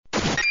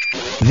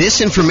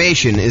This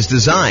information is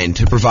designed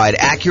to provide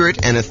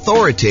accurate and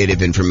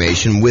authoritative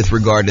information with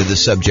regard to the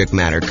subject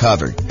matter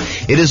covered.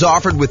 It is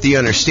offered with the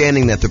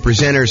understanding that the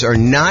presenters are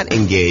not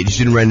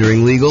engaged in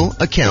rendering legal,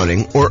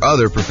 accounting, or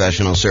other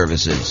professional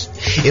services.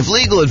 If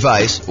legal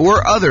advice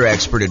or other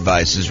expert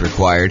advice is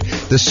required,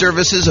 the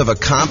services of a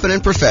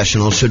competent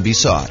professional should be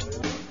sought.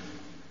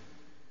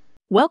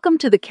 Welcome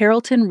to the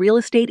Carrollton Real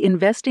Estate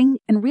Investing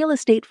and Real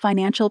Estate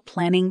Financial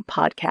Planning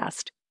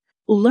Podcast.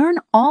 Learn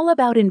all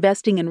about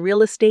investing in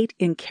real estate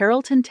in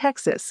Carrollton,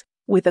 Texas,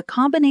 with a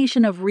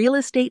combination of real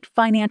estate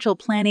financial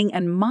planning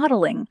and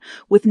modeling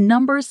with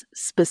numbers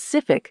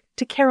specific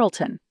to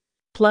Carrollton,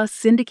 plus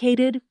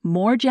syndicated,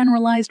 more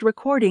generalized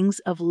recordings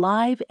of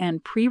live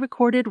and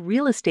pre-recorded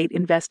real estate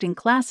investing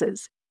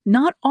classes,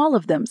 not all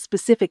of them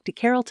specific to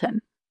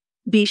Carrollton.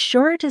 Be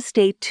sure to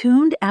stay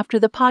tuned after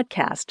the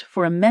podcast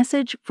for a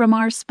message from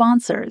our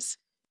sponsors.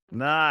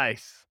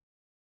 Nice.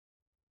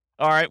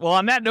 All right. Well,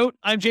 on that note,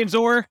 I'm James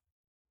Orr.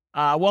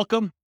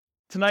 Welcome.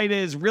 Tonight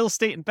is Real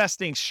Estate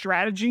Investing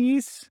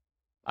Strategies.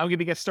 I'm going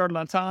to get started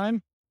on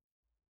time.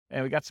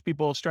 And we got some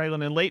people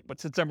straggling in late, but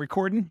since I'm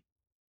recording.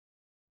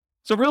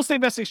 So Real Estate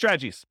Investing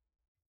Strategies.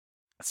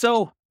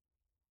 So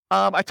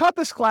I taught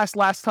this class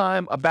last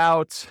time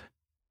about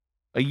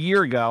a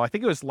year ago. I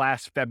think it was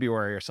last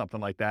February or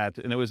something like that.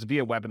 And it was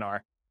via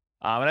webinar.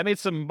 And I made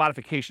some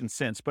modifications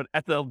since. But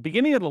at the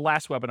beginning of the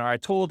last webinar, I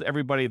told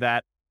everybody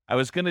that I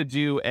was going to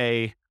do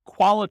a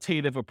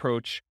qualitative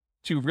approach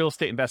to real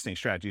estate investing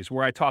strategies,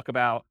 where I talk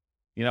about,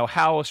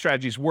 how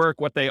strategies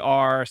work, what they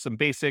are, some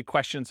basic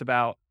questions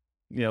about,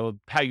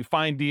 how you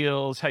find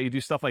deals, how you do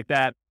stuff like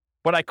that.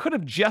 But I could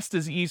have just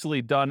as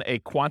easily done a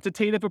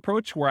quantitative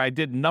approach where I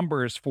did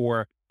numbers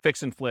for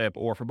fix and flip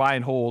or for buy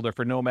and hold or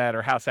for nomad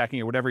or house hacking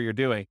or whatever you're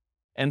doing.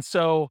 And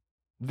so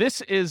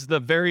this is the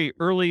very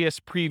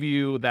earliest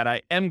preview that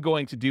I am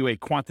going to do a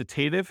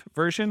quantitative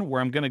version where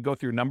I'm going to go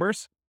through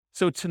numbers.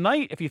 So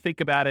tonight, if you think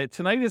about it,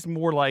 tonight is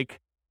more like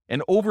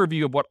an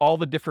overview of what all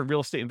the different real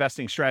estate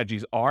investing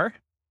strategies are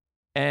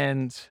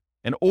and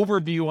an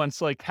overview on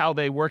like how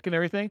they work and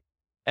everything.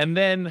 And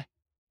then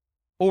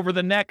over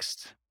the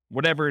next,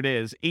 whatever it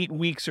is, 8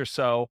 weeks or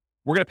so,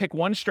 we're going to pick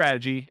one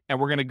strategy and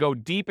we're going to go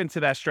deep into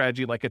that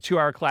strategy, like a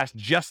 2-hour class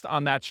just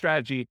on that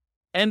strategy.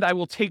 And I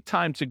will take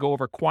time to go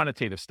over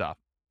quantitative stuff.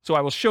 So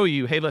I will show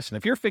you, hey, listen,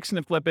 if you're fixing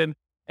and flipping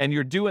and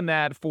you're doing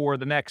that for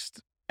the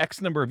next X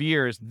number of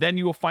years, then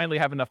you will finally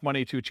have enough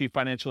money to achieve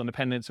financial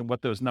independence and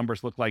what those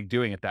numbers look like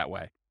doing it that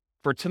way.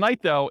 For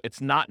tonight, though,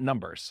 it's not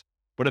numbers,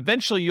 but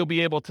eventually you'll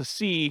be able to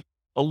see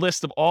a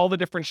list of all the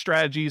different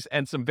strategies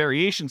and some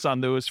variations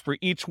on those for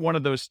each one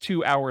of those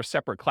 2-hour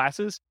separate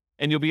classes.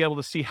 And you'll be able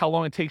to see how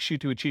long it takes you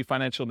to achieve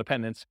financial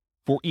independence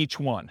for each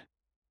one.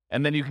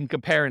 And then you can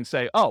compare and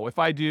say, oh, if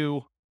I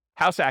do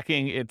house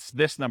hacking, it's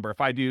this number. If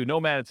I do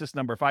nomad, it's this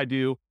number. If I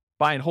do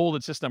buy and hold,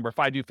 it's this number. If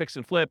I do fix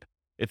and flip,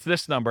 it's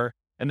this number.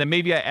 And then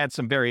maybe I add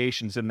some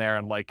variations in there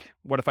and like,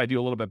 what if I do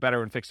a little bit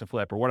better in fix and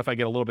flip? Or what if I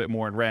get a little bit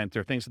more in rent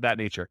or things of that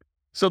nature?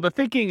 So the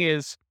thinking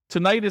is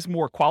tonight is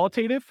more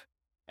qualitative.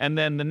 And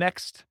then the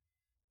next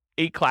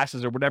 8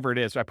 classes or whatever it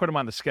is, I put them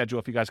on the schedule.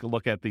 If you guys can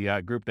look at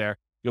the group there,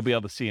 you'll be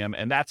able to see them.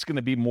 And that's going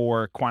to be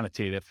more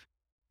quantitative.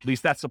 At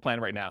least that's the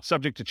plan right now,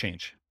 subject to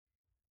change.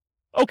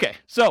 Okay,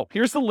 so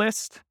here's the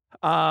list.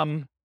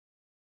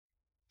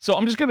 So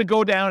I'm just going to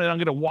go down and I'm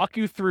going to walk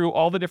you through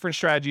all the different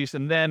strategies.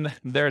 And then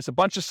there's a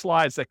bunch of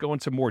slides that go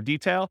into more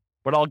detail,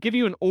 but I'll give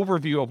you an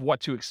overview of what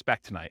to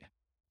expect tonight.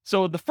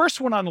 So the first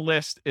one on the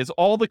list is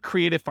all the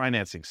creative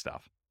financing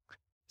stuff.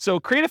 So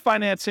creative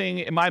financing,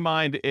 in my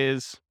mind,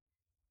 is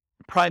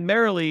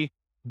primarily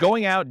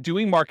going out,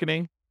 doing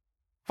marketing,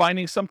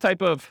 finding some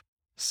type of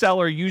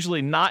seller,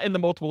 usually not in the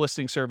multiple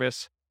listing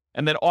service,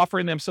 and then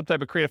offering them some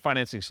type of creative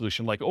financing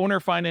solution like owner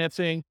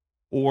financing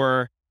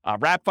or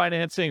wrap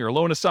financing or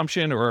loan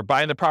assumption or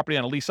buying the property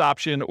on a lease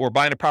option or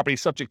buying a property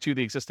subject to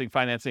the existing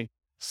financing,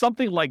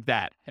 something like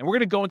that. And we're going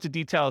to go into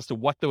detail as to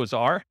what those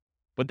are,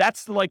 but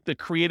that's like the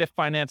creative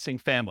financing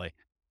family.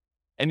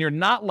 And you're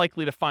not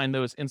likely to find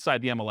those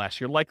inside the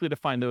MLS. You're likely to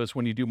find those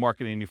when you do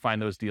marketing and you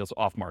find those deals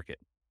off market.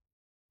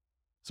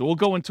 So we'll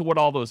go into what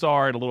all those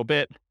are in a little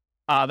bit.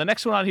 The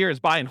next one on here is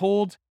buy and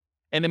hold.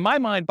 And in my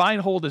mind, buy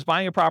and hold is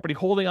buying a property,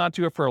 holding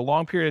onto it for a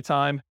long period of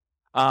time,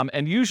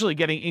 and usually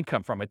getting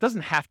income from it. It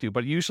doesn't have to,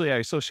 but usually I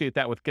associate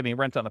that with getting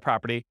rent on the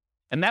property.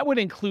 And that would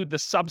include the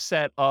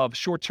subset of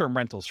short-term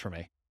rentals for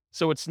me.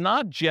 So it's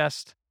not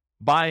just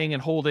buying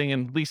and holding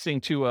and leasing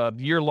to a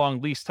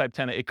year-long lease type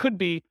tenant. It could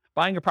be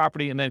buying a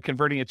property and then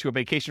converting it to a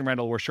vacation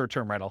rental or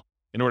short-term rental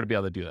in order to be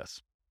able to do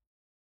this.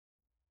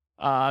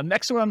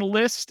 Next one on the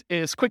list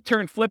is quick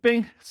turn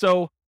flipping.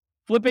 So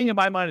flipping in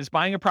my mind is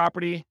buying a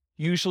property,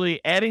 usually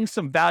adding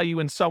some value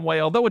in some way,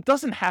 although it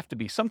doesn't have to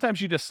be.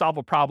 Sometimes you just solve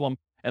a problem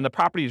and the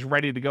property is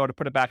ready to go to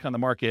put it back on the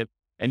market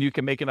and you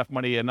can make enough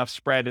money, enough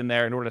spread in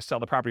there in order to sell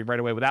the property right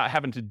away without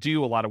having to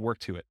do a lot of work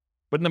to it.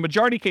 But in the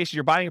majority of cases,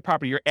 you're buying a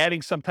property, you're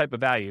adding some type of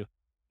value.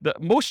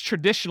 Most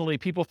traditionally,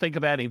 people think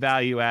of adding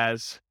value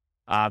as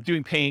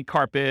doing paint,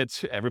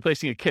 carpets,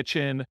 replacing a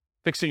kitchen,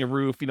 fixing a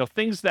roof,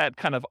 things that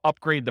kind of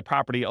upgrade the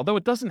property, although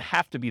it doesn't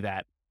have to be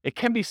that. It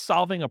can be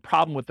solving a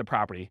problem with the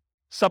property,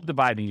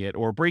 subdividing it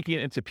or breaking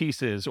it into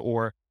pieces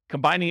or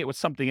combining it with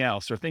something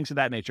else or things of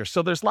that nature.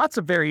 So there's lots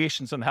of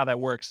variations on how that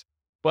works.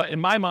 But in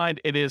my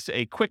mind, it is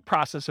a quick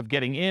process of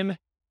getting in,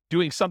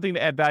 doing something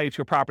to add value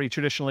to a property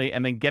traditionally,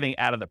 and then getting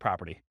out of the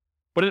property.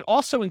 But it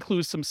also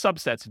includes some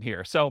subsets in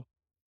here. So,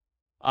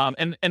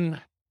 and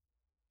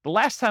the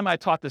last time I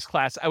taught this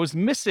class, I was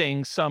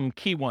missing some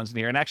key ones in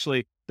here. And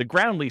actually, the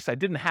ground lease I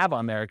didn't have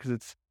on there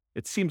because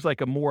it seems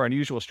like a more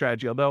unusual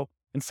strategy, although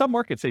in some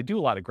markets, they do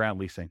a lot of ground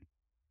leasing.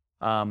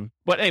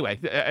 But anyway,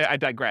 I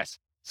digress.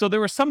 So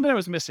there was some that I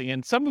was missing,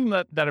 and some of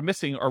them that are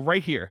missing are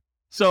right here.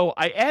 So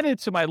I added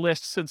to my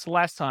list since the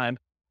last time,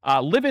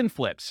 live-in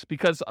flips,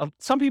 because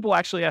some people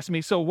actually ask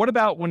me, so what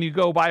about when you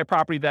go buy a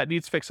property that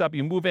needs fix up,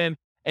 you move in,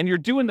 and you're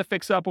doing the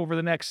fix up over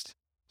the next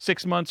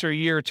 6 months or a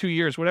year or 2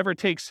 years, whatever it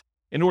takes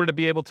in order to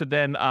be able to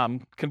then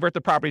convert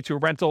the property to a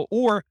rental,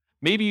 or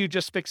maybe you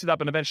just fix it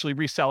up and eventually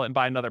resell it and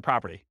buy another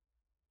property.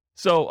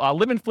 So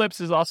live-in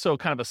flips is also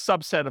kind of a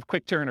subset of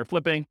quick turn or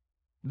flipping.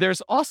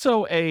 There's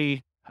also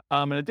an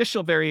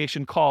additional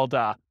variation called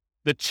the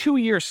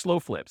 2-year slow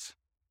flips.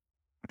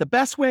 The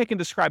best way I can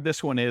describe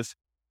this one is,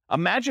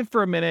 imagine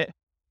for a minute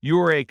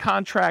you're a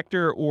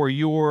contractor or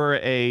you're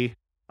a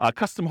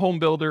custom home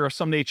builder of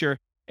some nature,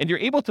 and you're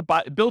able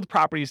to build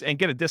properties and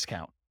get a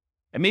discount.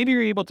 And maybe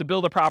you're able to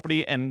build a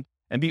property and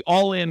be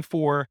all in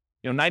for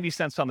 90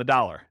 cents on the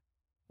dollar.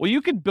 Well,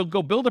 you could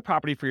go build a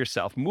property for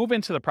yourself, move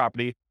into the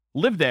property,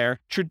 live there.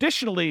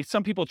 Traditionally,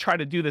 some people try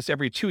to do this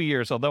every 2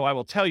 years, although I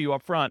will tell you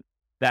up front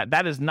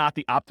that is not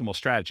the optimal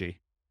strategy.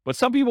 But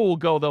some people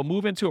will they'll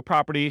move into a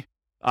property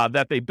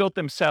that they built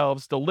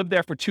themselves. They'll live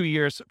there for 2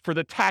 years for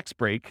the tax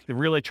break. They're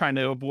really trying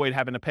to avoid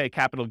having to pay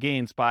capital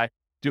gains by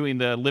doing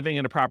the living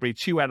in a property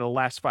 2 out of the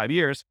last 5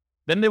 years.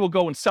 Then they will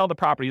go and sell the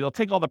property. They'll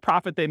take all the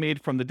profit they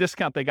made from the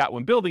discount they got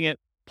when building it,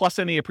 plus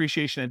any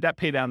appreciation and debt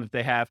pay down that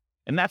they have.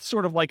 And that's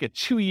sort of like a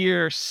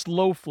 2-year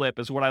slow flip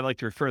is what I like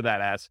to refer to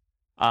that as.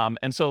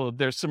 And so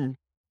there's some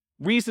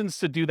reasons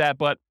to do that,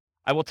 but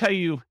I will tell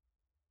you,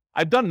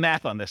 I've done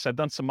math on this. I've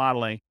done some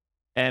modeling,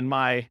 and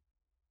my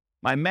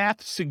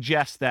math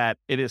suggests that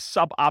it is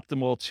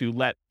suboptimal to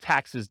let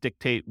taxes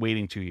dictate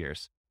waiting 2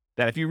 years.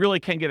 That if you really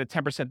can get a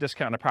 10%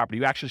 discount on a property,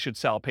 you actually should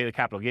sell, pay the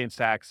capital gains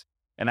tax,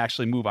 and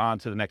actually move on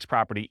to the next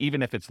property,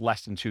 even if it's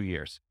less than 2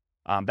 years.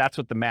 That's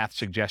what the math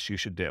suggests you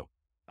should do.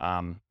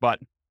 But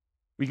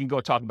we can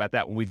go talk about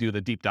that when we do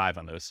the deep dive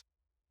on those.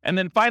 And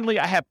then finally,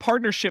 I have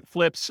partnership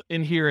flips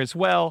in here as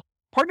well.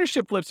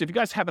 Partnership flips, if you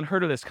guys haven't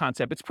heard of this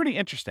concept, it's pretty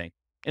interesting.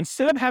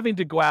 Instead of having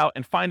to go out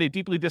and find a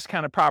deeply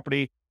discounted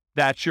property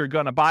that you're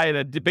going to buy at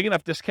a big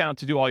enough discount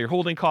to do all your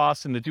holding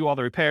costs and to do all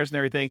the repairs and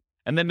everything,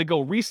 and then to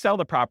go resell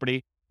the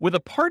property, with a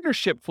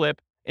partnership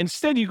flip,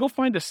 instead you go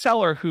find a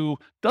seller who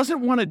doesn't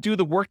want to do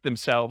the work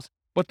themselves,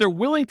 but they're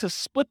willing to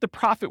split the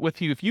profit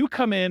with you if you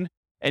come in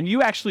and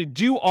you actually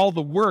do all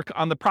the work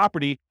on the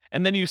property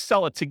and then you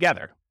sell it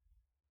together.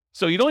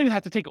 So you don't even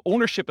have to take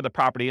ownership of the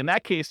property. In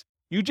that case,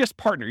 you just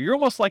partner. You're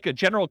almost like a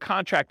general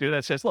contractor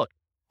that says, look,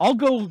 I'll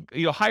go,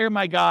 hire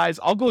my guys.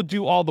 I'll go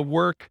do all the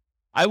work.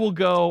 I will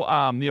go,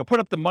 put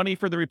up the money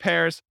for the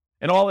repairs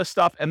and all this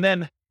stuff. And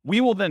then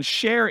we will then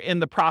share in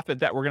the profit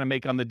that we're going to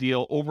make on the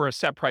deal over a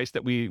set price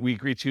that we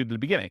agreed to at the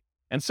beginning.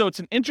 And so it's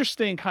an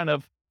interesting kind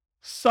of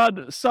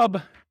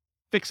sub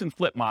fix and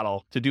flip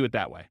model to do it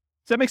that way.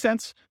 Does that make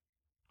sense?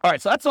 All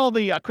right. So that's all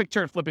the quick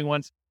turn flipping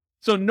ones.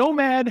 So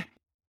Nomad,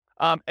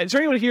 is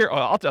there anyone here? Oh,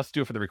 I'll just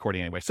do it for the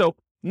recording anyway. So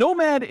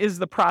Nomad is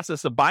the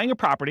process of buying a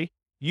property,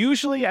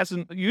 usually as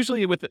an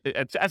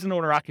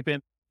owner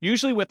occupant,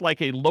 usually with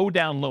like a low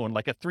down loan,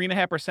 like a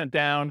 3.5%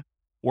 down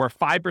or a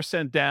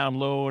 5% down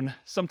loan.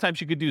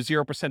 Sometimes you could do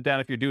 0% down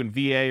if you're doing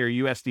VA or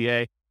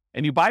USDA.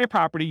 And you buy a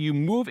property, you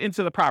move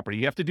into the property.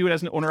 You have to do it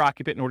as an owner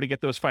occupant in order to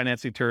get those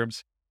financing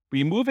terms. But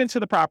you move into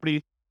the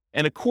property,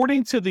 and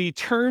according to the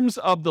terms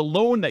of the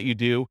loan that you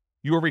do,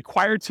 you are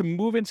required to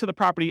move into the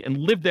property and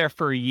live there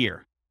for a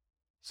year.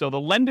 So the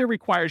lender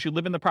requires you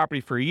live in the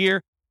property for a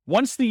year.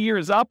 Once the year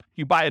is up,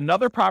 you buy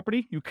another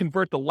property, you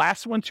convert the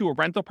last one to a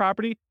rental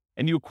property,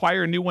 and you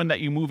acquire a new one that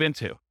you move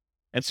into.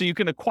 And so you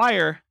can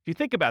acquire, if you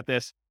think about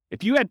this,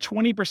 if you had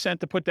 20%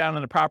 to put down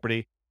on a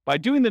property, by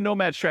doing the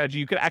Nomad strategy,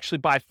 you could actually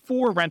buy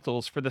 4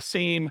 rentals for the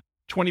same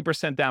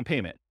 20% down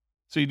payment.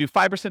 So you do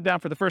 5% down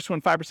for the first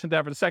one, 5%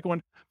 down for the second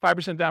one,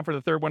 5% down for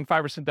the third one,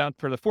 5% down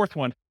for the fourth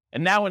one.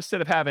 And now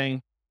instead of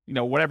having,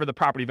 whatever the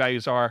property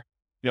values are,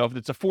 if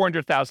it's a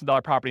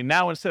 $400,000 property,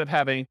 now instead of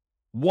having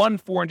one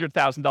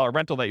 $400,000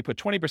 rental that you put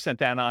 20%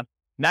 down on,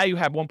 now you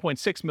have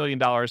 $1.6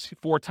 million,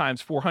 4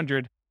 times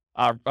 400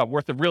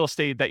 worth of real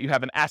estate that you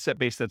have an asset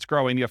base that's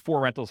growing. You have 4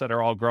 rentals that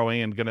are all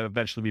growing and going to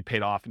eventually be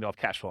paid off and you'll have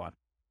cash flow on.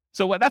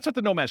 So that's what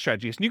the Nomad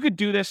strategy is. And you could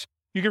do this.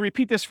 You can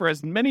repeat this for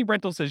as many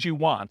rentals as you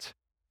want.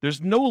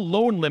 There's no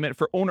loan limit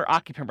for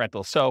owner-occupant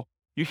rentals. So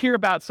you hear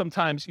about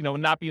sometimes,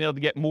 not being able to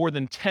get more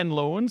than 10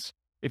 loans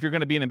if you're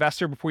going to be an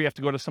investor before you have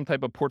to go to some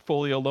type of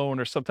portfolio loan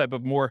or some type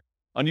of more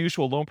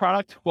unusual loan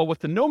product. Well, with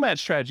the Nomad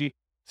strategy,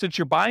 since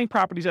you're buying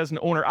properties as an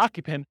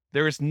owner-occupant,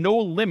 there is no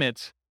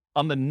limit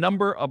on the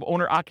number of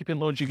owner-occupant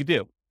loans you could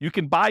do. You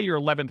can buy your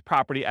 11th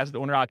property as an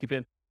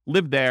owner-occupant,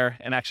 live there,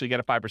 and actually get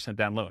a 5%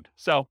 down loan.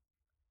 So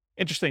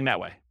interesting that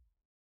way.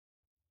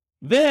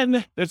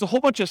 Then there's a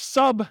whole bunch of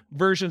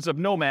sub-versions of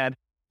Nomad.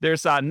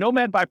 There's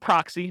Nomad by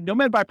proxy.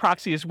 Nomad by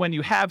proxy is when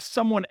you have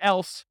someone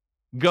else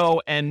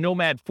go and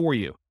Nomad for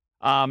you.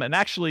 And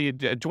actually,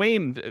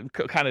 Dwayne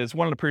kind of is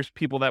one of the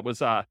people that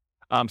was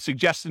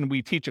suggesting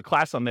we teach a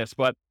class on this.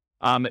 But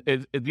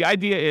the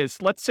idea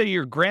is, let's say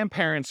your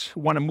grandparents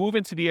want to move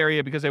into the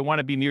area because they want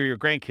to be near your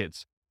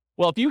grandkids.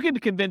 Well, if you can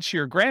convince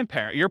your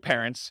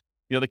parents,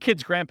 the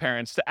kids'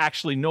 grandparents, to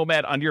actually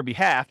Nomad on your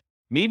behalf,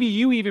 maybe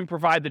you even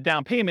provide the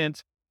down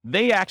payment.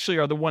 They actually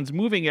are the ones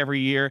moving every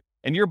year,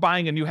 and you're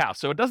buying a new house.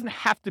 So it doesn't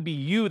have to be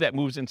you that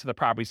moves into the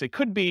properties. It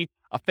could be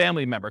a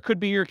family member. It could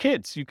be your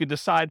kids. You could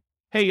decide,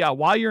 hey,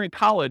 while you're in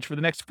college for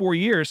the next 4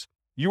 years,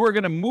 you are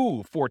going to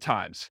move 4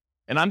 times.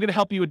 And I'm going to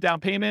help you with down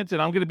payment,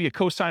 and I'm going to be a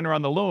co-signer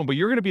on the loan, but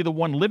you're going to be the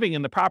one living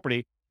in the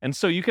property. And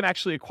so you can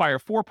actually acquire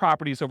 4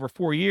 properties over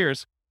 4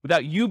 years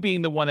without you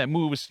being the one that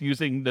moves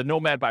using the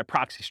Nomad by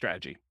proxy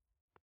strategy.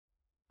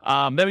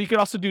 Then you can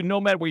also do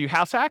Nomad where you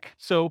house hack.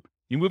 So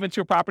you move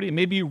into a property, and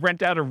maybe you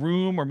rent out a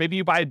room, or maybe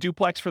you buy a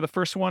duplex for the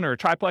first one, or a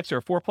triplex, or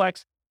a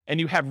fourplex, and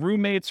you have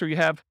roommates, or you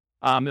have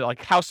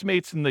like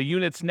housemates in the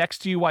units next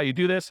to you while you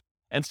do this.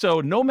 And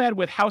so Nomad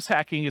with house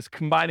hacking is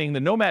combining the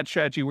Nomad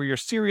strategy where you're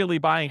serially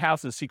buying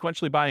houses,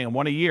 sequentially buying them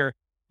 1 a year,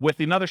 with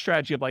another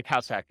strategy of like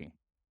house hacking.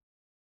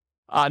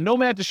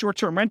 Nomad to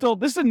short-term rental.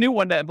 This is a new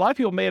one that a lot of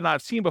people may not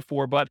have seen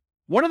before, but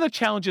one of the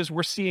challenges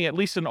we're seeing, at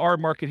least in our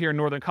market here in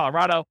Northern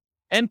Colorado,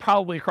 and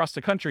probably across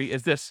the country,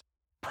 is this: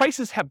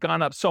 prices have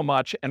gone up so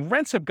much and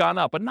rents have gone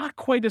up, but not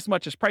quite as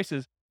much as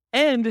prices.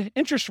 And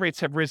interest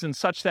rates have risen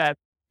such that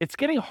it's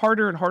getting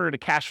harder and harder to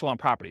cash flow on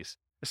properties,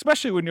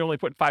 especially when you're only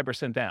putting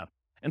 5% down.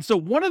 And so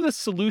one of the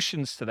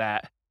solutions to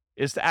that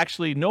is to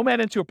actually Nomad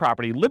into a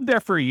property, live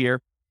there for a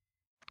year,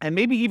 and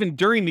maybe even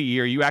during the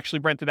year, you actually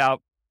rent it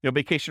out,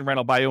 vacation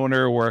rental by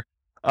owner, or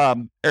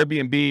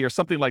Airbnb or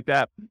something like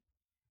that,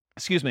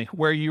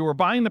 where you are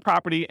buying the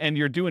property and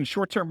you're doing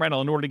short-term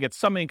rental in order to get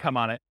some income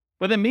on it.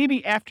 But then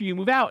maybe after you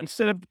move out,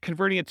 instead of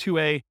converting it to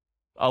a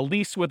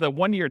lease with a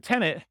 1-year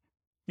tenant,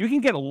 you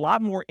can get a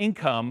lot more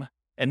income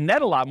and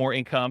net a lot more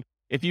income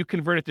if you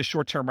convert it to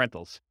short-term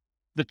rentals.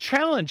 The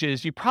challenge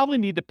is you probably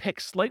need to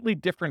pick slightly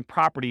different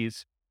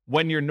properties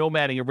when you're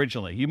nomading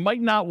originally. You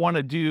might not want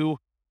to do,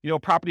 a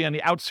property on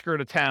the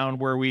outskirt of town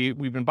where we've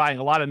been buying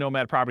a lot of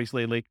nomad properties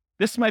lately.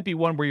 This might be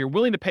one where you're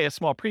willing to pay a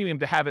small premium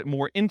to have it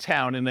more in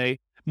town in a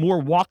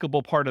more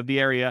walkable part of the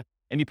area.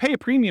 And you pay a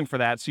premium for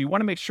that. So you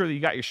want to make sure that you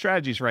got your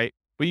strategies right,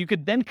 but you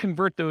could then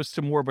convert those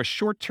to more of a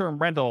short-term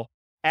rental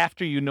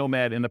after you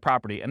nomad in the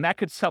property. And that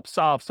could help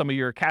solve some of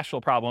your cash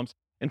flow problems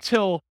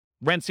until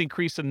rents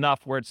increase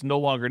enough where it's no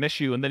longer an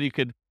issue. And then you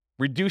could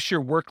reduce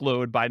your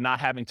workload by not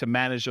having to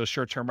manage those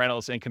short-term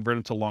rentals and convert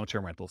them to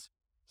long-term rentals.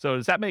 So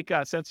does that make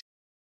sense?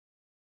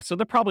 So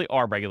there probably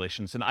are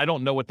regulations, and I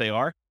don't know what they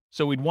are.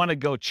 So we'd want to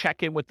go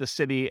check in with the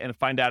city and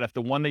find out if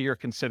the one that you're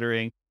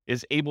considering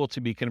is able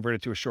to be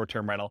converted to a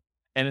short-term rental.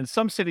 And in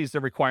some cities, they're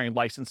requiring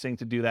licensing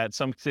to do that.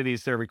 Some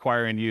cities, they're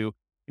requiring you,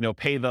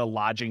 pay the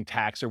lodging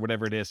tax or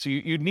whatever it is. So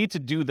you need to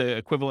do the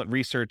equivalent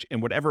research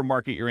in whatever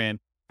market you're in.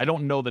 I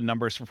don't know the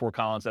numbers for Fort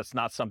Collins. That's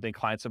not something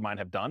clients of mine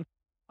have done.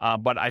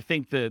 But I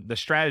think the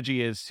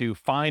strategy is to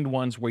find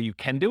ones where you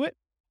can do it.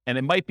 And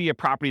it might be a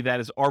property that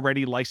is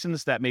already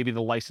licensed, that maybe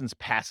the license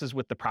passes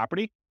with the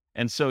property.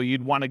 And so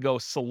you'd want to go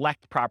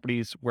select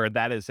properties where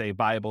that is a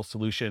viable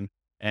solution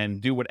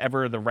and do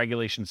whatever the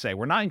regulations say.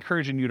 We're not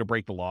encouraging you to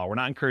break the law. We're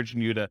not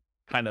encouraging you to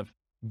kind of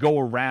go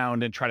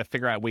around and try to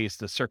figure out ways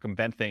to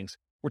circumvent things.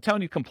 We're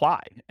telling you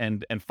comply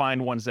and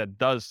find ones that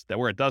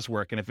where it does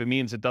work. And if it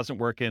means it doesn't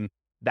work in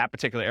that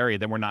particular area,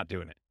 then we're not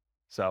doing it.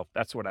 So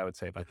that's what I would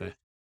say about that.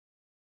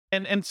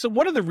 And so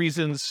one of the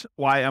reasons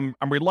why I'm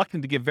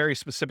reluctant to give very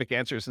specific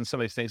answers in some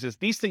of these things is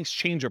these things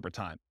change over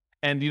time.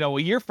 And,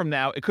 a year from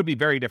now, it could be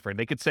very different.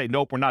 They could say,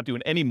 nope, we're not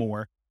doing any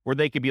more. Or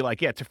they could be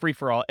like, yeah, it's a free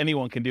for all.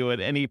 Anyone can do it.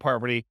 Any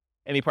property,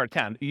 any part of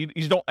town. You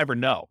just don't ever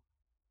know.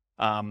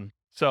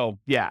 So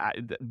yeah,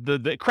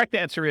 the correct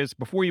answer is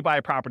before you buy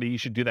a property, you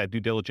should do that due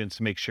diligence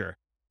to make sure.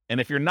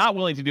 And if you're not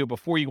willing to do it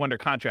before you go under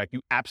contract,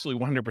 you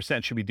absolutely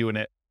 100% should be doing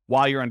it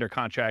while you're under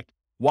contract,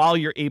 while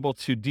you're able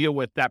to deal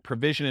with that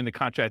provision in the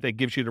contract that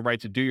gives you the right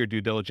to do your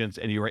due diligence,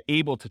 and you are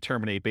able to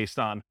terminate based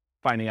on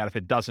finding out if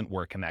it doesn't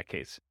work in that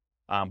case.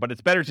 But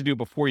it's better to do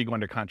before you go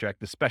under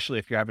contract, especially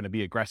if you're having to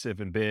be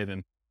aggressive and bid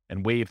and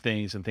waive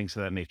things and things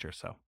of that nature.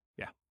 So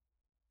yeah.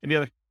 Any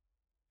other?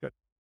 Good.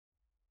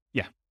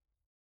 Yeah.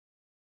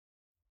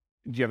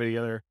 Do you have any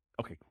other?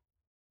 Okay.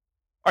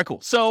 All right,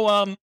 cool.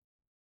 So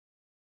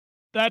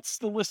that's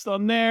the list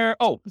on there.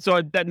 Oh,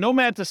 so that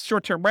Nomad to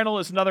short-term rental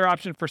is another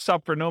option for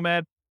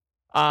Nomad.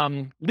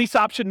 Lease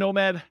option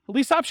Nomad.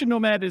 Lease option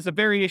Nomad is a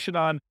variation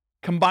on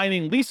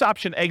combining lease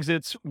option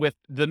exits with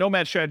the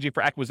Nomad strategy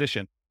for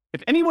acquisition.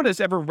 If anyone has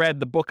ever read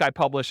the book I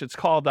published, it's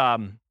called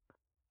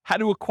how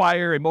to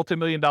acquire a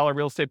multi-million-dollar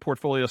real estate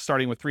portfolio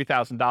starting with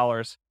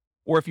 $3,000,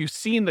 or if you've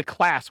seen the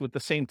class with the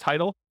same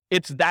title,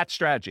 it's that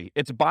strategy.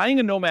 It's buying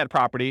a nomad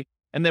property,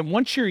 and then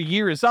once your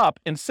year is up,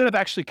 instead of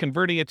actually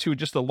converting it to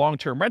just a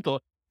long-term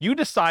rental, you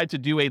decide to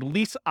do a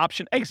lease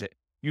option exit.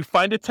 You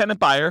find a tenant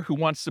buyer who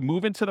wants to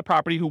move into the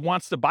property, who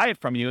wants to buy it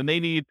from you, and they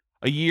need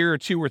a year or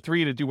 2 or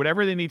 3 to do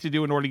whatever they need to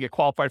do in order to get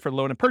qualified for the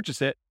loan and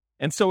purchase it.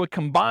 And so it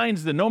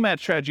combines the nomad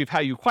strategy of how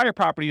you acquire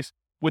properties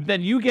with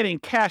then you getting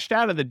cashed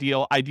out of the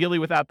deal, ideally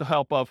without the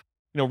help of,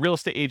 real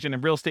estate agent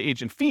and real estate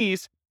agent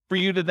fees, for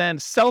you to then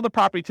sell the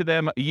property to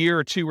them a year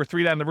or 2 or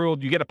 3 down the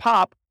road. You get a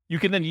pop. You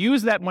can then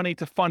use that money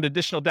to fund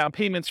additional down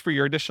payments for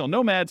your additional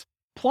nomads,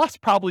 plus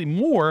probably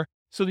more,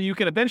 so that you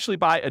can eventually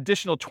buy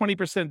additional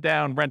 20%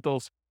 down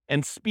rentals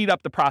and speed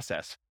up the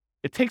process.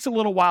 It takes a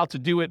little while to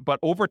do it, but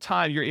over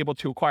time, you're able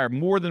to acquire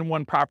more than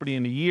one property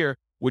in a year,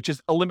 which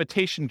is a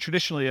limitation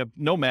traditionally of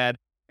nomad.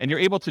 And you're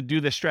able to do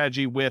this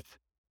strategy with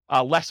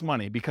less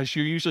money, because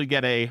you usually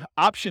get a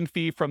option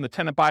fee from the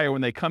tenant buyer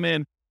when they come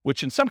in,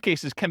 which in some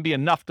cases can be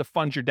enough to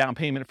fund your down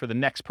payment for the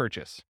next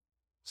purchase.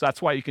 So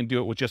that's why you can do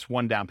it with just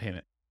one down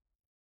payment.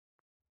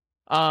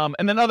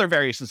 And then other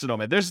variations of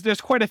nomad.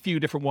 There's quite a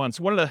few different ones.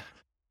 One of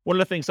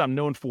the things I'm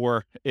known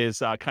for is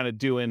kind of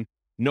doing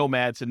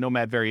nomads and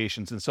nomad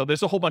variations. And so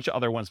there's a whole bunch of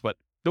other ones, but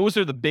those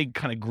are the big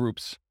kind of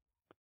groups.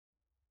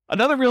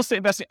 Another real estate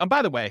investing, and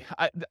by the way,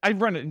 I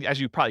run, as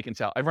you probably can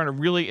tell, I run a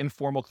really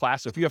informal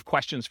class. So if you have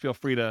questions, feel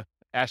free to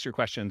ask your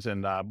questions,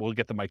 and we'll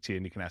get the mic to you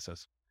and you can ask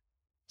us.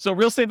 So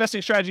real estate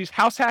investing strategies,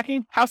 house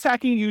hacking. House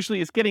hacking usually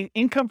is getting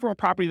income from a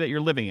property that you're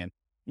living in.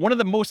 One of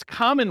the most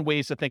common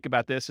ways to think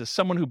about this is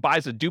someone who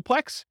buys a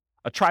duplex,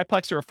 a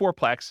triplex, or a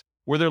fourplex,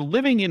 where they're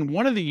living in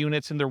one of the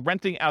units and they're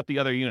renting out the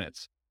other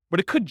units. But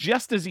it could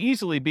just as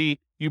easily be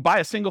you buy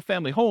a single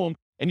family home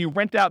and you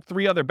rent out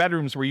 3 other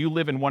bedrooms where you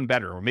live in one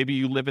bedroom, or maybe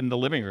you live in the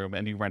living room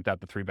and you rent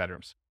out the 3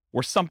 bedrooms,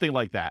 or something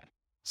like that.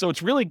 So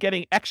it's really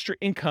getting extra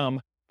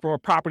income from a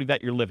property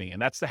that you're living in.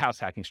 That's the house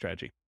hacking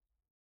strategy.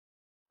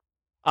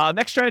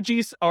 Next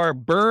strategies are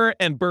BRRRR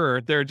and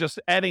BRRRR. They're just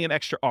adding an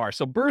extra R.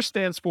 So BRRRR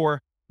stands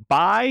for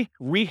buy,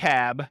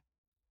 rehab,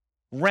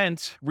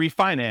 rent,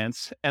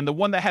 refinance. And the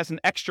one that has an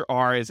extra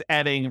R is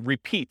adding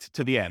repeat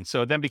to the end.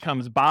 So it then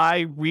becomes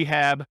buy,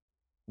 rehab,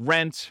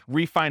 rent,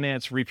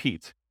 refinance,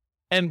 repeat.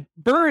 And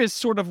BRRRR is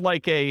sort of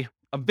like a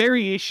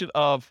variation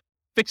of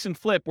fix and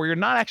flip, where you're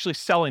not actually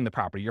selling the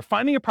property. You're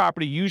finding a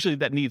property usually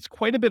that needs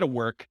quite a bit of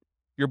work.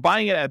 You're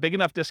buying it at a big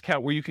enough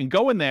discount where you can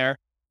go in there,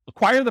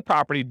 acquire the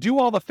property, do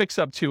all the fix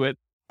up to it,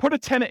 put a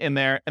tenant in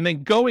there, and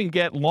then go and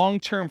get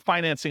long-term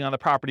financing on the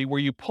property, where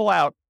you pull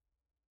out,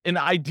 in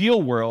an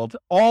ideal world,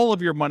 all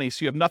of your money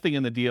so you have nothing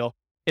in the deal.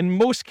 In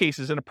most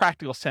cases, in a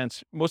practical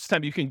sense, most of the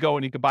time you can go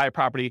and you can buy a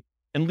property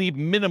and leave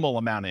minimal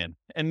amount in.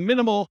 And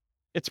minimal,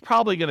 it's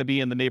probably going to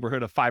be in the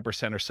neighborhood of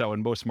 5% or so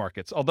in most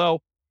markets.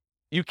 Although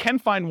you can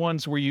find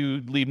ones where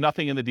you leave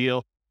nothing in the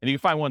deal, and you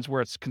can find ones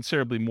where it's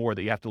considerably more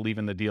that you have to leave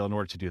in the deal in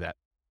order to do that.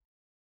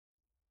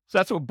 So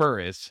that's what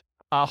BRRRR is.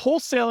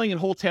 Wholesaling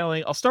and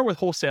wholetailing. I'll start with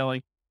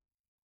wholesaling.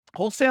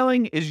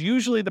 Wholesaling is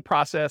usually the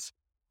process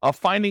of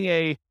finding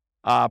a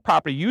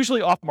property,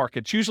 usually off market.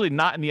 It's usually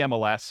not in the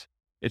MLS.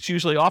 It's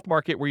usually off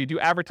market, where you do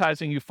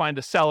advertising, you find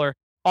a seller,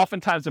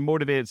 oftentimes a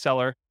motivated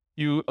seller.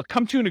 You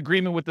come to an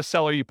agreement with the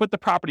seller, you put the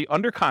property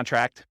under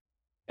contract,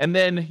 and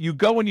then you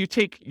go and you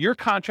take your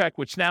contract,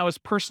 which now is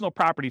personal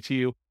property to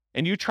you,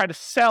 and you try to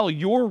sell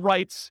your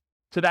rights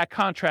to that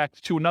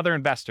contract to another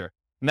investor.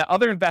 And that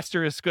other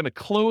investor is going to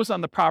close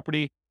on the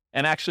property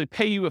and actually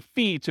pay you a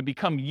fee to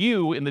become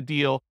you in the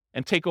deal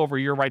and take over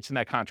your rights in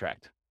that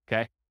contract.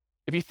 Okay.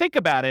 If you think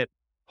about it,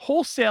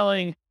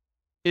 wholesaling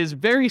is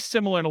very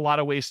similar in a lot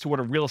of ways to what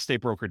a real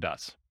estate broker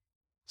does.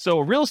 So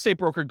a real estate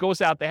broker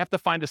goes out, they have to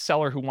find a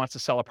seller who wants to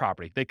sell a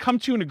property. They come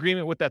to an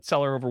agreement with that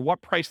seller over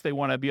what price they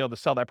want to be able to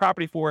sell that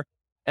property for.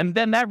 And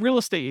then that real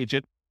estate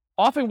agent,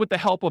 often with the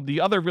help of the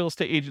other real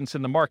estate agents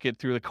in the market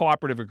through the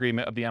cooperative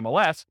agreement of the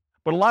MLS,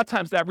 but a lot of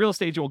times that real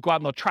estate agent will go out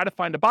and they'll try to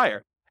find a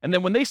buyer. And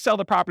then when they sell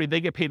the property, they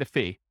get paid a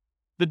fee.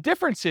 The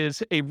difference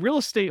is a real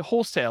estate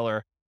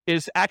wholesaler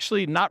is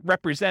actually not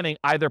representing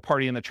either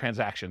party in the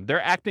transaction.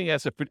 They're acting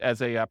as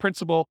a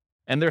principal,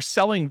 and they're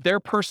selling their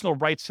personal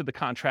rights to the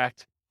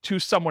contract to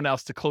someone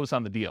else to close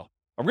on the deal.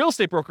 A real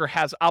estate broker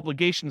has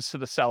obligations to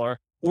the seller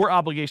or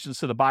obligations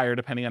to the buyer,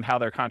 depending on how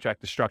their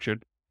contract is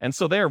structured. And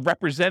so they're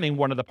representing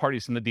one of the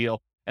parties in the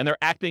deal, and they're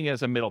acting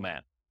as a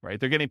middleman, right?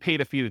 They're getting paid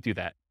a fee to do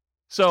that.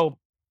 So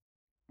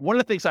one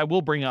of the things I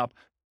will bring up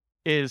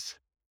is,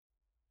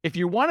 if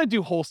you want to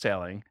do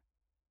wholesaling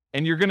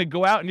and you're going to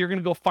go out and you're going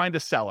to go find a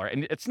seller,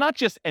 and it's not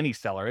just any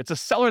seller, it's a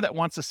seller that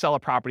wants to sell a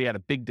property at a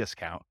big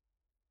discount.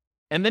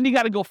 And then you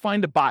got to go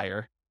find a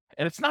buyer.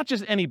 And it's not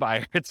just any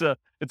buyer. It's a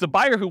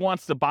buyer who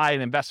wants to buy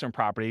an investment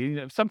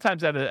property,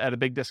 sometimes at a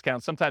big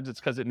discount. Sometimes it's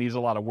because it needs a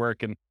lot of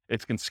work and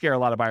it can scare a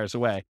lot of buyers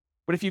away.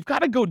 But if you've got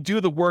to go do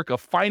the work of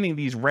finding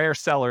these rare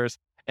sellers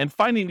and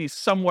finding these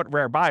somewhat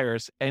rare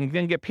buyers and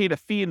then get paid a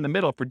fee in the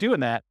middle for doing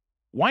that,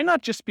 why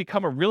not just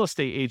become a real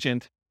estate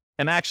agent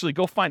and actually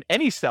go find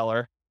any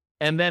seller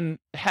and then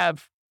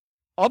have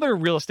other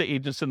real estate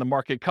agents in the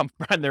market come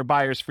find their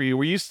buyers for you,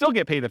 where you still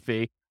get paid a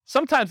fee.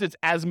 Sometimes it's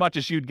as much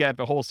as you'd get at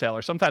a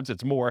wholesaler. Sometimes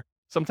it's more.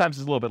 Sometimes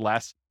it's a little bit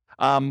less.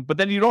 But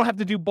then you don't have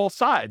to do both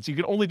sides. You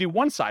can only do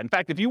one side. In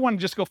fact, if you want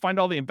to just go find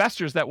all the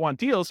investors that want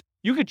deals,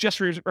 you could just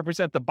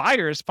represent the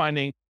buyers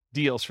finding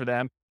deals for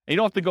them. And you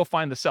don't have to go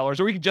find the sellers,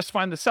 or you can just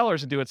find the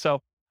sellers and do it.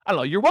 So I don't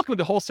know. You're welcome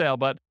to wholesale,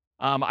 but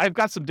I've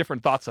got some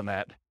different thoughts on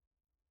that.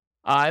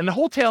 And the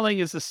wholetailing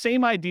is the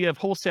same idea of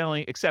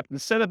wholesaling, except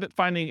instead of it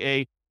finding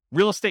a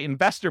real estate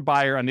investor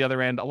buyer on the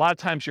other end, a lot of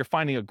times you're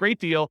finding a great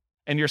deal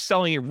and you're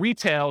selling it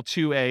retail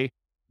to a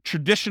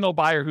traditional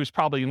buyer who's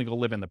probably going to go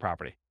live in the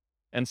property.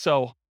 And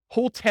so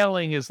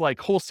wholetailing is like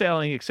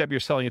wholesaling, except you're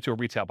selling it to a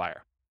retail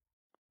buyer.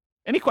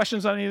 Any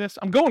questions on any of this?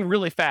 I'm going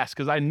really fast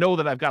because I know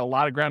that I've got a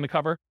lot of ground to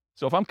cover.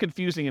 So if I'm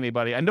confusing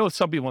anybody, I know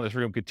some people in this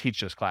room could teach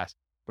this class,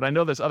 but I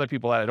know there's other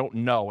people that I don't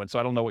know. And so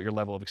I don't know what your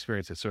level of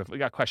experience is. So if we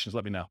got questions,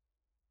 let me know.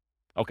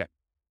 Okay.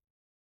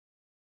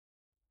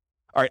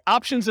 All right.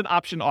 Options and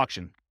option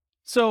auction.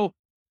 So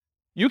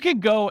you can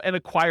go and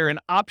acquire an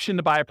option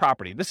to buy a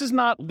property. This is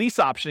not lease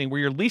optioning where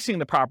you're leasing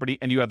the property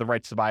and you have the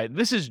rights to buy it.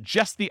 This is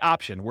just the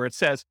option where it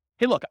says,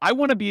 hey, look, I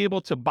want to be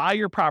able to buy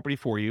your property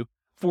for you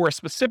for a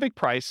specific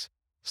price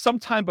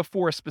sometime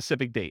before a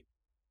specific date.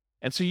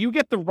 And so you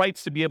get the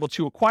rights to be able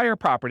to acquire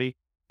property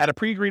at a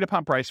pre-agreed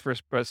upon price for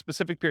a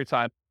specific period of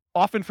time,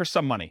 often for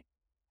some money.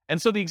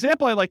 And so the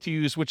example I like to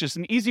use, which is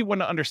an easy one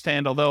to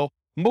understand, although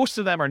most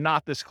of them are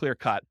not this clear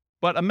cut,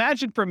 but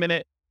imagine for a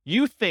minute,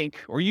 you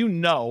think, or you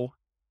know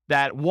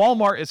that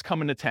Walmart is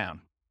coming to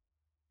town,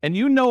 and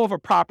you know of a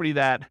property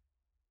that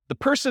the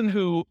person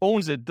who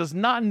owns it does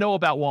not know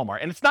about Walmart,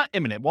 and it's not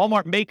imminent.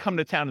 Walmart may come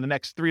to town in the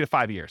next 3 to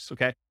 5 years,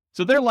 okay?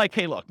 So they're like,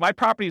 hey, look, my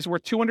property is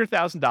worth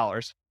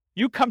 $200,000.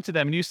 You come to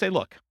them and you say,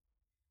 look,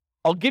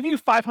 I'll give you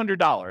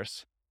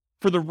 $500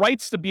 for the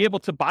rights to be able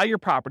to buy your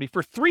property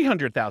for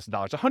 $300,000,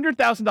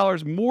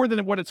 $100,000 more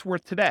than what it's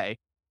worth today,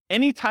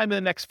 anytime in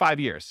the next 5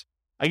 years.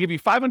 I give you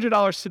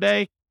 $500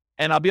 today,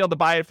 and I'll be able to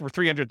buy it for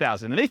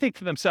 $300,000. And they think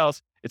to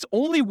themselves, it's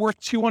only worth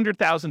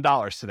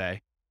 $200,000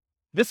 today.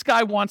 This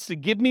guy wants to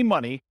give me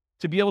money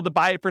to be able to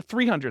buy it for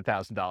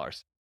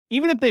 $300,000.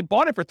 Even if they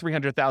bought it for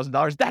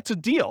 $300,000, that's a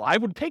deal. I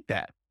would take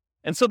that.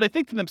 And so they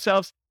think to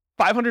themselves,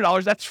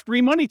 $500, that's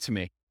free money to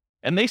me.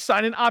 And they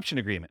sign an option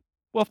agreement.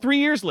 Well, 3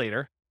 years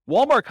later,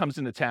 Walmart comes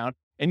into town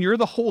and you're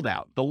the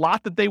holdout. The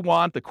lot that they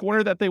want, the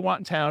corner that they want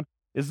in town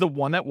is the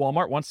one that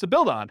Walmart wants to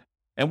build on.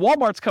 And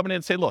Walmart's coming in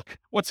and say, look,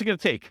 what's it going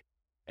to take?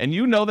 And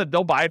you know that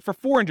they'll buy it for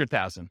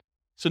 $400,000.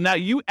 So now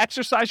you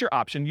exercise your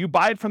option. You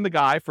buy it from the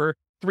guy for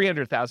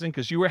 $300,000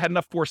 because you had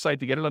enough foresight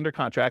to get it under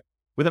contract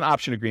with an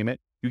option agreement.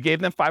 You gave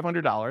them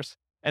 $500.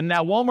 And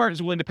now Walmart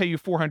is willing to pay you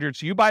 $400.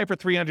 So you buy it for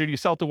 $300, you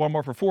sell it to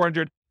Walmart for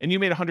 $400, and you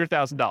made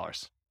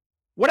 $100,000.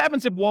 What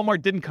happens if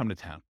Walmart didn't come to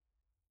town?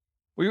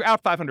 Well, you're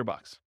out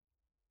 $500.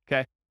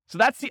 Okay. So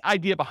that's the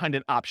idea behind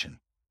an option.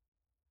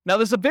 Now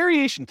there's a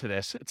variation to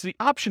this. It's the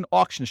option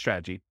auction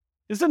strategy.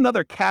 This is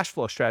another cash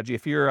flow strategy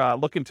if you're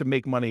looking to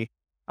make money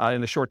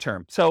in the short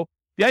term. So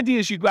the idea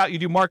is you go out, you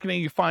do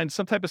marketing, you find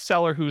some type of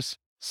seller who's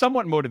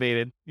somewhat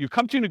motivated. You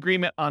come to an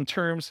agreement on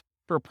terms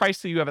for a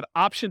price that you have an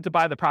option to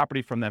buy the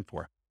property from them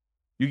for.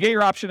 You get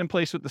your option in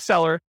place with the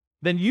seller.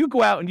 Then you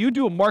go out and you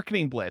do a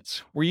marketing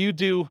blitz where you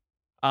do,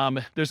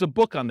 there's a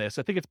book on this.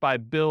 I think it's by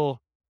Bill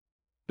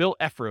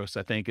Efros,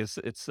 I think. It's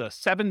a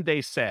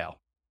 7-day sale.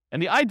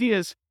 And the idea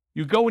is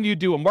you go and you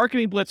do a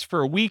marketing blitz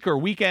for a week or a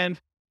weekend,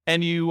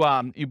 and you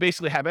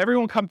basically have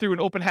everyone come through an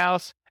open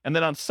house. And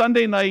then on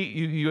Sunday night,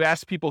 you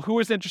ask people who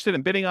is interested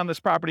in bidding on this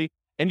property,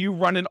 and you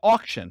run an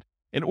auction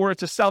in order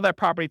to sell that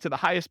property to the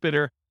highest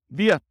bidder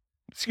via,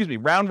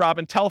 round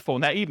robin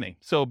telephone that evening.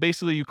 So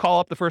basically you call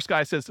up the first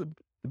guy, says, the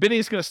bidding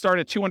is going to start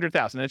at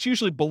 $200,000. And it's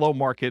usually below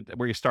market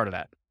where you started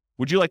at.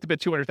 Would you like to bid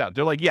 $200,000?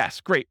 They're like,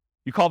 yes, great.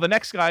 You call the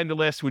next guy in the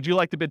list. Would you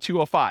like to bid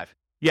 $205,000?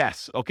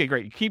 Yes. Okay,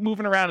 great. You keep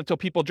moving around until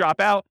people drop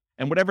out,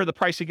 and whatever the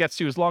price it gets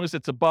to, as long as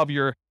it's above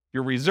your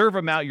reserve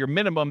amount, your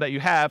minimum that you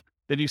have,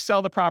 then you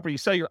sell the property, you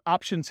sell your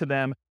option to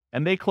them,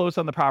 and they close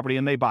on the property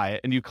and they buy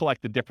it, and you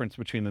collect the difference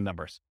between the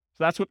numbers.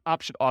 So that's what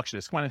option auction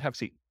is. Come on and have a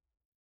seat.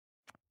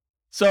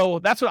 So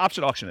that's what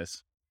option auction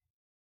is.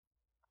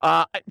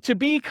 To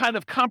be kind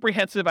of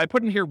comprehensive, I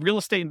put in here real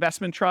estate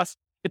investment trust.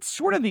 It's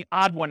sort of the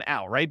odd one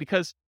out, right?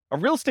 Because a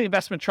real estate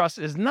investment trust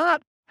is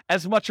not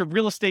as much a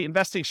real estate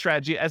investing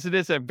strategy as it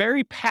is a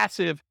very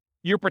passive,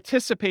 you're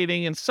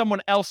participating in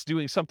someone else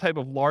doing some type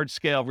of large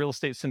scale real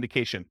estate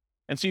syndication.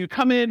 And so you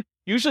come in,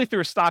 usually through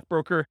a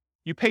stockbroker,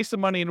 you pay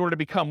some money in order to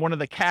become one of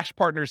the cash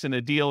partners in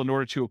a deal in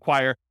order to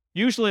acquire,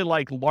 usually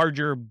like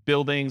larger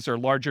buildings or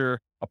larger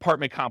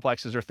apartment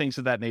complexes or things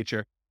of that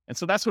nature. And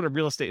so that's what a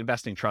real estate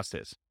investing trust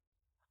is.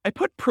 I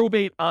put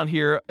probate on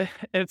here.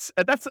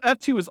 That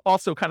too is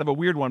also kind of a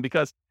weird one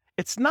because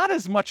it's not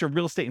as much a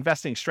real estate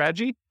investing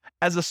strategy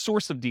as a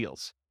source of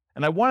deals.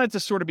 And I wanted to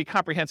sort of be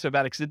comprehensive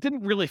about it because it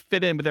didn't really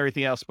fit in with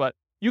everything else. But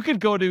you could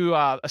go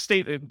to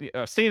state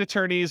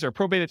attorneys or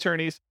probate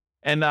attorneys,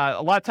 and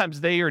a lot of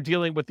times they are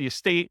dealing with the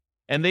estate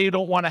and they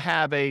don't want to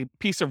have a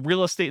piece of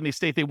real estate in the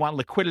estate. They want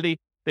liquidity.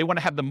 they want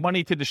to have the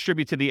money to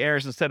distribute to the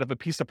heirs instead of a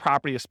piece of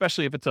property,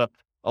 especially if it's a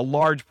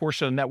large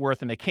portion of net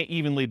worth and they can't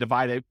evenly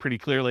divide it pretty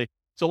clearly.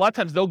 So a lot of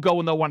times they'll go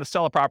and they'll want to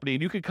sell a property,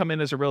 and you could come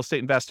in as a real estate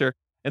investor.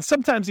 And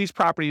sometimes these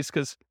properties,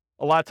 because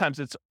a lot of times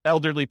it's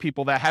elderly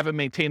people that haven't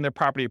maintained their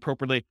property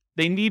appropriately,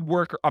 they need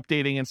work or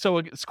updating. And so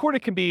a sort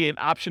of can be an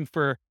option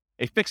for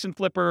a fix and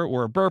flipper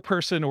or a BRRRR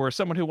person or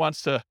someone who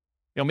wants to,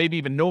 maybe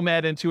even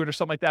nomad into it or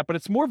something like that. But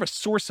it's more of a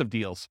source of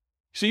deals.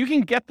 So you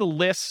can get the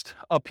list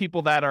of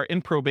people that are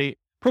in probate.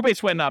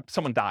 Probate's when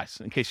someone dies,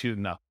 in case you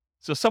didn't know.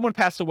 So someone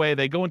passed away,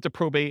 they go into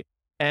probate,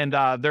 and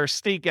their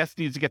estate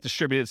needs to get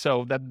distributed.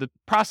 So that the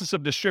process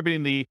of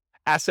distributing the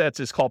assets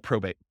is called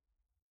probate.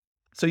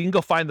 So you can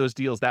go find those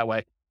deals that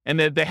way. And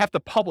then they have to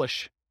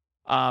publish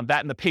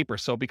that in the paper.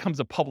 So it becomes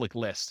a public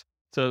list.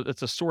 So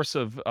it's a source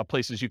of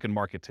places you can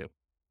market to.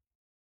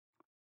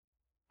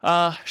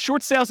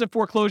 Short sales and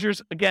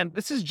foreclosures. Again,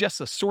 this is just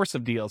a source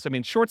of deals. I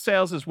mean, short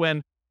sales is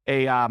when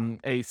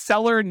a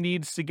seller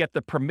needs to get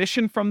the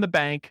permission from the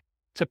bank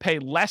to pay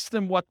less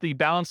than what the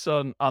balance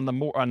on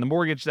the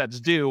mortgage that's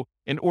due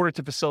in order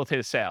to facilitate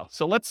a sale.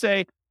 So let's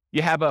say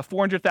you have a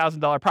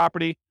 $400,000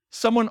 property.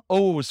 Someone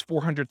owes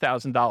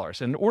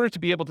 $400,000. In order to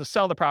be able to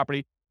sell the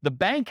property, the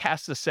bank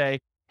has to say,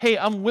 hey,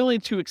 I'm willing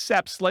to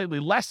accept slightly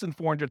less than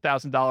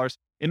 $400,000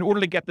 in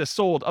order to get this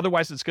sold.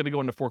 Otherwise, it's going to go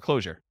into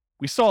foreclosure.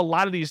 We saw a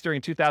lot of these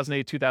during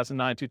 2008,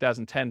 2009,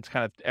 2010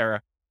 kind of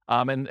era.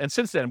 And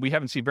since then, we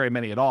haven't seen very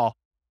many at all.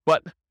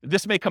 But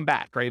this may come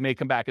back, right? It may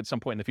come back at some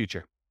point in the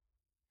future.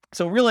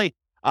 So really,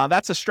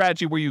 that's a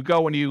strategy where you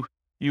go and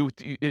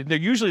they're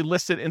usually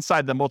listed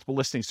inside the multiple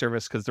listing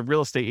service because the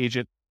real estate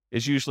agent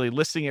is usually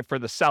listing it for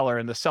the seller,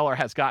 and the seller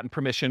has gotten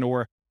permission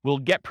or will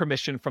get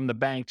permission from the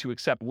bank to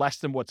accept less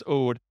than what's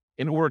owed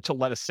in order to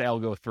let a sale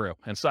go through.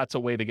 And so that's a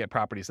way to get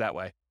properties that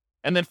way.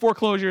 And then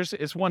foreclosures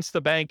is once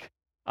the bank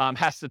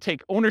has to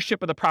take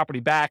ownership of the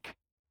property back.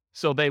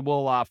 So they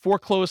will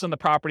foreclose on the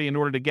property in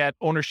order to get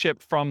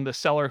ownership from the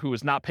seller who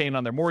is not paying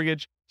on their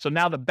mortgage. So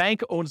now the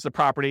bank owns the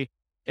property.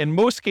 In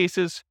most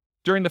cases,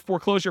 during the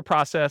foreclosure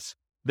process,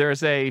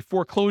 there's a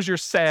foreclosure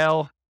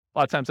sale, a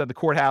lot of times at the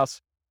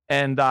courthouse,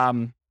 and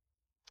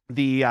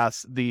the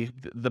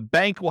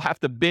bank will have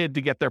to bid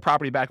to get their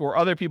property back, or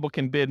other people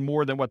can bid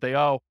more than what they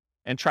owe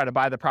and try to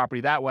buy the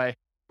property that way.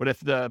 But if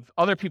the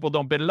other people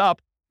don't bid it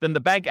up, then the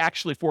bank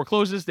actually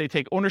forecloses. They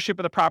take ownership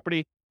of the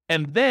property,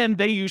 and then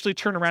they usually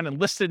turn around and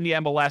list it in the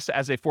MLS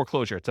as a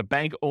foreclosure. It's a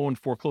bank-owned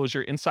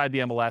foreclosure inside the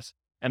MLS,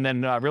 and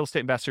then real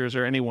estate investors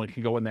or anyone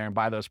can go in there and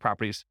buy those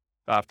properties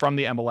from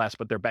the MLS,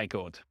 but they're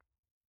bank-owned.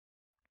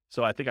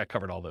 So I think I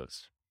covered all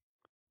those.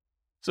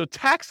 So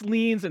tax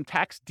liens and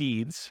tax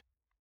deeds.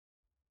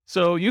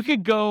 So you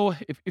could go,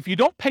 if you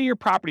don't pay your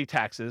property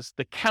taxes,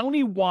 the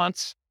county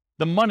wants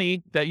the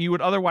money that you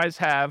would otherwise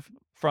have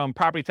from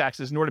property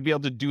taxes in order to be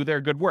able to do their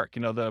good work,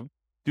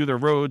 do their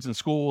roads and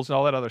schools and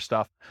all that other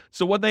stuff.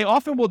 So what they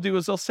often will do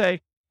is they'll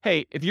say,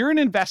 hey, if you're an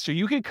investor,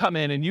 you can come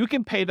in and you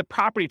can pay the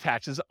property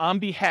taxes on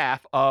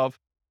behalf of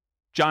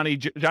Johnny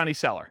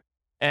Seller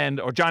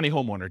or Johnny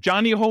Homeowner.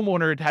 Johnny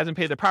Homeowner hasn't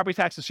paid the property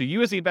taxes, so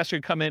you as the investor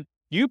can come in,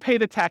 you pay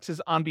the taxes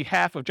on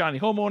behalf of Johnny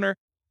Homeowner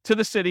to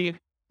the city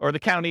or the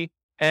county,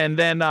 and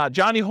then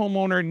Johnny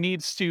Homeowner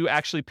needs to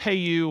actually pay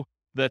you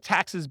the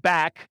taxes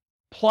back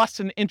plus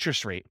an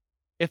interest rate.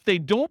 If they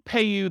don't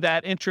pay you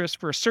that interest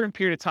for a certain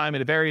period of time,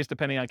 and it varies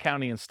depending on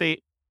county and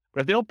state,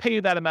 but if they don't pay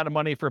you that amount of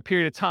money for a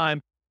period of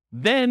time,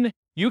 then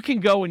you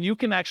can go and you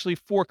can actually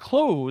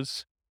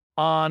foreclose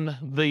on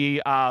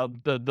the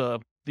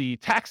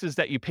taxes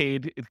that you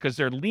paid because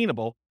they're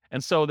lienable.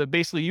 And so that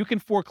basically you can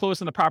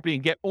foreclose on the property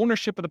and get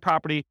ownership of the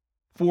property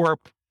for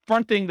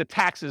fronting the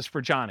taxes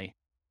for Johnny.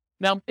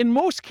 Now, in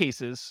most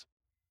cases,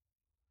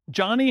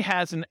 Johnny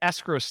has an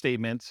escrow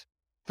statement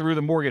through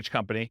the mortgage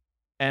company,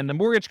 and the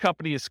mortgage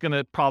company is going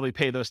to probably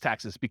pay those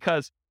taxes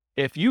because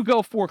if you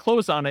go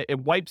foreclose on it, it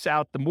wipes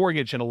out the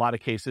mortgage in a lot of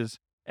cases.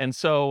 And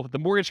so the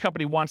mortgage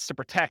company wants to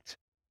protect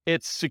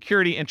its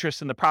security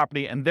interest in the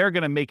property, and they're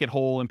going to make it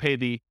whole and pay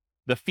the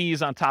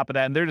fees on top of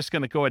that. And they're just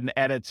going to go ahead and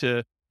add it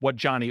to what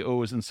Johnny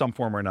owes in some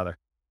form or another.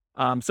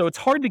 So it's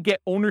hard to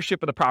get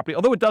ownership of the property,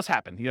 although it does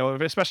happen,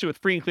 especially with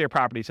free and clear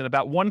properties. And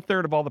about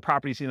 1/3 of all the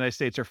properties in the United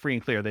States are free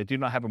and clear. They do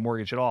not have a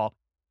mortgage at all.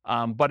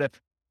 But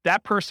if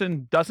that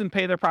person doesn't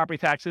pay their property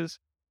taxes,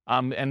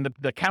 and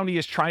the county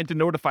is trying to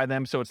notify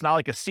them, so it's not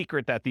like a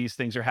secret that these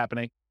things are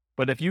happening.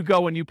 But if you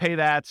go and you pay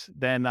that,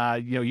 then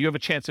you have a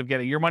chance of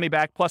getting your money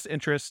back plus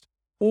interest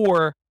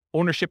or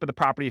ownership of the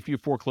property if you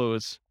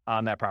foreclose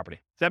on that property.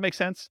 Does that make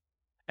sense?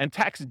 And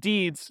tax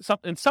deeds,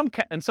 in some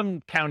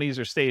counties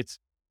or states,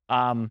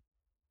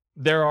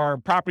 there are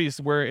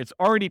properties where it's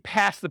already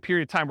past the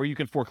period of time where you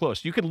can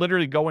foreclose. You can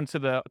literally go into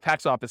the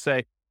tax office,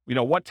 say,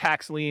 what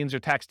tax liens or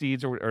tax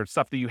deeds or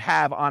stuff that you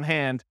have on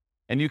hand,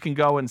 and you can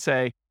go and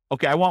say,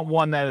 okay, I want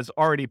one that is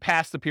already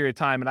past the period of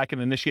time, and I can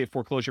initiate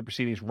foreclosure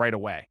proceedings right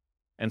away.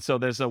 And so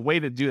there's a way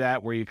to do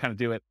that where you kind of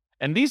do it.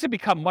 And these have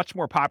become much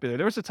more popular.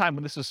 There was a time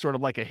when this was sort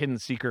of like a hidden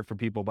secret for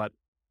people, but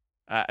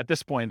at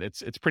this point,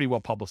 it's pretty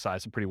well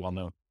publicized and pretty well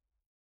known.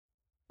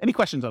 Any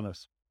questions on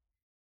this?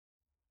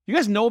 You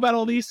guys know about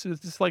all these?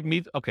 Is this like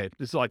me? Okay,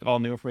 this is like all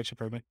new information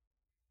for me.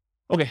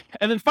 Okay,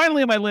 and then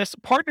finally on my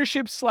list,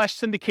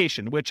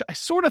 partnership/syndication, which I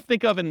sort of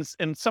think of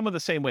in some of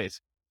the same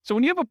ways. So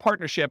when you have a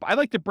partnership, I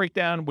like to break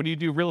down when you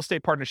do real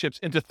estate partnerships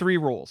into 3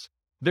 roles.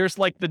 There's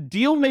like the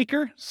deal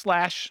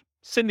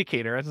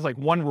maker/syndicator. That's like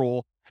one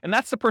role. And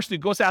that's the person who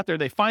goes out there,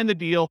 they find the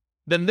deal,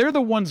 then they're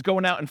the ones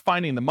going out and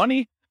finding the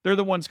money. They're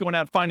the ones going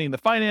out finding the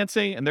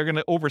financing, and they're going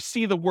to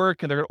oversee the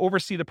work, and they're going to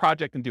oversee the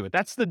project and do it.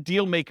 That's the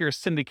deal maker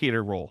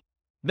syndicator role.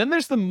 Then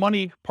there's the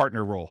money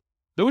partner role.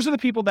 Those are the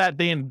people that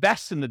they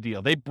invest in the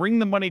deal. They bring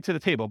the money to the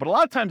table, but a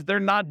lot of times they're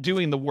not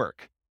doing the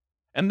work.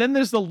 And then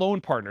there's the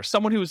loan partner,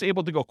 someone who is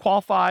able to go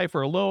qualify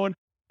for a loan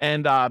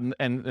and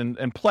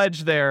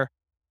pledge their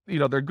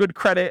good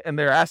credit and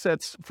their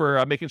assets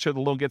for making sure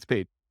the loan gets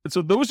paid. And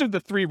so those are the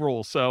 3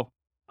 roles. So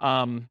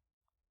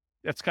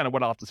that's kind of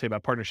what I'll have to say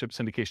about partnership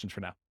syndications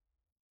for now.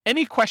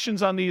 Any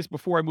questions on these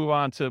before I move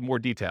on to more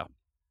detail?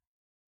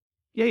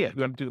 Yeah. You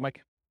want to do the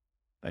mic?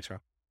 Thanks, Rob.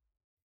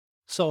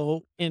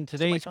 So in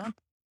today's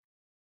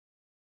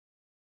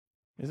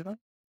Is it on?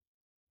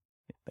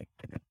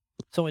 Yeah,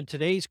 So in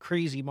today's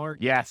crazy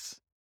market,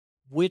 yes.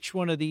 which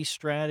one of these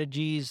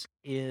strategies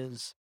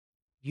is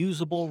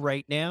usable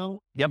right now?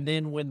 Yep. And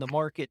then when the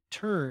market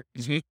turns,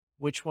 Mm-hmm.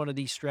 which one of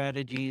these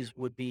strategies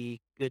would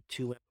be good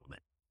to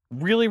implement?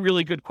 Really,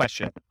 really good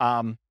question.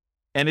 And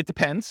it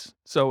depends.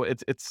 So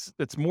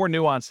it's more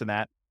nuanced than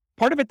that.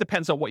 Part of it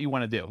depends on what you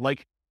want to do.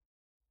 Like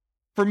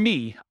for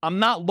me, I'm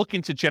not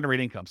looking to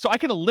generate income. So I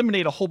can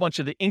eliminate a whole bunch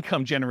of the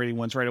income generating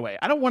ones right away.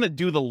 I don't want to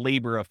do the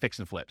labor of fix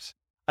and flips.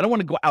 I don't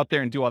want to go out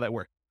there and do all that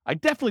work. I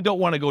definitely don't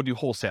want to go do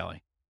wholesaling,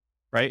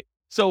 right?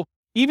 So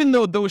even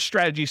though those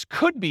strategies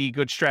could be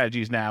good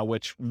strategies now,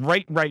 which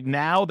right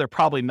now, they're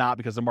probably not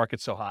because the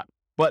market's so hot,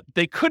 but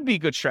they could be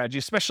good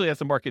strategies, especially as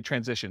the market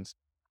transitions.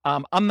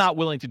 I'm not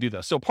willing to do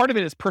those. So part of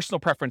it is personal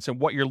preference and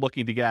what you're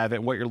looking to get out of it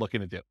and what you're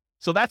looking to do.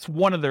 So that's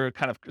one of the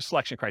kind of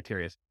selection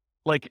criteria.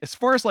 Like as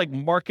far as like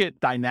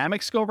market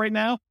dynamics go right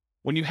now,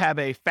 when you have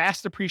a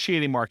fast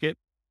appreciating market,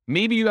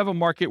 maybe you have a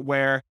market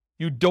where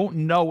you don't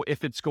know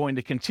if it's going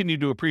to continue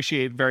to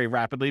appreciate very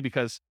rapidly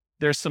because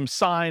there's some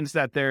signs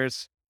that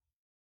there's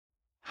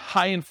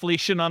high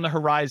inflation on the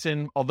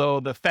horizon, although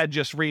the Fed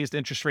just raised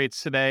interest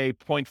rates today,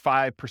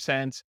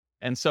 0.5%.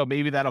 And so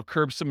maybe that'll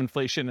curb some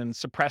inflation and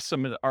suppress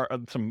some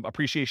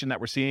appreciation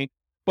that we're seeing.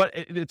 But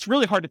it's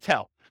really hard to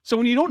tell. So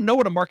when you don't know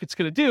what a market's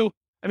going to do,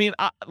 I mean,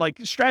 like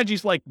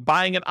strategies like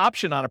buying an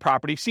option on a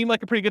property seem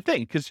like a pretty good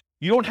thing because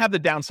you don't have the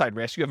downside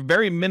risk. You have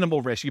very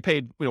minimal risk. You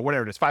paid,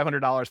 whatever it is, $500,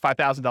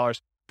 $5,000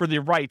 for the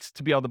rights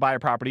to be able to buy a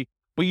property,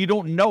 but you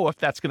don't know if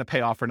that's going to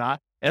pay off or not.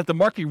 And if the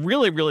market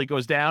really, really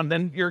goes down,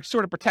 then you're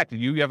sort of protected.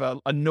 You have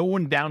a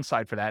known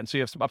downside for that. And so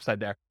you have some upside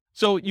there.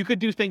 So you could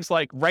do things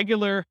like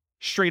regular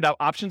straight up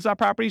options on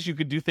properties. You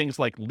could do things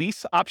like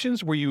lease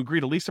options where you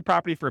agree to lease a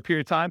property for a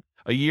period of time,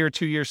 a year,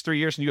 2 years, 3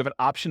 years, and you have an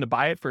option to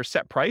buy it for a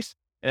set price.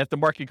 And if the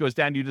market goes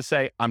down, you just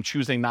say, I'm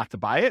choosing not to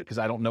buy it because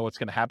I don't know what's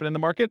going to happen in the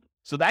market.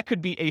 So that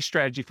could be a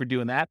strategy for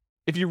doing that.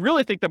 If you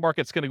really think the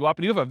market's going to go up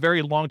and you have a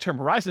very long-term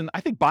horizon,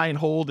 I think buy and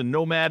hold and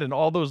nomad and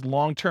all those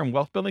long-term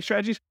wealth building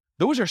strategies,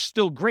 those are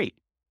still great.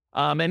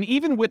 And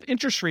even with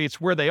interest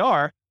rates where they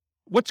are,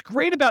 what's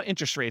great about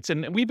interest rates,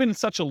 and we've been in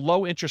such a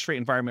low interest rate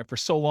environment for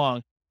so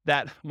long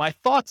that my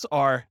thoughts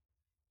are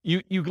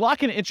you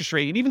lock in an interest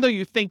rate, and even though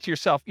you think to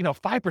yourself,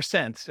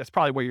 5%, that's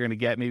probably what you're going to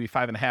get, maybe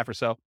 5.5 or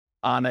so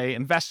on a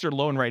investor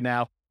loan right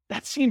now,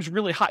 that seems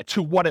really high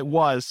to what it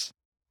was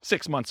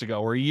 6 months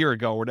ago or a year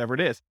ago or whatever it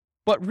is.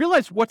 But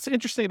realize what's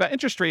interesting about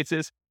interest rates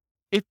is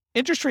if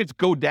interest rates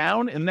go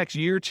down in the next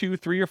year, 2,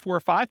 3, or 4, or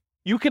 5,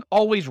 you can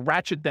always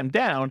ratchet them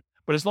down.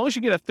 But as long as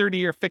you get a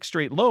 30-year fixed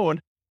rate loan,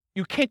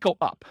 you can't go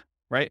up,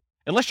 right?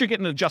 Unless you're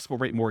getting an adjustable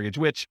rate mortgage,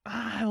 which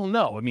I don't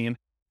know. I mean,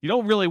 you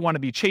don't really want to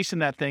be chasing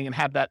that thing and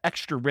have that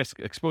extra risk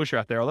exposure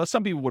out there. Although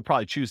some people would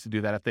probably choose to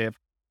do that if they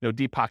have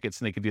deep pockets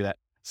and they could do that.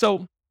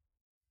 So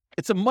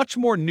it's a much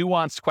more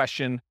nuanced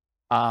question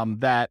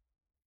that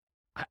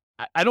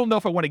I don't know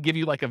if I want to give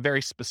you like a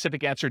very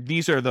specific answer.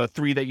 These are the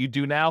 3 that you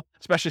do now,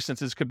 especially since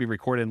this could be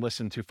recorded and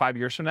listened to 5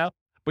 years from now.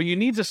 But you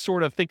need to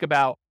sort of think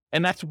about,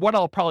 and that's what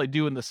I'll probably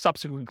do in the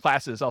subsequent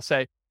classes. I'll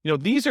say,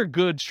 these are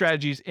good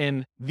strategies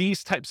in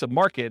these types of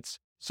markets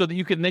so that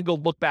you can then go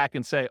look back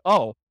and say,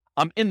 oh,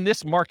 I'm in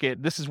this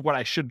market. This is what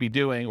I should be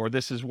doing, or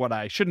this is what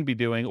I shouldn't be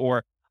doing,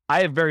 or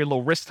I have very low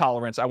risk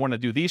tolerance. I want to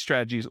do these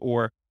strategies,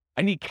 or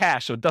I need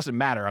cash, so it doesn't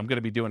matter. I'm going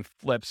to be doing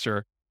flips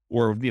or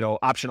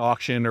option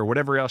auction or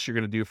whatever else you're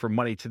going to do for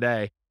money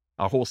today,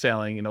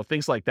 wholesaling,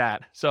 things like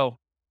that. So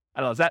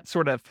I don't know, is that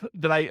sort of,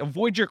 did I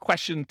avoid your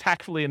question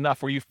tactfully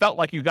enough where you felt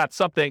like you got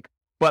something,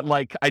 but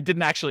like I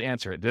didn't actually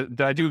answer it?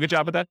 Did I do a good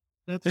job at that?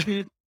 That's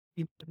it.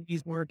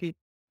 He's market.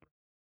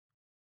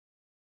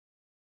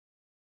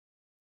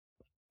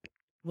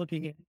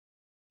 Looking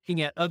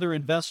at other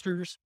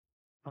investors,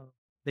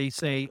 they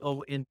say,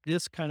 oh, in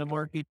this kind of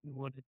market,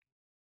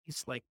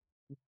 it's like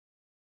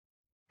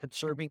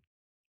conserving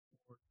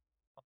or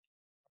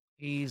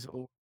fees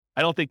or.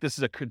 I don't think this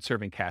is a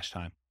conserving cash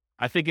time.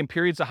 I think in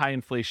periods of high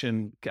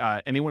inflation,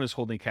 anyone who's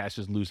holding cash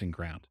is losing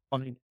ground.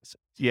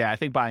 Yeah, I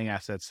think buying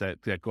assets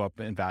that go up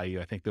in value,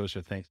 I think those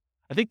are things.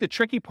 I think the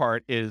tricky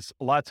part is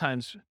a lot of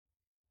times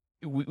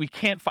we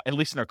can't, at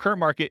least in our current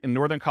market in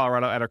Northern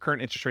Colorado, at our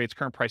current interest rates,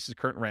 current prices,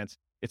 current rents,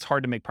 it's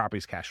hard to make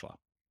properties cash flow.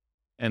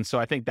 And so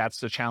I think that's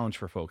the challenge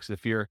for folks.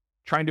 If you're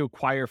trying to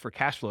acquire for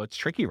cash flow, it's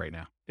tricky right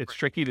now. It's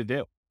tricky to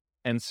do.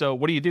 And so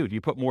what do? Do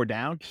you put more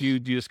down? Do you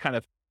just kind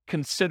of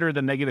consider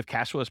the negative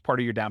cash flow as part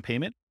of your down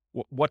payment?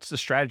 What's the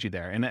strategy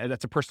there? And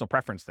that's a personal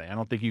preference thing. I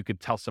don't think you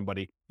could tell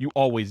somebody you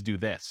always do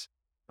this.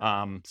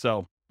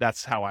 So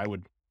that's how I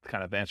would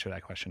kind of answer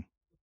that question.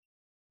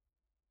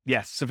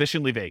 Yes,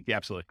 sufficiently vague. Yeah,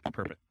 absolutely.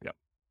 Perfect. Yep.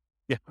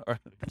 Yeah. All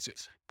right.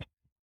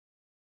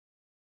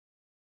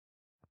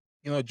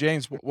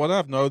 James, what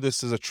I've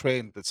noticed is a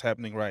trend that's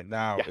happening right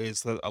now Yeah.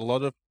 is that a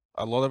lot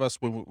of us,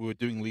 when we were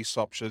doing lease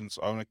options,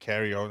 owner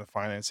carry, owner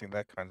financing,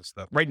 that kind of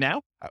stuff, Right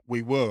now?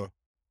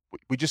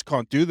 we just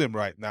can't do them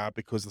right now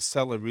because the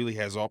seller really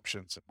has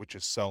options, which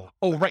is sell.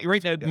 Oh,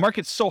 right now, the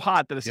market's so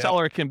hot that a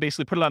seller can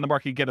basically put it on the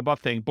market and get above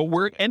thing. But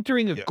we're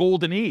entering a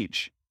golden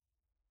age,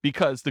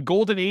 because the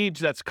golden age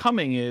that's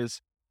coming is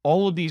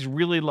all of these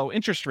really low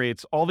interest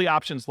rates, all the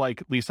options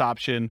like lease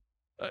option,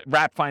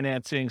 wrap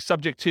financing,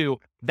 subject to,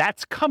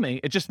 that's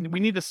coming. We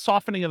need a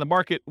softening of the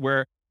market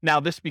where now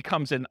this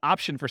becomes an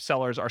option for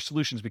sellers. Our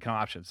solutions become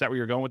options. Is that where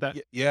you're going with that?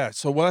 Yeah.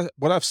 So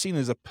what I've seen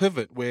is a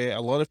pivot where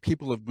a lot of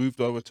people have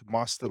moved over to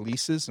master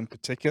leases in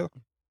particular,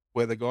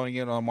 where they're going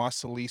in on a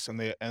master lease and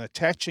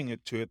attaching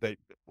it to it.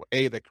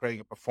 They're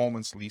creating a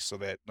performance lease so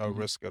that no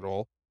risk at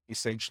all,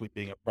 essentially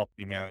being a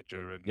property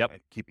manager and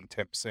keeping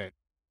 10%.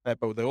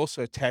 But they're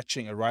also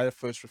attaching a right of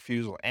first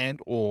refusal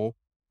and/or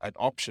an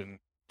option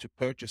to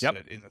purchase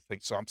it in the thing.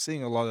 So I'm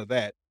seeing a lot of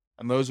that.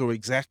 And those are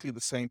exactly the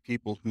same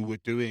people who were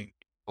doing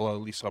a lot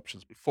of lease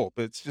options before.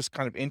 But it's just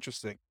kind of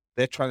interesting.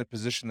 They're trying to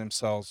position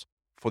themselves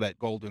for that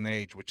golden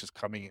age, which is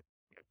coming in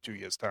 2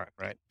 years' time,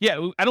 right?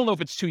 Yeah, I don't know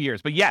if it's 2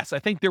 years, but yes, I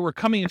think we're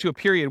coming into a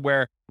period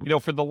where,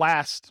 for the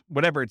last,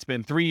 whatever it's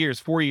been, 3 years,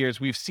 4 years,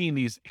 we've seen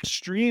these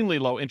extremely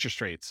low interest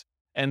rates.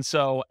 And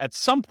so at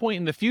some point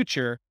in the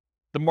future,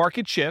 the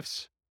market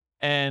shifts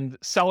and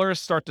sellers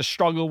start to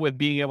struggle with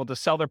being able to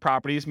sell their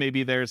properties.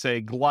 Maybe there's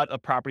a glut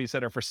of properties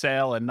that are for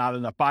sale and not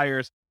enough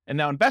buyers. And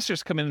now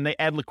investors come in and they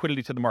add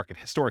liquidity to the market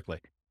historically.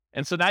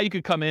 And so now you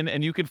could come in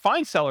and you can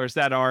find sellers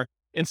that are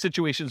in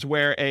situations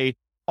where a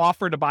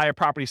offer to buy a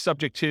property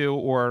subject to,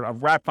 or a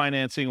wrap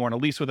financing, or on a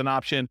lease with an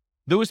option,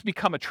 those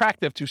become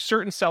attractive to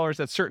certain sellers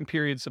at certain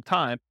periods of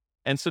time.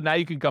 And so now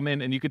you can come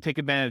in and you can take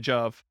advantage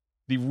of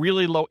the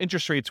really low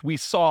interest rates we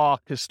saw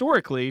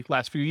historically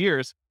last few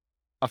years,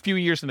 a few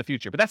years in the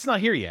future. But that's not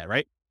here yet,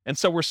 right? And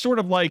so we're sort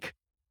of like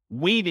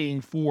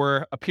waiting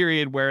for a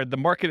period where the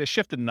market has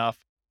shifted enough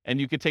and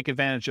you can take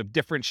advantage of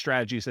different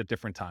strategies at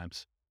different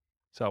times.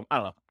 So I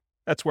don't know.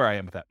 That's where I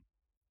am with that.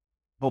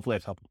 Hopefully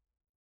that's helpful.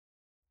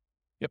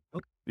 Yep.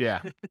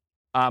 Yeah.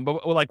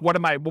 But like, what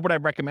would I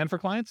recommend for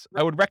clients?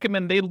 I would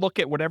recommend they look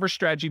at whatever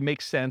strategy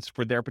makes sense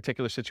for their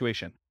particular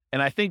situation.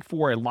 And I think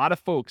for a lot of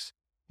folks,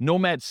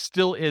 Nomad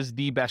still is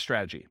the best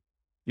strategy.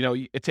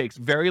 It takes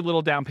very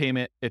little down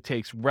payment. It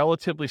takes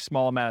relatively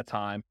small amount of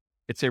time.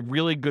 It's a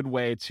really good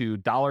way to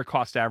dollar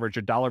cost average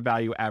or dollar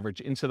value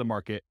average into the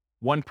market,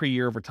 one per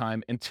year over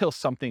time, until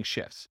something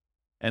shifts.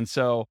 And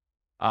so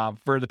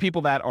for the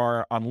people that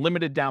are on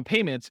limited down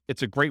payments,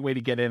 it's a great way to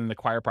get in and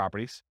acquire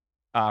properties.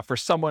 For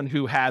someone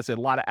who has a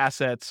lot of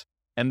assets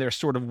and they're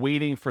sort of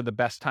waiting for the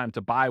best time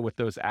to buy with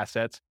those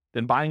assets,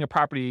 then buying a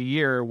property a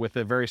year with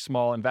a very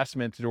small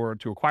investment in order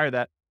to acquire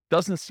that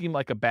doesn't seem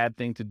like a bad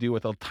thing to do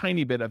with a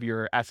tiny bit of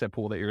your asset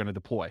pool that you're going to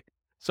deploy.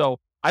 So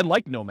I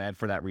like Nomad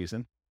for that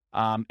reason.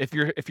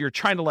 If you're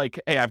trying to like,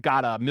 hey, I've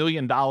got $1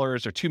 million or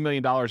 $2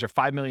 million or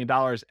 $5 million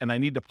and I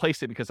need to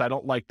place it because I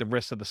don't like the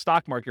risk of the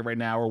stock market right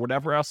now or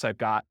whatever else I've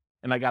got,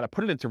 and I got to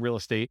put it into real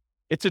estate,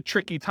 it's a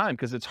tricky time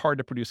because it's hard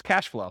to produce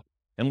cash flow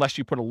unless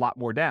you put a lot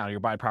more down.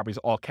 You're buying properties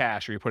all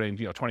cash, or you're putting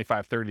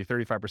 25, 30,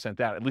 35%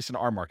 down, at least in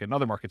our market. In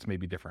other markets may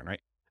be different, right?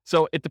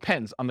 So it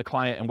depends on the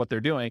client and what they're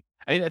doing.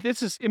 You're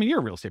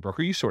a real estate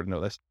broker. You sort of know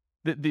this.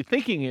 The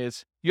thinking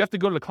is you have to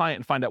go to the client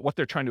and find out what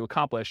they're trying to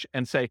accomplish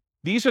and say,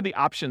 these are the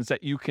options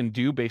that you can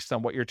do based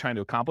on what you're trying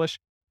to accomplish.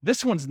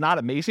 This one's not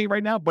amazing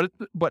right now, but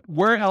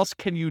where else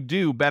can you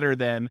do better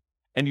than,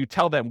 and you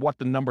tell them what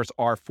the numbers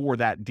are for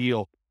that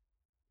deal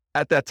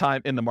at that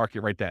time in the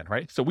market right then,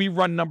 right? So we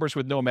run numbers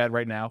with Nomad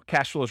right now.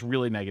 Cash flow is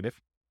really negative,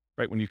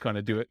 right, when you kind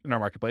of do it in our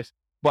marketplace.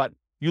 But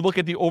you look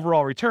at the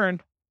overall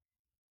return,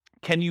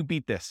 can you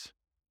beat this?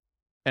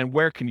 And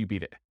where can you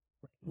beat it?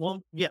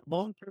 Long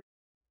term.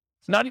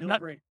 Not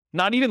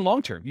even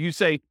long term. You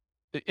say,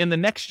 in the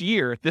next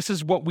year, this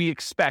is what we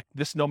expect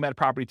this Nomad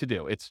property to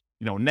do. It's,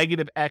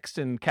 negative X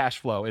in cash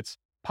flow. It's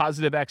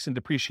positive X in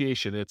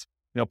depreciation. It's,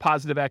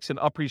 positive X in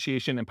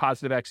appreciation and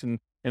positive X in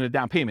a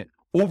down payment.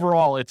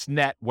 Overall, it's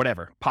net,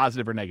 whatever,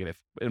 positive or negative.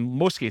 In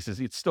most cases,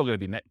 it's still going to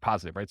be net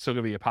positive, right? It's still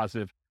going to be a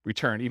positive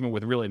return, even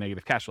with really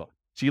negative cash flow.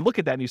 So you look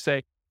at that and you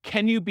say,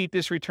 can you beat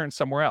this return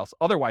somewhere else?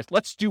 Otherwise,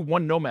 let's do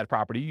one Nomad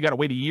property. You got to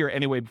wait a year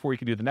anyway before you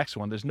can do the next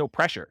one. There's no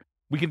pressure.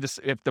 we can just,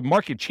 if the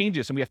market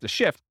changes and we have to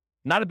shift,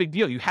 not a big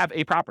deal. You have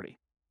a property.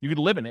 You could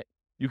live in it.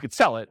 You could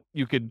sell it.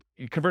 You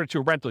convert it to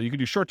a rental. You could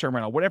do short-term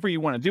rental, whatever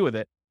you want to do with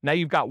it. Now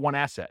you've got one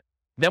asset.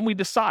 Then we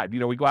decide,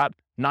 we go out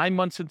 9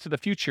 months into the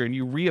future and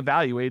you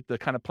reevaluate the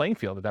kind of playing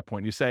field at that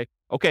point. You say,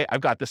 okay,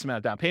 I've got this amount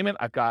of down payment.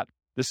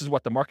 This is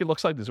what the market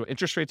looks like. This is what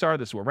interest rates are.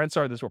 This is what rents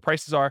are. This is what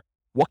prices are.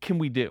 What can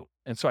we do?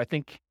 And so I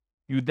think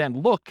you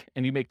then look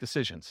and you make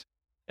decisions.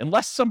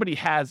 Unless somebody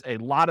has a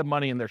lot of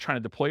money and they're trying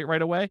to deploy it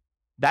right away,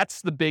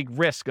 that's the big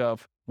risk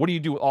of what do you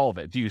do with all of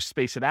it? Do you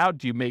space it out?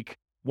 Do you make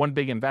one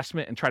big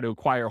investment and try to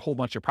acquire a whole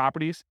bunch of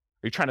properties?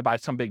 Are you trying to buy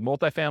some big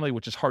multifamily,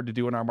 which is hard to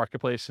do in our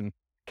marketplace, and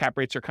cap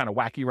rates are kind of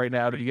wacky right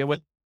now to begin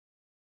with?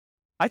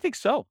 I think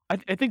so. I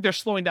think they're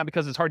slowing down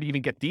because it's hard to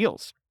even get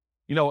deals.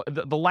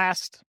 The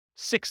last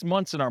 6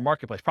 months in our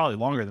marketplace, probably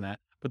longer than that,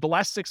 but the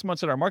last 6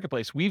 months in our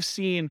marketplace, we've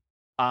seen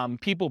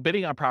people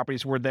bidding on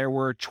properties where there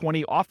were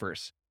 20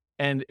 offers.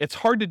 And it's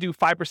hard to do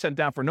 5%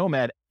 down for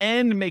Nomad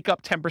and make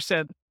up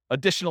 10%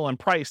 additional in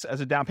price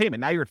as a down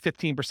payment. Now you're at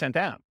 15%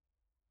 down,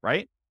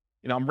 right?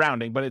 I'm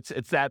rounding, but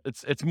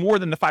it's more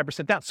than the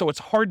 5% down. So it's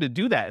hard to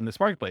do that in this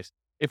marketplace.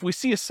 If we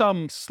see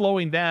some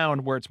slowing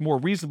down where it's more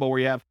reasonable, where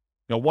you have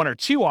 1 or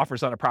 2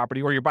 offers on a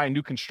property, or you're buying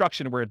new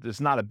construction where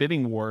there's not a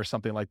bidding war or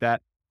something like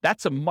that,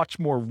 that's a much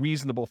more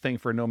reasonable thing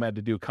for a Nomad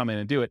to do, come in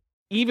and do it,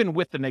 even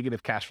with the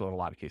negative cash flow in a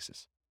lot of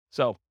cases.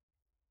 So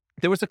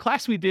there was a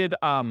class we did,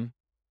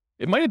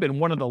 it might have been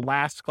one of the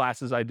last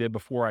classes I did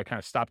before I kind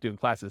of stopped doing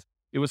classes.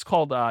 It was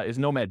called, Is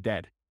Nomad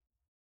Dead?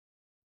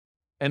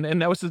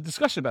 And that was a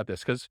discussion about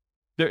this, because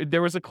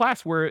there was a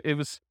class where it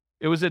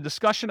was a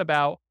discussion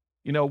about,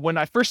 when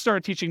I first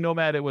started teaching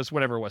Nomad, it was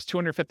whatever it was,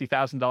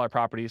 $250,000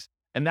 properties.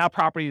 And now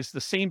the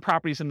same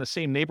properties in the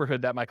same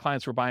neighborhood that my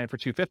clients were buying for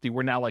 $250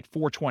 were now like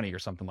 $420 or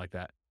something like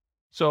that.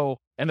 So,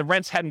 and the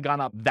rents hadn't gone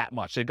up that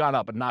much. They'd gone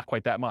up, but not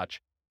quite that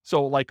much.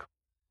 So like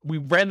we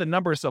ran the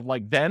numbers of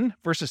like then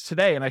versus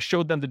today. And I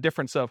showed them the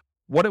difference of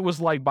what it was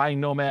like buying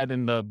Nomad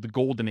in the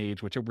golden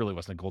age, which it really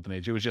wasn't a golden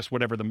age. It was just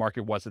whatever the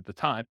market was at the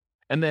time.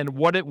 And then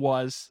what it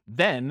was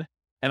then.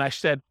 And I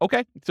said,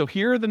 okay, so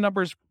here are the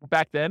numbers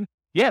back then.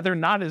 Yeah, they're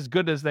not as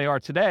good as they are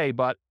today,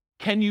 but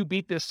can you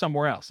beat this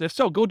somewhere else? If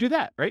so, go do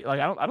that, right? Like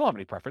I don't have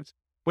any preference.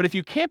 But if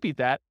you can't beat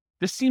that,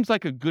 this seems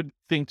like a good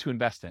thing to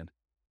invest in.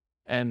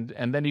 And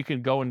then you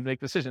can go and make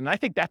the decision. And I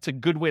think that's a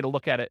good way to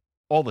look at it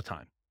all the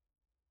time.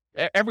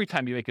 Every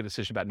time you make a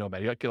decision about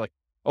Nomad, you're like,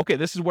 okay,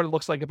 this is what it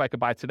looks like if I could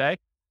buy today.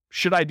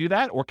 Should I do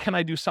that? Or can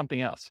I do something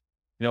else?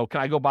 Can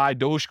I go buy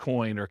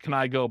Dogecoin, or can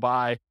I go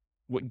buy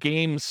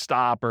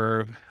GameStop,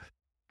 or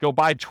go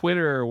buy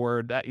Twitter,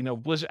 or that,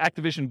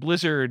 Activision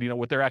Blizzard,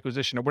 with their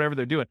acquisition or whatever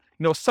they're doing.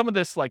 Some of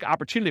this like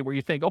opportunity where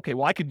you think, okay,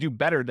 well, I could do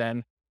better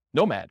than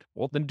Nomad.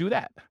 Well, then do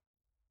that.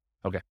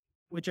 Okay.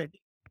 Which I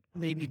think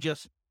maybe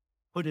just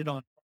put it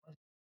on.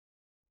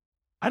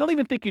 I don't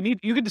even think you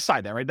can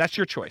decide that, right? That's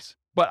your choice.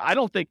 But I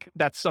don't think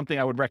that's something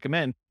I would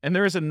recommend. And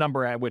there is a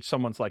number at which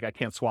someone's like, I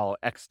can't swallow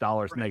X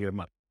dollars negative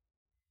money.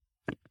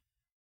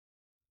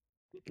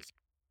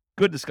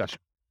 Good discussion.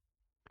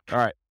 All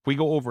right. If we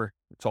go over,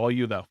 it's all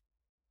you though.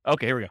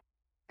 Okay, here we go.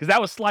 Because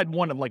that was slide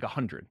 1 of like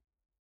 100.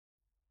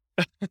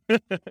 All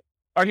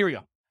right, here we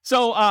go.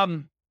 So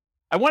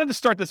I wanted to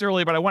start this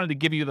early, but I wanted to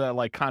give you the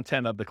like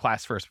content of the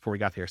class first before we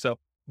got here. So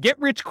get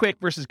rich quick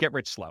versus get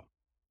rich slow.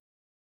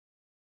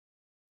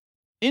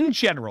 In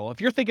general,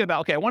 if you're thinking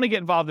about, okay, I want to get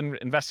involved in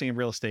investing in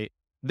real estate,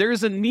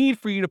 there's a need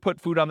for you to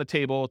put food on the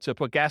table, to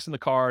put gas in the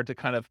car, to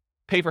kind of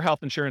pay for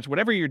health insurance,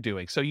 whatever you're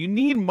doing. So you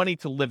need money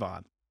to live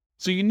on.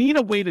 So you need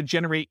a way to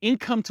generate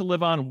income to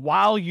live on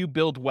while you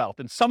build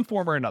wealth in some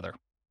form or another.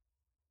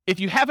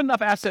 If you have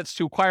enough assets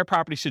to acquire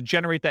properties to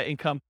generate that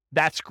income,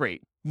 that's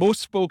great.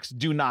 Most folks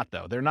do not,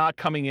 though. They're not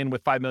coming in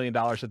with $5 million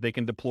that they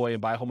can deploy and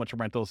buy a whole bunch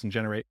of rentals and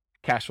generate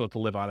cash flow to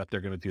live on if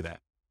they're going to do that.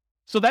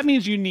 So that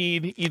means you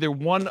need either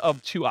one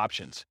of 2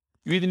 options.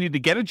 You either need to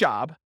get a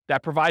job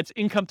that provides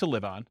income to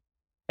live on,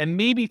 and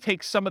maybe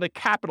take some of the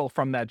capital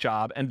from that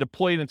job and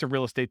deploy it into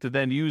real estate to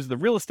then use the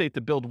real estate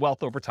to build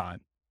wealth over time.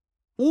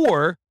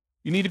 Or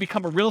you need to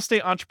become a real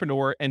estate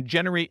entrepreneur and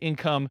generate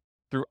income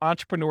through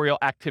entrepreneurial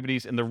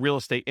activities in the real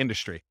estate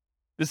industry.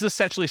 This is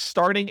essentially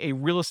starting a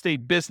real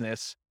estate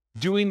business,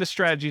 doing the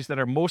strategies that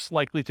are most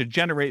likely to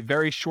generate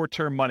very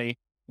short-term money,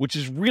 which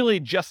is really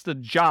just a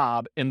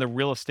job in the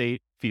real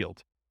estate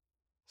field.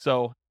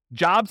 So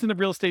jobs in the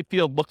real estate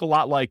field look a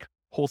lot like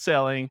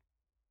wholesaling,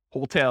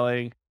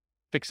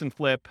 fix and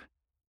flip,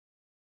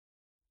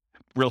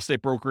 real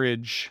estate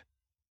brokerage,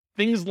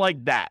 things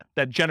like that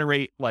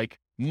generate like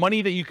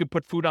money that you could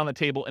put food on the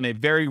table in a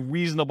very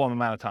reasonable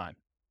amount of time.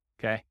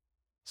 Okay.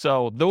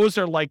 So those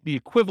are like the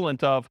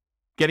equivalent of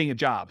getting a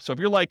job. So if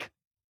you're like,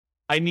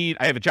 I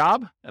have a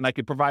job and I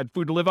could provide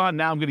food to live on.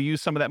 Now I'm going to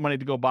use some of that money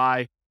to go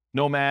buy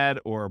Nomad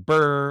or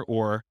Burr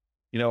or,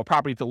 a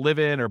property to live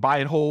in or buy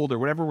and hold or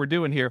whatever we're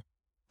doing here.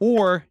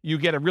 Or you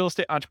get a real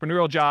estate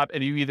entrepreneurial job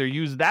and you either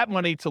use that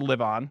money to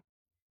live on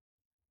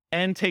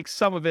and take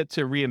some of it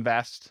to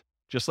reinvest,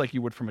 just like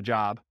you would from a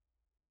job.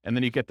 And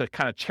then you get to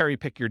kind of cherry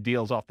pick your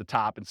deals off the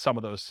top in some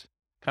of those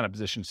kind of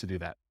positions to do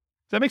that.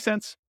 Does that make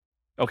sense?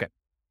 Okay.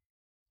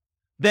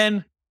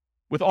 Then,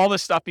 with all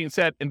this stuff being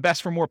said,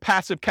 invest for more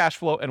passive cash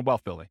flow and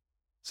wealth building.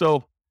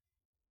 So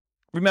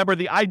remember,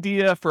 the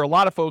idea for a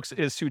lot of folks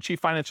is to achieve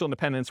financial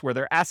independence where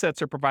their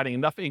assets are providing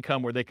enough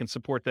income where they can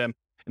support them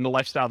in the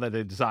lifestyle that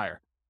they desire.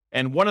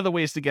 And one of the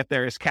ways to get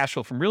there is cash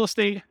flow from real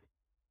estate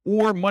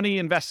or money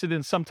invested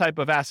in some type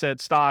of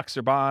asset, stocks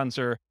or bonds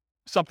or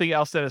something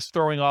else that is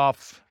throwing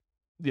off,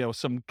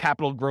 some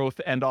capital growth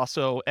and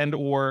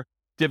or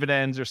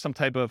dividends or some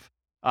type of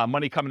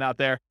money coming out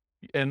there.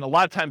 And a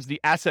lot of times the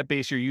asset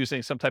base you're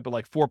using some type of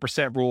like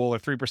 4% rule or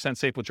 3%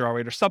 safe withdrawal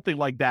rate or something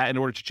like that in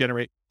order to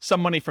generate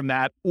some money from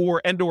that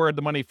or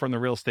the money from the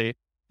real estate.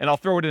 And I'll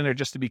throw it in there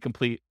just to be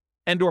complete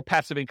or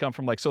passive income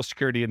from like Social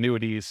Security,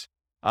 annuities,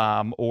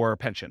 or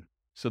pension.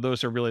 So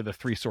those are really the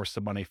three sources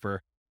of money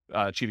for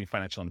achieving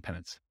financial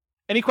independence.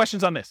 Any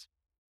questions on this?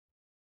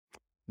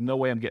 No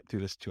way I'm getting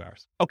through this 2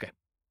 hours. Okay.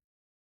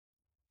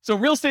 So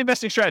real estate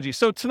investing strategy.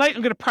 So tonight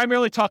I'm going to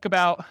primarily talk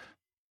about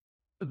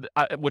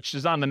which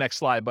is on the next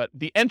slide, but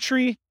the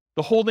entry,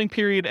 the holding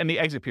period, and the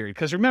exit period.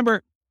 Because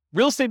remember,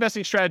 real estate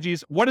investing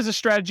strategies, what is a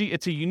strategy?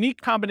 It's a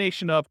unique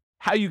combination of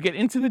how you get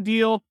into the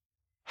deal,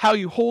 how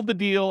you hold the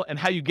deal, and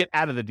how you get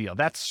out of the deal.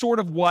 That's sort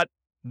of what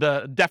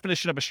the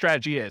definition of a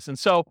strategy is. And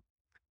so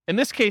in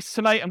this case,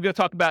 tonight, I'm going to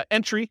talk about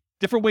entry,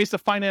 different ways to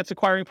finance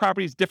acquiring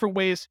properties, different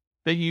ways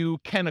that you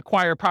can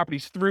acquire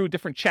properties through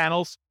different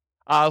channels,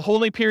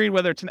 holding period,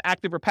 whether it's an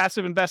active or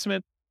passive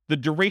investment, the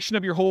duration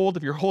of your hold,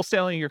 if you're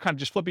wholesaling, you're kind of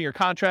just flipping your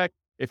contract.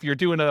 If you're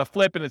doing a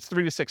flip and it's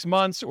 3 to 6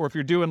 months, or if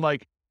you're doing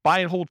like buy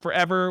and hold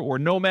forever or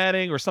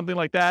nomading or something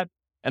like that.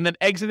 And then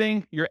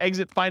exiting, your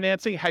exit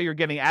financing, how you're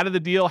getting out of the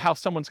deal, how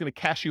someone's going to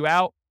cash you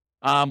out,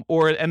 and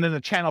then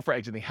the channel for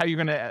exiting, how you're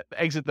going to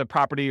exit the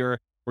property or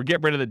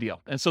get rid of the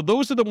deal. And so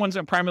those are the ones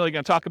I'm primarily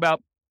going to talk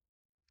about.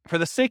 For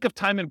the sake of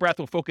time and breath,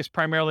 we'll focus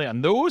primarily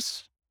on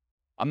those.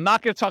 I'm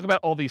not going to talk about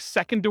all these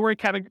secondary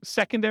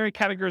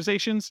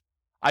categorizations.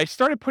 I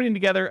started putting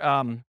together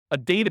a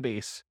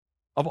database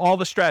of all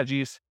the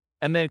strategies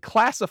and then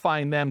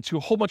classifying them to a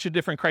whole bunch of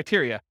different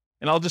criteria.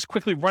 And I'll just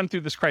quickly run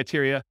through this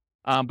criteria,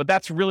 but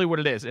that's really what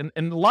it is. And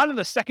a lot of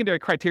the secondary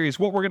criteria is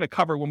what we're going to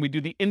cover when we do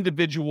the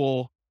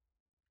individual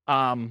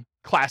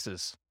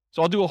classes.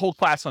 So I'll do a whole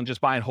class on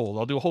just buy and hold.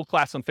 I'll do a whole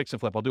class on fix and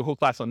flip. I'll do a whole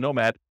class on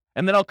nomad.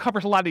 And then I'll cover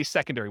a lot of these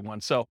secondary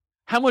ones. So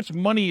how much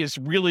money is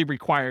really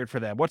required for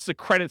them? What's the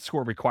credit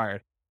score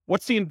required?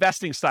 What's the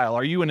investing style?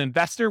 Are you an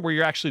investor where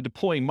you're actually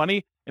deploying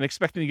money and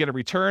expecting to get a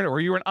return? Or are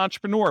you an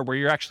entrepreneur where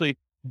you're actually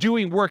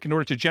doing work in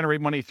order to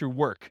generate money through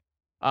work?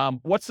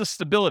 What's the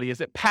stability? Is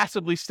it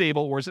passively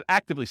stable or is it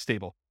actively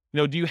stable?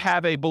 Do you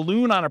have a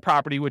balloon on a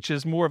property, which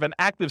is more of an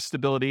active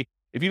stability?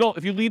 If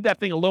you leave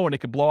that thing alone, it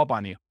could blow up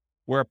on you.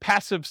 Where a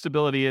passive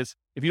stability is,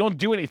 if you don't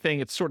do anything,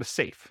 it's sort of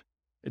safe.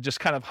 It just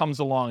kind of hums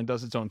along and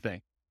does its own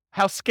thing.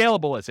 How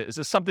scalable is it? Is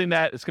this something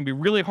that it's going to be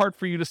really hard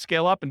for you to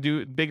scale up and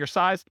do bigger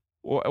size?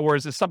 Or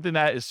is it something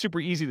that is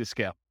super easy to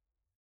scale?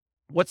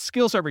 What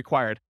skills are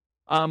required?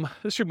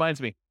 This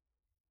reminds me,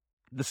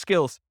 the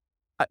skills.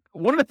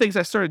 One of the things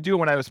I started doing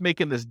when I was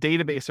making this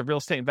database of real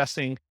estate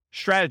investing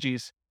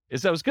strategies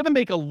is I was going to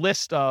make a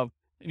list of,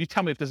 and you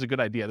tell me if this is a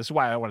good idea. This is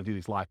why I want to do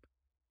these live.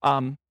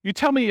 You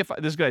tell me if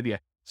this is a good idea.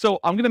 So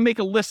I'm going to make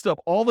a list of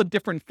all the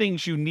different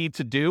things you need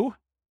to do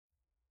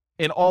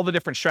in all the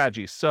different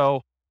strategies.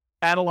 So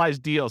analyze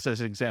deals as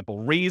an example,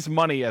 raise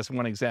money as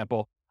one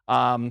example,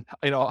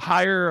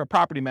 hire a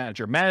property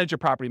manager, manage a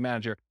property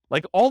manager,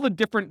 like all the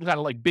different kind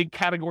of like big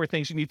category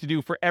things you need to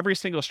do for every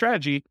single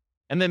strategy.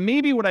 And then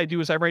maybe what I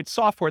do is I write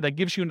software that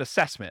gives you an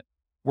assessment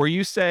where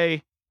you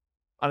say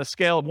on a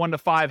scale of 1 to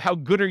 5, how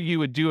good are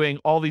you at doing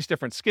all these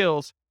different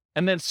skills?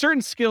 And then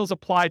certain skills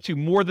apply to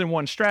more than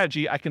one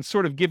strategy. I can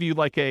sort of give you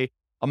like a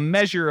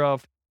measure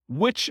of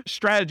which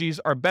strategies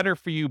are better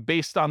for you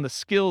based on the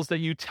skills that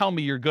you tell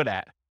me you're good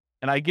at.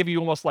 And I give you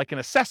almost like an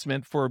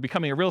assessment for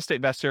becoming a real estate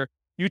investor.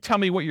 You tell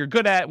me what you're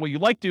good at, what you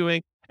like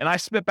doing, and I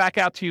spit back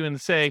out to you and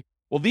say,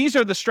 well, these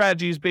are the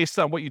strategies based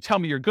on what you tell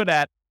me you're good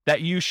at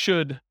that you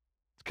should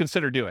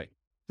consider doing. Is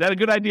that a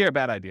good idea or a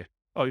bad idea?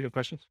 Oh, you have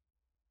questions?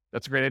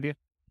 That's a great idea.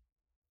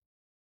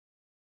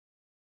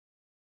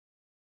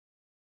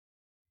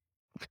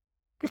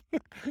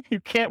 You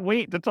can't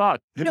wait to talk.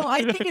 No,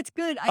 I think it's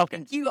good. I Okay.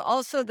 think you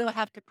also, though,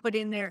 have to put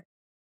in there,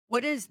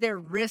 what is their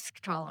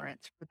risk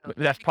tolerance for those?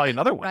 That's probably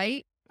another one.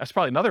 Right? That's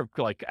probably another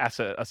like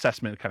asset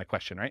assessment kind of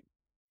question, right?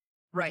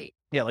 Right.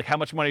 Yeah, like how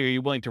much money are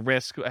you willing to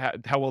risk?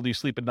 How well do you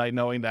sleep at night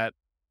knowing that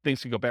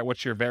things can go bad?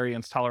 What's your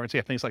variance tolerance?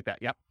 Yeah, things like that.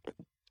 Yep.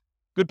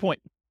 Good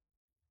point.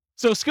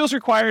 So skills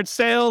required,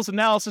 sales,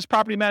 analysis,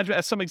 property management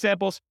as some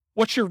examples.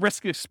 What's your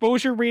risk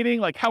exposure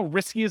rating? Like how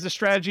risky is the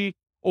strategy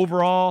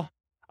overall?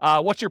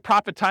 What's your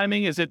profit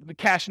timing? Is it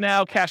cash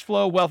now, cash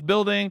flow, wealth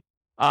building?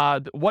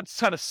 What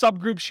kind of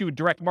subgroups you would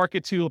direct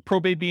market to?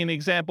 Probate being an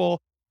example,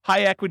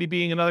 high equity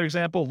being another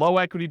example, low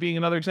equity being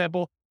another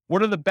example.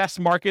 What are the best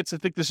markets? I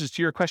think this is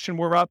to your question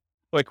more up,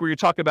 like where you're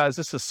talking about, is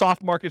this a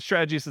soft market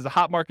strategy? Is this a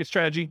hot market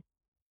strategy?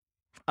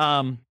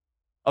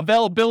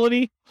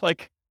 Availability,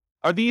 like,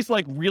 are these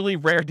like really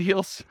rare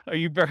deals? Are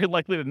you very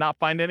likely to not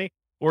find any?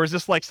 Or is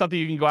this like something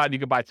you can go out and you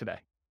can buy today?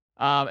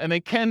 And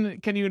then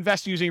can you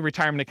invest using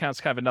retirement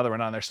accounts? Kind of another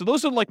one on there. So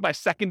those are like my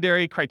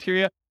secondary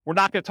criteria. We're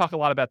not going to talk a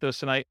lot about those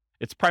tonight.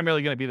 It's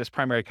primarily going to be this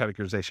primary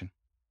categorization.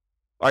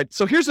 All right,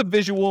 so here's a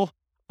visual.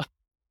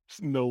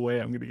 There's no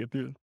way I'm going to get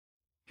through this.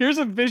 Here's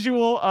a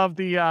visual of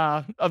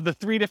the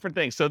three different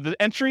things. So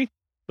the entry,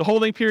 the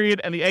holding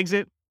period, and the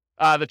exit.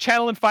 The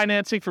channel and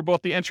financing for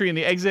both the entry and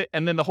the exit,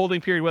 and then the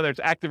holding period, whether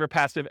it's active or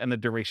passive, and the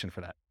duration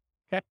for that.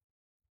 Okay,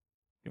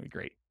 gonna be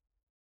great.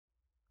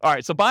 All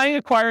right, so buying,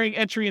 acquiring,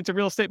 entry into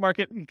real estate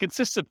market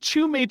consists of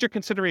two major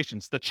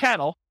considerations: the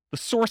channel, the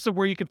source of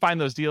where you can find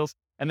those deals,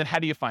 and then how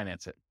do you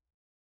finance it?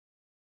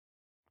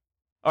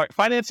 All right,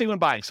 financing when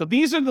buying. So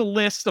these are the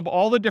lists of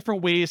all the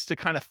different ways to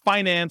kind of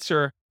finance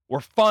or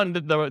fund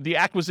the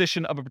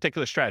acquisition of a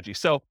particular strategy.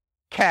 So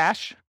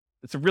cash,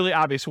 it's a really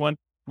obvious one.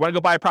 You want to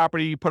go buy a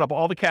property, you put up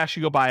all the cash,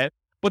 you go buy it.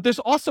 But there's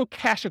also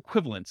cash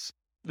equivalents.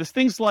 There's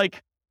things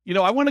like,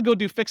 I want to go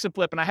do fix and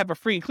flip and I have a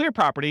free and clear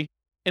property.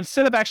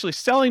 Instead of actually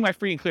selling my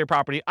free and clear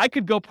property, I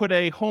could go put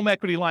a home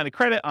equity line of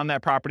credit on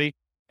that property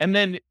and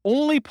then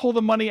only pull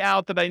the money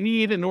out that I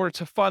need in order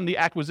to fund the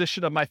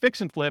acquisition of my fix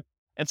and flip.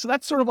 And so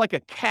that's sort of like a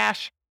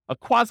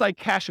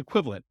quasi-cash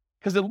equivalent,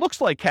 because it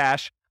looks like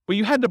cash, but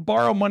you had to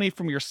borrow money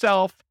from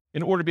yourself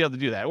in order to be able to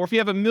do that. Or if you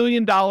have $1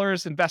 million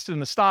invested in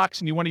the stocks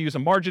and you want to use a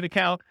margin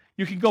account,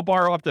 you can go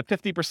borrow up to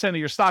 50% of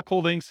your stock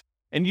holdings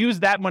and use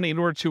that money in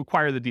order to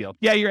acquire the deal.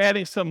 Yeah, you're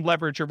adding some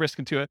leverage or risk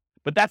into it,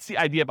 but that's the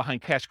idea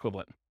behind cash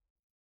equivalent.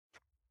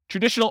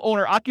 Traditional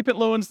owner-occupant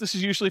loans, this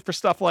is usually for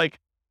stuff like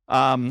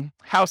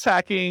house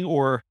hacking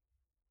or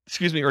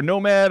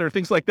Nomad or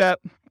things like that.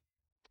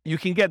 You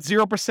can get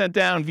 0%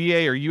 down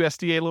VA or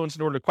USDA loans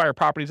in order to acquire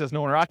properties as an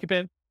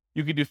owner-occupant.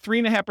 You can do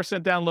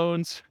 3.5% down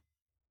loans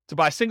to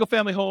buy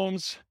single-family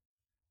homes,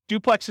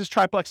 duplexes,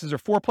 triplexes, or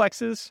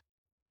fourplexes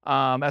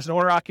as an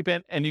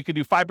owner-occupant, and you can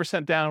do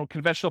 5% down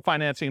conventional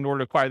financing in order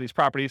to acquire these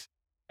properties.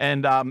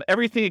 And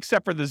everything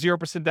except for the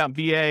 0% down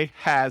VA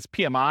has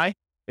PMI.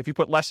 If you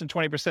put less than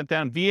 20%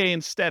 down, VA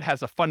instead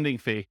has a funding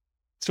fee,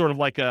 sort of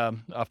like a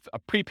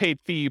prepaid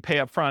fee you pay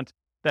up front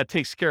that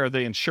takes care of the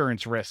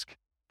insurance risk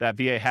that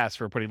VA has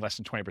for putting less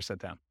than 20%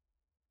 down.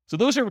 So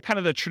those are kind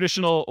of the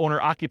traditional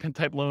owner-occupant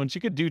type loans.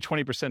 You could do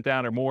 20%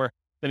 down or more,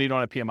 then you don't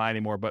have PMI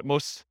anymore, but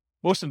most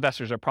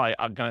investors are probably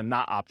going to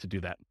not opt to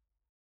do that.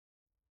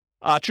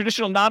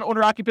 Traditional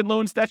non-owner-occupant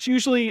loans, that's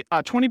usually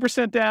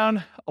 20%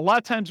 down. A lot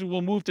of times we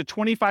will move to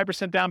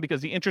 25% down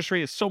because the interest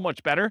rate is so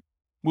much better,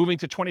 moving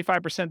to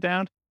 25%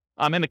 down.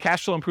 And the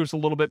cash flow improves a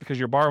little bit because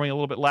you're borrowing a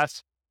little bit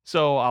less.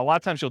 So a lot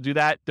of times you'll do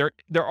that.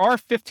 There are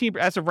 15,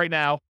 as of right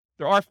now,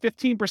 there are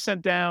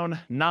 15% down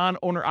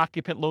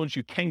non-owner-occupant loans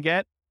you can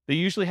get. They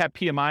usually have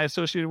PMI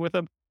associated with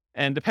them.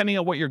 And depending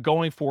on what you're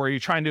going for,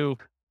 you're trying to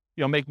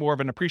make more of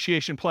an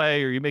appreciation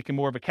play or you're making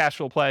more of a cash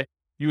flow play,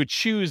 you would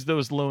choose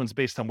those loans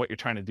based on what you're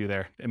trying to do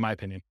there, in my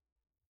opinion.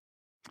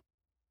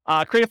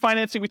 Creative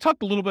financing, we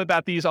talked a little bit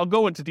about these. I'll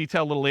go into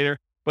detail a little later,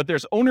 but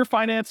there's owner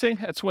financing.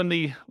 That's when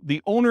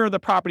the owner of the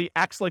property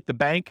acts like the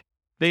bank.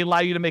 They allow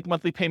you to make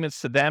monthly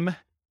payments to them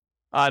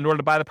in order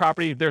to buy the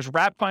property. There's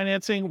wrap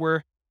financing,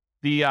 where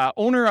the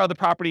owner of the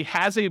property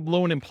has a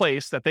loan in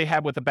place that they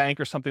have with a bank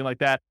or something like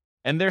that.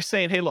 And they're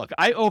saying, hey, look,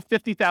 I owe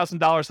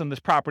 $50,000 on this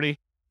property,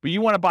 but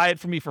you want to buy it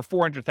from me for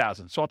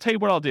 $400,000. So I'll tell you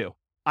what I'll do.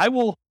 I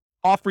will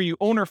offer you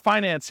owner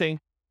financing,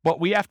 but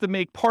we have to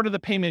make part of the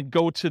payment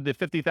go to the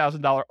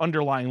 $50,000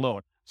 underlying loan.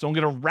 So I'm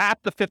going to wrap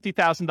the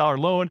 $50,000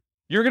 loan.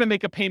 You're going to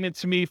make a payment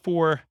to me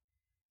for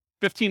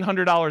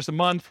 $1,500 a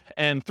month,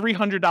 and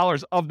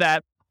 $300 of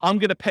that I'm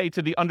going to pay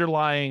to the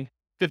underlying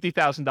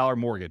 $50,000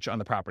 mortgage on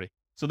the property.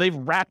 So they've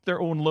wrapped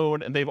their own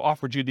loan and they've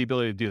offered you the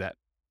ability to do that.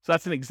 So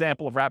that's an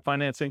example of wrap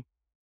financing.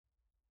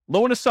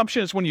 Loan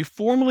assumption is when you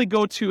formally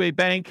go to a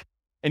bank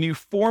and you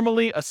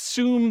formally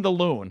assume the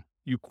loan.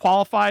 You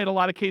qualify in a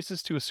lot of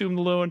cases to assume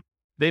the loan.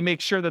 They make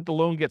sure that the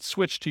loan gets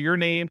switched to your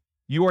name.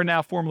 You are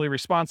now formally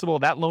responsible.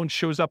 That loan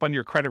shows up on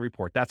your credit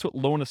report. That's what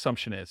loan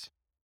assumption is.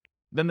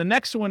 Then the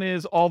next one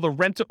is all the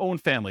rent-to-own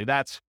family.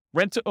 That's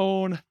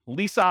rent-to-own,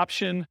 lease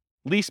option,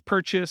 lease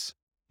purchase.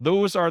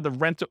 Those are the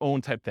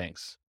rent-to-own type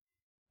things.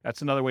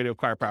 That's another way to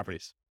acquire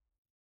properties.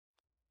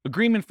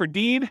 Agreement for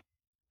deed.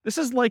 This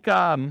is like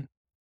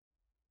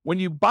when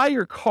you buy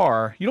your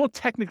car, you don't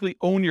technically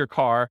own your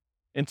car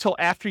until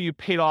after you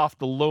paid off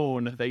the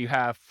loan that you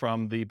have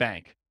from the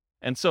bank.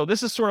 And so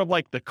this is sort of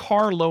like the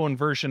car loan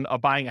version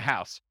of buying a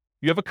house.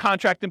 You have a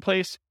contract in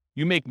place,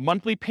 you make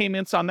monthly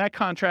payments on that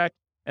contract,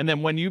 and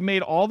then when you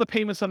made all the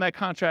payments on that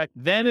contract,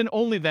 then and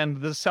only then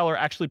the seller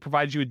actually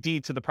provides you a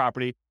deed to the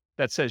property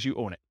that says you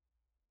own it.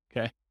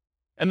 Okay.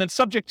 And then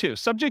subject to.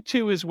 Subject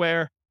to is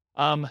where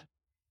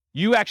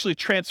you actually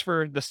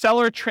transfer, the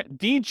seller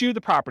deeds you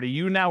the property.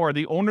 You now are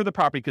the owner of the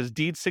property because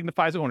deed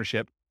signifies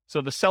ownership. So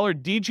the seller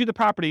deeds you the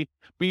property,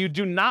 but you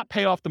do not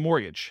pay off the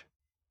mortgage.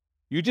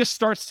 You just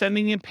start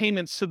sending in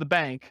payments to the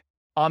bank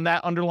on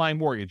that underlying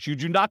mortgage. You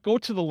do not go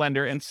to the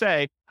lender and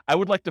say, I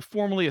would like to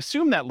formally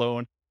assume that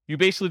loan. You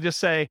basically just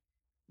say,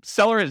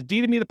 seller has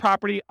deeded me the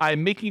property.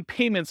 I'm making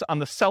payments on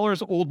the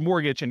seller's old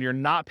mortgage, and you're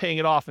not paying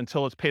it off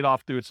until it's paid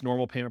off through its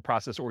normal payment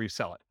process or you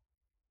sell it.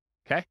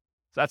 Okay?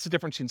 So that's the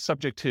difference between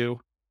subject to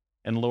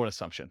and loan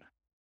assumption.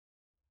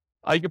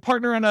 You can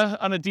partner on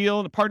a deal,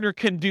 and the partner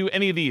can do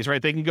any of these,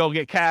 right? They can go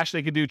get cash.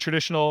 They can do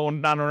traditional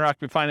non-owner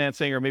occupied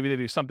financing, or maybe they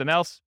do something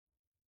else.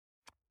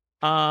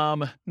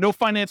 No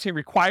financing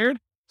required.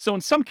 So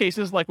in some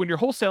cases, like when you're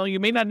wholesaling, you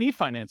may not need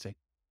financing.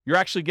 You're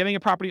actually getting a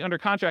property under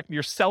contract, and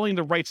you're selling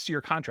the rights to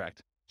your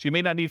contract. So you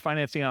may not need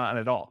financing on it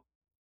at all.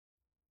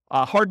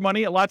 Hard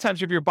money, a lot of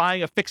times if you're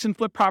buying a fix and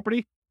flip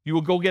property, you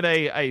will go get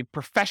a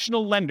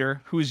professional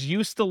lender who's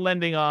used to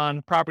lending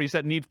on properties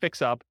that need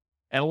fix up.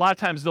 And a lot of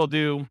times they'll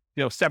do,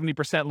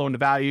 70% loan to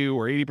value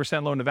or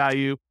 80% loan to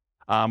value,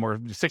 or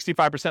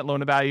 65%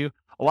 loan to value.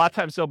 A lot of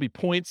times there'll be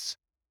points.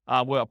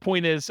 A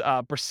point is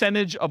a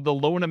percentage of the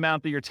loan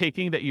amount that you're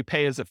taking that you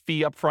pay as a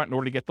fee up front in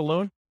order to get the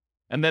loan.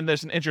 And then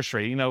there's an interest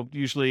rate,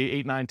 usually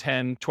 8, 9,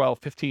 10, 12,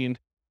 15,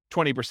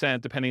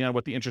 20%, depending on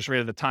what the interest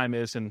rate at the time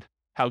is and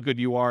how good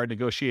you are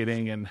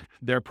negotiating and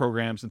their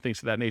programs and things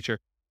of that nature.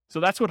 So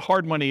that's what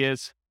hard money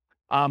is.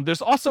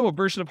 There's also a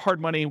version of hard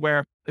money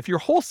where if you're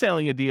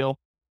wholesaling a deal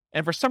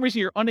and for some reason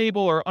you're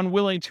unable or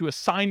unwilling to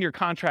assign your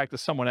contract to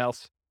someone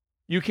else,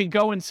 you can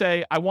go and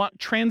say, I want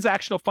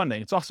transactional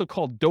funding. It's also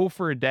called dough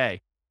for a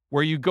day,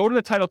 where you go to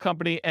the title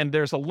company and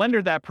there's a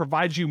lender that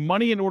provides you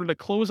money in order to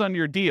close on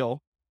your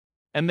deal.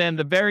 And then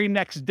the very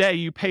next day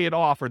you pay it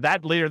off, or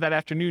later that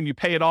afternoon, you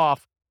pay it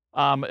off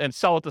and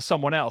sell it to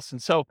someone else.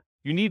 And so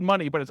you need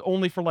money, but it's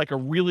only for like a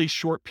really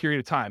short period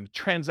of time.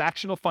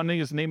 Transactional funding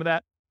is the name of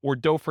that, or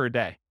dough for a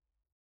day.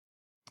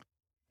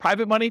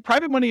 Private money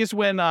is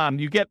when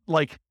you get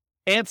like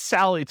Aunt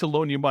Sally to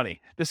loan you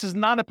money. This is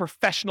not a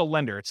professional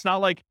lender. It's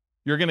not like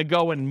you're going to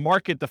go and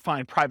market to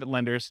find private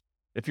lenders.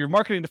 If you're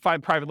marketing to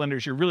find private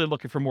lenders, you're really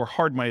looking for more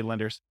hard money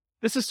lenders.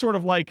 This is sort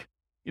of like,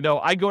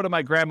 I go to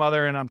my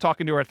grandmother and I'm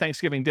talking to her at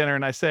Thanksgiving dinner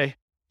and I say,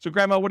 so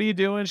Grandma, what are you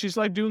doing? She's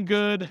like, doing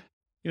good.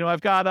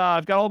 I've got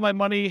all my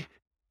money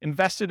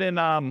invested in,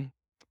 CDs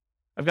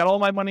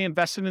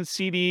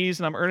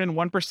and I'm earning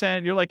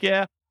 1%. You're like,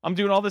 yeah, I'm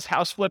doing all this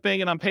house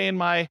flipping and I'm paying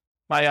my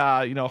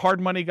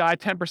hard money guy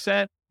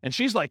 10%. And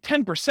she's like,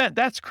 10%?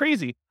 That's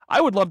crazy.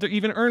 I would love to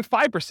even earn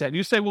 5%.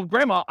 You say, well,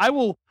 Grandma, I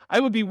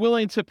would be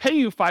willing to pay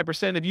you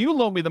 5% if you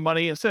loan me the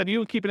money instead of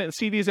you keeping it in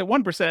CDs at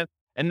 1%.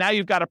 And now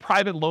you've got a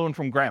private loan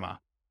from Grandma.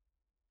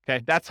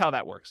 Okay, that's how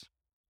that works.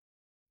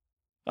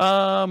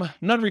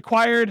 None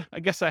required. I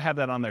guess I have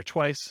that on there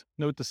twice.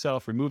 Note to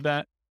self, remove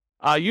that.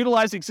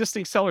 Utilize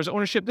existing seller's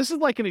ownership. This is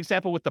like an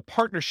example with the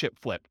partnership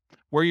flip,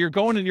 where you're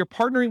going and you're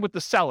partnering with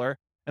the seller,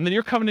 and then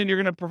you're coming in, you're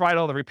going to provide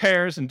all the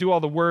repairs and do all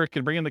the work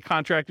and bring in the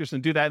contractors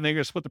and do that, and then you're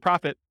going to split the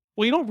profit.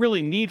 Well, you don't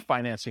really need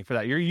financing for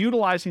that. You're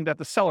utilizing that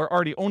the seller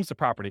already owns the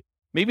property.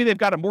 Maybe they've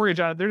got a mortgage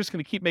on it. They're just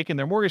going to keep making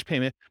their mortgage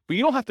payment, but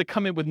you don't have to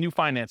come in with new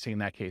financing in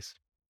that case.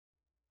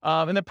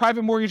 And then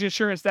private mortgage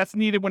insurance, that's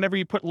needed whenever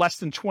you put less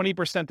than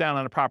 20% down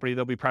on a property.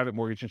 There'll be private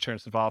mortgage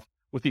insurance involved,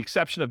 with the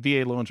exception of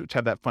VA loans, which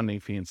have that funding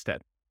fee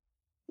instead.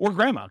 Or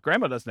Grandma.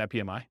 Grandma doesn't have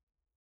PMI.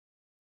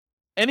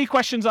 Any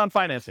questions on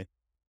financing?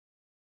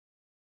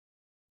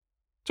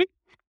 Sweet.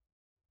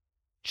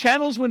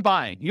 Channels when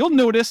buying. You'll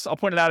notice, I'll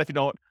point it out if you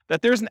don't,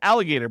 that there's an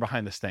alligator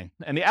behind this thing.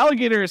 And the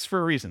alligator is for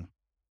a reason.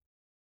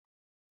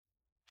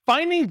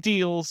 Finding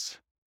deals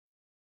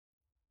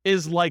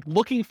is like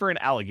looking for an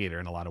alligator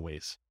in a lot of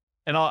ways.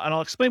 And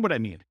I'll explain what I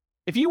mean.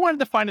 If you wanted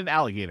to find an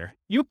alligator,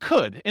 you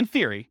could, in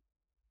theory,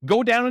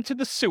 go down into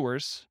the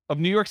sewers of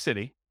New York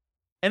City,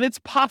 and it's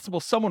possible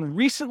someone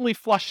recently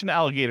flushed an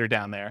alligator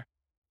down there,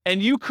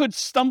 and you could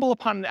stumble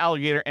upon an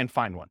alligator and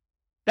find one.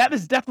 That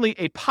is definitely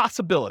a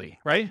possibility,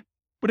 right?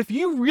 But if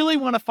you really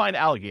want to find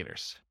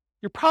alligators,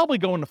 you're probably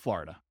going to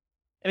Florida.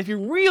 And if you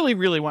really,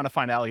 really want to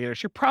find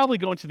alligators, you're probably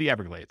going to the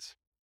Everglades,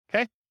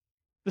 okay?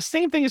 The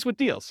same thing is with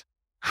deals.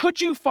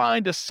 Could you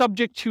find a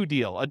subject to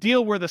deal, a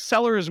deal where the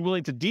seller is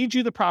willing to deed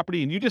you the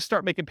property and you just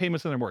start making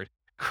payments on their mortgage?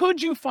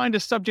 Could you find a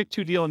subject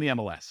to deal in the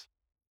MLS?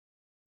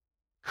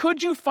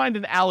 Could you find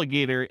an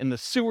alligator in the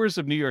sewers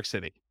of New York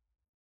City?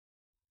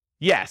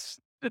 Yes,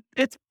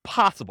 it's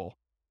possible.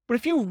 But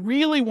if you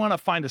really want to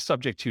find a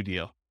subject to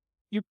deal,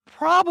 you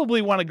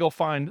probably want to go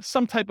find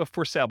some type of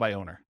for sale by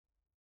owner.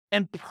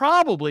 And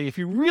probably, if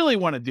you really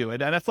want to do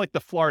it, and that's like the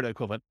Florida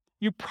equivalent,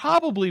 you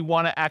probably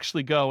want to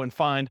actually go and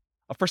find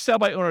a for sale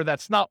by owner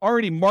that's not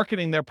already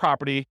marketing their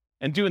property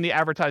and doing the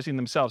advertising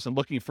themselves and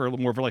looking for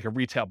more of like a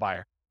retail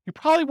buyer. You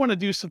probably want to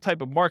do some type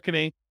of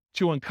marketing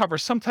to uncover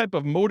some type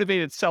of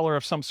motivated seller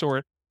of some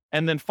sort,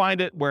 and then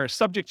find it where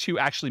subject to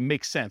actually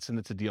makes sense and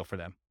it's a deal for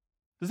them.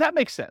 Does that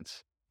make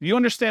sense? Do you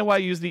understand why I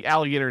use the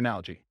alligator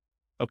analogy?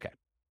 Okay.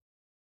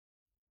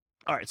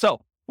 All right,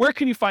 so where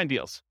can you find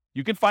deals?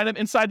 You can find them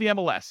inside the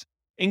MLS,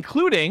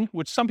 including,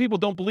 which some people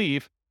don't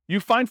believe, you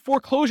find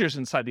foreclosures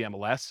inside the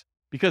MLS,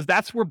 because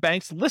that's where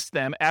banks list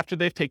them after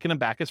they've taken them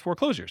back as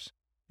foreclosures.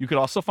 You could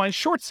also find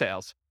short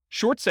sales.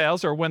 Short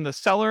sales are when the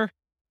seller,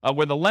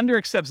 where the lender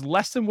accepts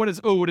less than what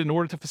is owed in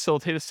order to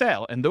facilitate a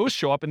sale, and those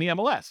show up in the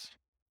MLS.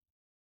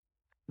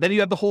 Then you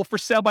have the whole for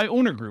sale by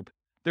owner group.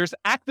 there's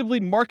actively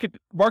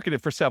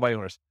marketed for sale by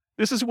owners.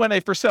 This is when a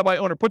for sale by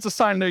owner puts a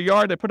sign in their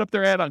yard, they put up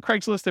their ad on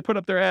Craigslist, they put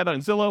up their ad on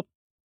Zillow,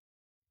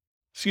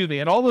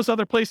 and all those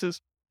other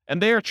places,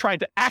 and they are trying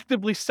to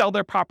actively sell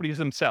their properties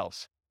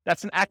themselves.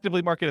 That's an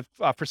actively marketed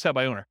for sale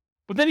by owner.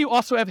 But then you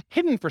also have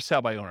hidden for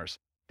sale by owners.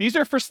 These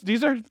are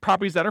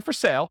properties that are for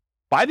sale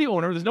by the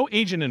owner. There's no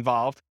agent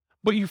involved,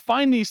 but you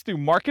find these through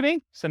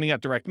marketing, sending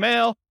out direct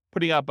mail,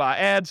 putting up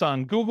ads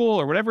on Google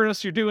or whatever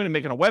else you're doing, and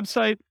making a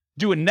website,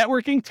 doing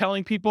networking,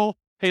 telling people,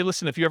 hey,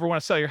 listen, if you ever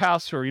want to sell your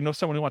house or you know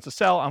someone who wants to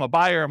sell, I'm a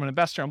buyer, I'm an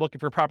investor, I'm looking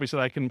for a property so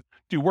that I can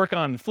do work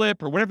on and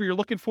flip or whatever you're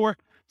looking for.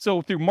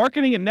 So through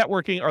marketing and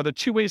networking are the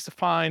two ways to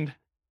find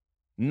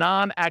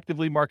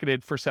non-actively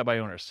marketed for sale by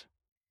owners.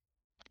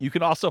 You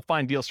can also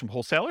find deals from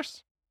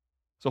wholesalers.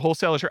 So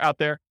wholesalers are out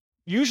there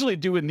usually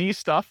doing these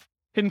stuff,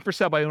 hidden for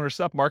sale by owner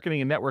stuff,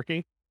 marketing and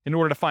networking in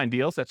order to find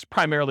deals. That's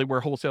primarily where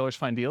wholesalers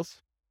find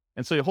deals.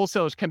 And so the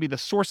wholesalers can be the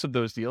source of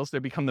those deals. They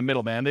become the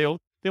middleman. They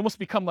almost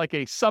become like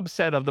a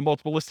subset of the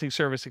multiple listing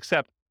service,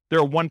 except they're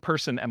a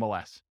one-person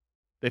MLS.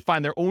 They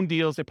find their own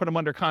deals, they put them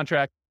under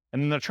contract,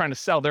 and then they're trying to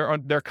sell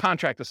their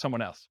contract to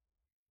someone else.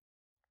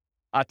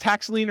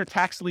 Tax lien or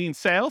tax lien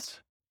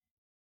sales.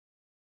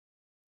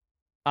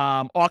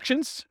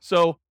 Auctions.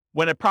 So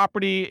when a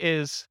property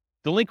is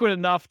delinquent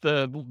enough,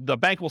 the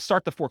bank will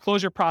start the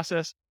foreclosure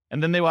process,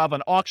 and then they will have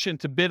an auction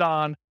to bid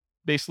on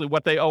basically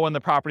what they owe on the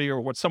property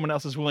or what someone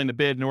else is willing to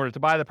bid in order to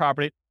buy the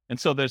property. And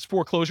so there's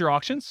foreclosure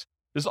auctions.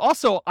 There's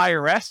also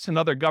IRS and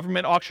other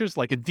government auctions,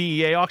 like a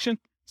DEA auction.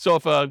 So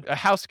if a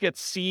house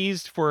gets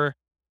seized for,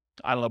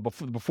 I don't know,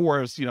 before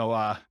it was,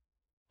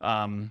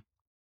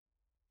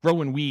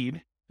 growing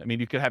weed, I mean,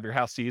 you could have your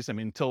house seized. I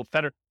mean, until it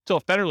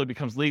federally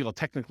becomes legal,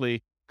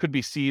 technically could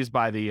be seized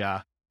by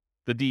the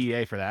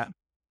DEA for that.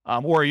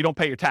 Or you don't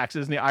pay your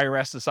taxes and the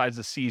IRS decides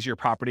to seize your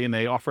property and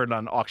they offer it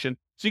on auction.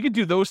 So you could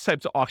do those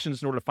types of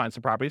auctions in order to find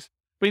some properties.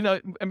 But,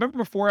 I remember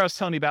before I was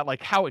telling you about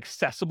like how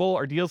accessible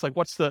are deals, like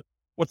what's the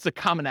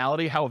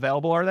commonality, how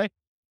available are they?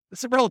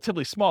 It's a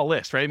relatively small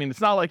list, right? I mean,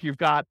 it's not like you've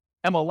got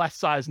MLS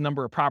sized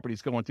number of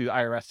properties going through the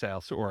IRS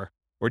sales or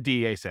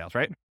DEA sales,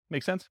 right?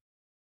 Make sense?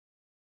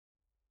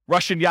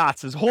 Russian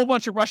yachts. There's a whole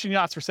bunch of Russian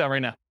yachts for sale right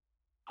now.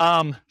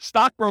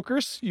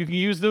 Stockbrokers, you can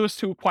use those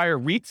to acquire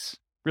REITs,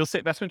 real estate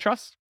investment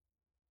trusts.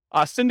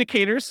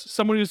 Syndicators,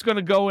 someone who's going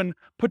to go and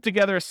put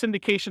together a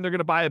syndication. They're going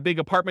to buy a big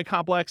apartment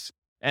complex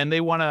and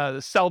they want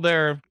to sell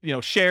their,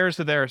 shares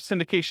of their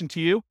syndication to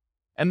you.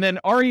 And then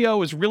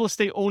REO is real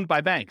estate owned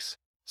by banks.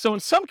 So in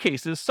some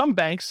cases, some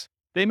banks,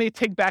 they may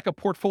take back a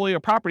portfolio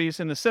of properties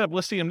and instead of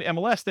listing them in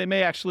MLS, they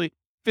may actually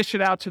fish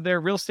it out to their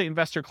real estate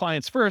investor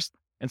clients first.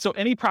 And so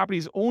any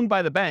properties owned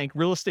by the bank,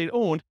 real estate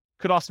owned,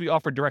 could also be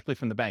offered directly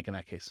from the bank in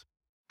that case.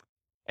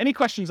 Any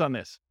questions on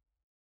this?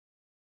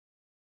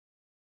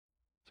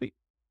 Sweet.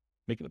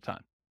 Making up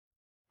time.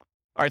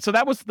 All right, so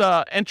that was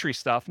the entry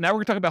stuff. Now we're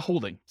going to talk about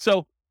holding.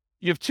 So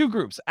you have two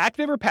groups,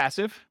 active or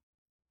passive,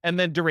 and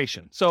then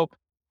duration. So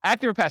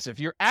active or passive,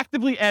 you're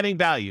actively adding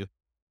value,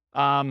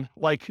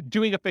 like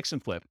doing a fix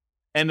and flip.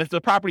 And is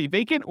the property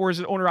vacant or is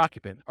it owner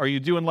occupant? Are you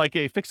doing like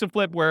a fix and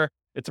flip where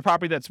it's a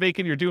property that's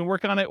vacant, you're doing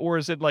work on it, or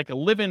is it like a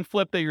live-in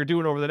flip that you're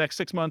doing over the next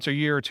 6 months or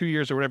year or 2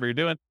 years or whatever you're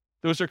doing?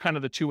 Those are kind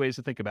of the two ways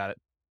to think about it.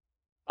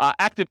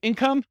 Active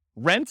income,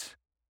 rent.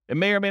 It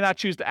may or may not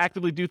choose to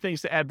actively do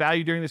things to add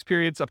value during this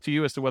period. It's up to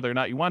you as to whether or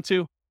not you want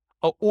to.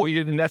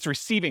 And that's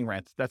receiving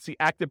rent. That's the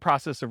active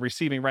process of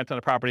receiving rent on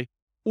a property.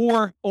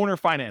 Or owner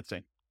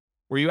financing,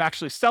 where you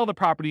actually sell the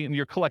property and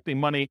you're collecting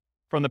money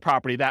from the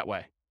property that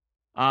way.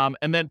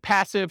 And then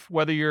passive,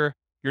 whether you're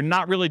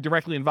not really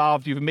directly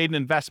involved, you've made an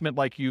investment,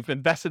 like you've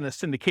invested in a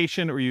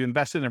syndication or you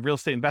invested in a real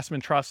estate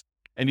investment trust,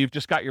 and you've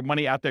just got your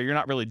money out there. You're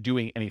not really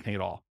doing anything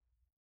at all.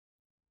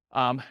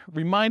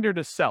 Reminder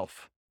to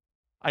self,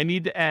 I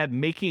need to add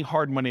making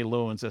hard money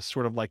loans as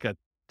sort of like a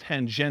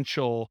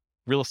tangential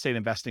real estate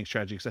investing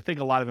strategy, because I think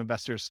a lot of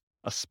investors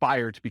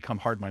aspire to become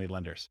hard money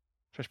lenders.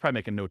 So I should probably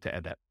make a note to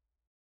add that.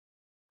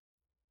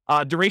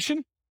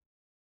 Duration.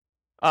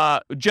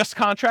 Just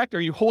contract.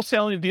 Are you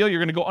wholesaling a deal? You're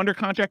going to go under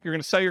contract. You're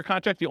going to sell your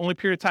contract. The only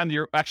period of time that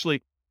you're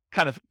actually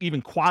kind of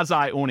even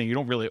quasi owning, you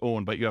don't really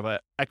own, but you have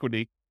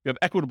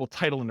equitable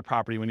title in the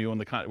property when you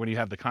own when you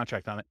have the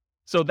contract on it.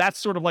 So that's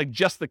sort of like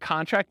just the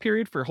contract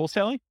period for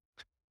wholesaling.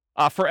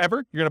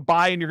 Forever. You're going to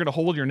buy and you're going to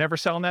hold. You're never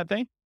selling that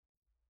thing.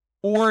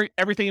 Or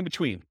everything in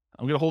between.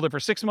 I'm going to hold it for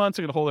 6 months.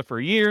 I'm going to hold it for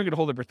a year. I'm going to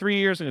hold it for 3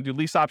 years. I'm going to do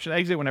lease option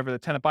exit whenever the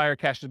tenant buyer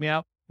cashes me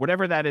out.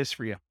 Whatever that is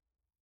for you.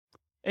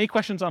 Any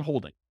questions on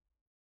holding?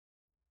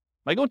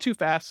 Am I going too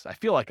fast? I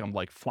feel like I'm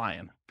like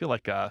flying. I feel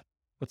like,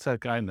 what's that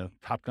guy in the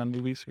Top Gun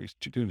movies where he's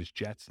doing his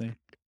jets thing?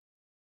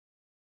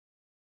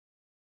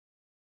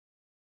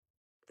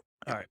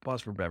 All right,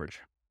 pause for beverage.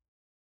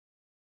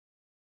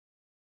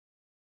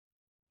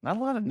 Not a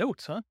lot of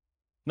notes, huh?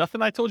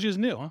 Nothing I told you is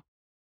new, huh?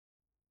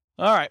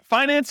 All right,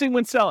 financing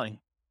when selling.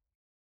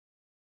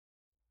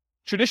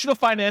 Traditional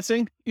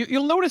financing,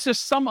 you'll notice there's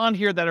some on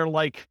here that are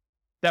like,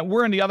 that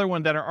were in the other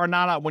one that are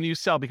not out when you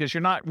sell because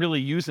you're not really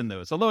using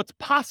those. Although it's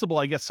possible,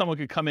 I guess someone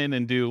could come in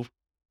and do,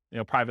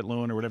 private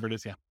loan or whatever it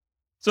is. Yeah.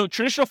 So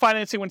traditional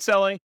financing when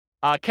selling,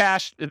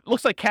 cash, it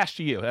looks like cash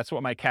to you. That's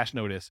what my cash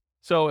note is.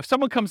 So if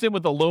someone comes in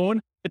with a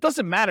loan, it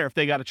doesn't matter if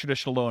they got a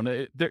traditional loan.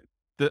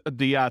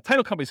 The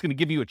title company is going to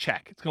give you a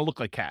check. It's going to look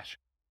like cash.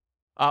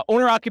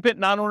 Owner-occupant,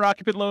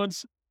 non-owner-occupant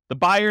loans, the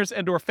buyers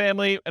and/or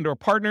family and/or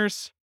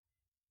partners,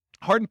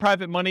 hard and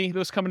private money,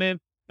 those coming in,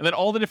 and then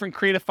all the different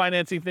creative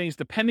financing things,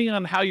 depending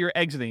on how you're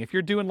exiting. If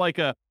you're doing like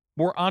a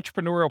more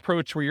entrepreneurial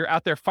approach where you're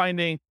out there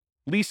finding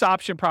lease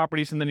option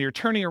properties and then you're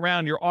turning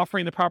around, you're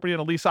offering the property on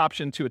a lease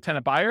option to a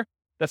tenant buyer,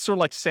 that's sort of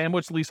like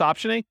sandwich lease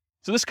optioning.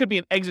 So this could be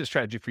an exit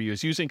strategy for you,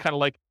 is using kind of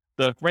like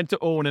the rent to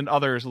own and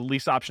others,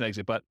 lease option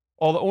exit. But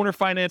all the owner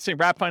financing,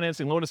 wrap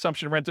financing, loan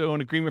assumption, rent to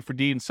own, agreement for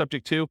deed, and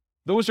subject to,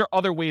 those are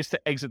other ways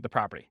to exit the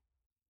property.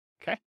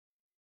 Okay.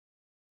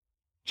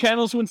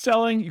 Channels when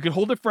selling, you can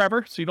hold it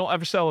forever, so you don't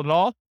ever sell it at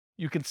all.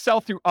 You can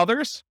sell through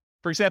others.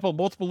 For example,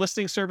 multiple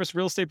listing service,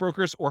 real estate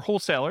brokers, or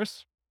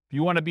wholesalers. If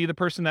you want to be the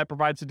person that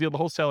provides the deal, the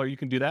wholesaler, you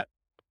can do that.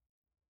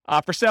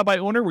 For sale by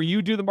owner, where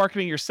you do the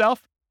marketing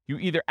yourself, you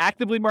either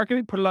actively market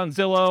it, put it on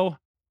Zillow,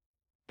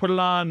 put it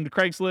on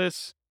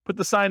Craigslist, put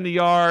the sign in the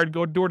yard,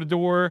 go door to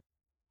door.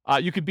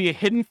 You could be a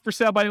hidden for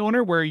sale by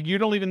owner where you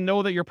don't even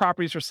know that your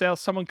property is for sale.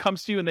 Someone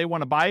comes to you and they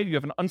want to buy it. You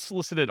have an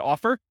unsolicited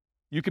offer.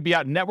 You could be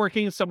out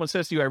networking. Someone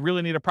says to you, I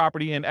really need a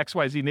property in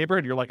XYZ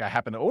neighborhood. You're like, I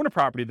happen to own a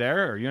property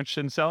there. Are you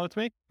interested in selling it to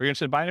me? Are you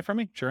interested in buying it from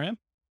me? Sure am.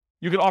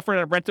 You can offer it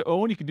at rent to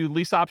own. You can do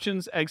lease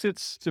options,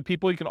 exits to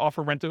people. You can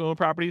offer rent to own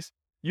properties.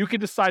 You could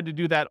decide to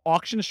do that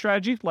auction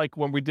strategy, like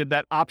when we did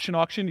that option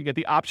auction. You get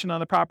the option on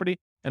the property,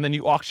 and then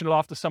you auction it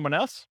off to someone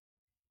else.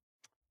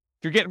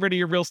 If you're getting rid of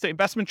your real estate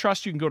investment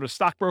trust, you can go to a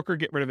stockbroker,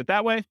 get rid of it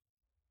that way.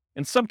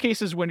 In some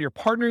cases, when you're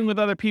partnering with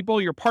other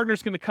people, your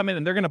partner's going to come in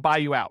and they're going to buy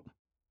you out.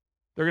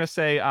 They're going to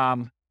say,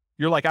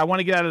 you're like, I want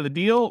to get out of the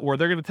deal, or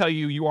they're going to tell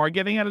you you are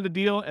getting out of the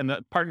deal, and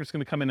the partner's going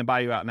to come in and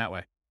buy you out in that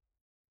way.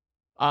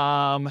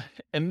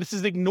 And this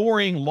is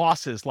ignoring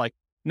losses like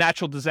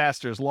natural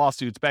disasters,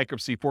 lawsuits,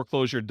 bankruptcy,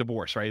 foreclosure,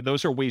 divorce, right?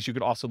 Those are ways you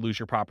could also lose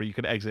your property. You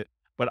could exit,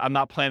 but I'm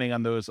not planning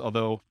on those,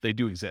 although they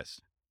do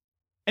exist.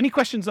 Any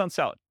questions on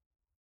selling?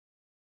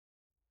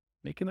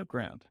 Making up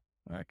ground.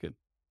 All right, good.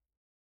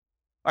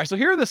 All right, so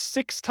here are the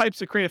 6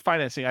 types of creative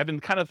financing. I've been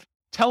kind of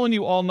telling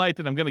you all night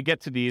that I'm going to get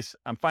to these.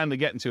 I'm finally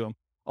getting to them,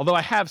 although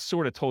I have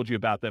sort of told you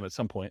about them at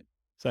some point.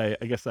 So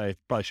I guess I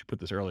probably should put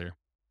this earlier.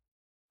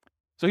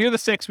 So here are the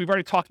 6. We've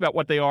already talked about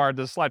what they are.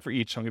 There's a slide for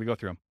each, so I'm going to go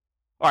through them.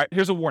 All right,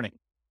 here's a warning.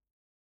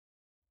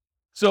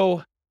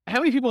 So how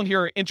many people in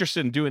here are interested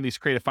in doing these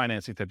creative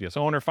financing type deals?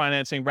 Owner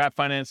financing, wrap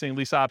financing,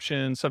 lease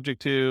option,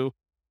 subject to,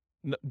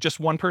 just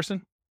one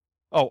person?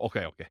 Oh,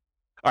 okay. All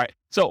right.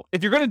 So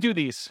if you're going to do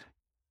these,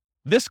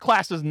 this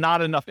class is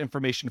not enough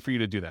information for you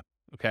to do them,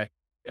 okay?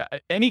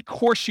 Any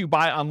course you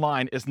buy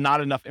online is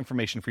not enough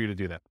information for you to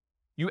do that.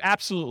 You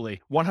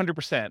absolutely,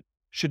 100%,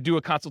 should do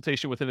a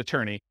consultation with an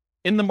attorney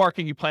in the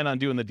market you plan on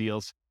doing the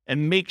deals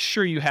and make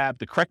sure you have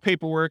the correct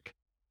paperwork,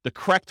 the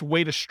correct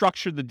way to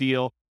structure the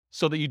deal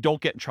so that you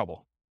don't get in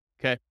trouble,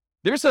 okay?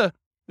 There's a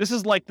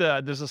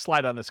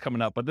slide on this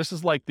coming up, but this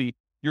is like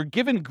you're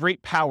given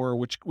great power,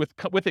 which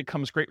with it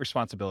comes great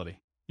responsibility.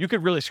 You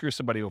could really screw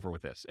somebody over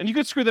with this. And you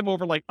could screw them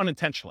over like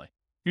unintentionally.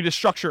 You just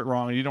structure it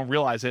wrong and you don't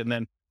realize it, and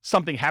then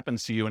something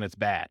happens to you and it's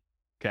bad,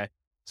 okay?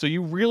 So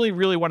you really,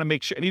 really want to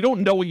make sure, and you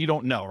don't know what you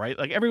don't know, right?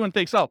 Like everyone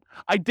thinks, oh,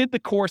 I did the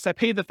course, I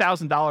paid the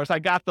 $1,000, I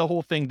got the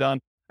whole thing done.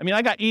 I mean,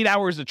 I got 8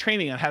 hours of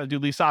training on how to do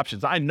lease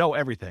options. I know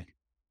everything.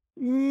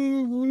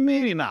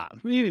 Maybe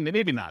not,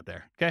 maybe not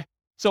there, okay?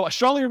 So I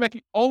strongly recommend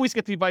you always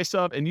get the advice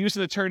of and use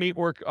an attorney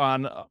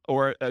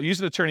use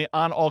an attorney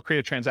on all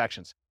creative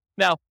transactions.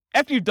 Now,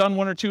 after you've done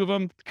 1 or 2 of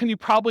them, can you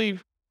probably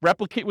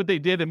replicate what they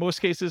did in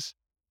most cases?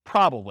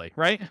 Probably,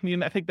 right? I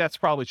mean, I think that's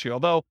probably true.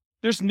 Although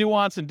there's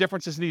nuance and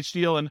differences in each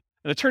deal, and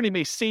an attorney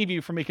may save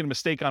you from making a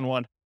mistake on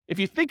one. If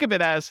you think of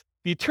it as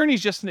the attorney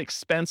is just an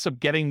expense of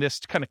getting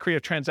this kind of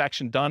creative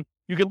transaction done,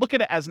 you can look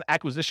at it as an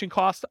acquisition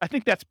cost. I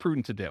think that's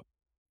prudent to do.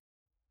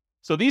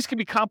 So these can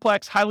be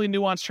complex, highly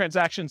nuanced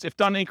transactions. If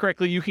done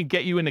incorrectly, you can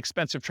get you in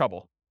expensive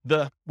trouble.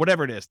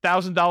 Whatever it is,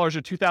 $1,000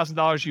 or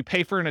 $2,000 you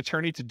pay for an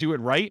attorney to do it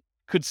right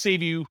could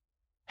save you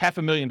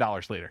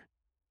 $500,000 later.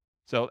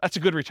 So that's a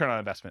good return on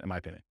investment, in my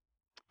opinion.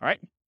 All right.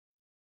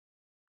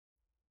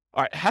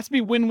 It has to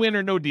be win-win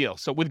or no deal.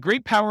 So with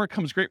great power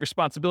comes great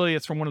responsibility.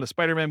 It's from one of the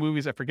Spider-Man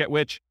movies. I forget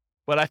which,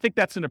 but I think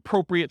that's an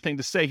appropriate thing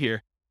to say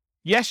here.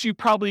 Yes, you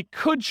probably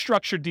could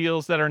structure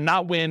deals that are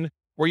not win,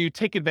 where you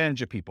take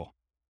advantage of people,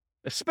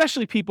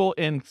 especially people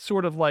in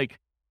sort of like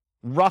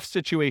rough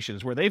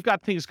situations where they've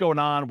got things going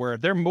on, where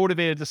they're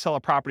motivated to sell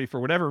a property for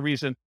whatever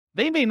reason.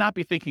 They may not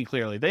be thinking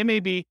clearly. They may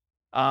be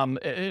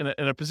in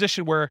a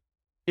position where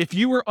if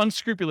you were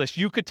unscrupulous,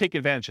 you could take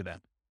advantage of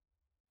them.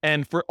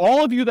 And for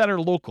all of you that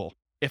are local,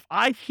 if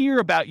I hear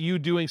about you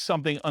doing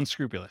something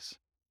unscrupulous,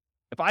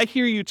 if I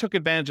hear you took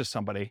advantage of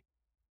somebody,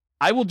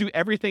 I will do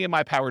everything in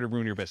my power to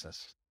ruin your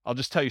business. I'll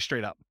just tell you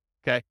straight up,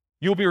 okay?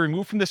 You'll be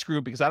removed from this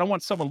group because I don't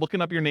want someone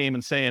looking up your name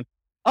and saying,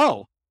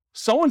 oh,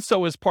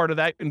 so-and-so is part of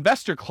that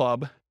investor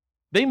club.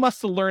 They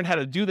must have learned how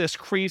to do this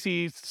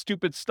crazy,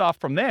 stupid stuff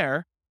from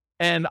there.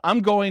 and I'm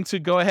going to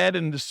go ahead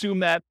and assume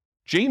that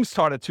James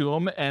taught it to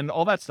him and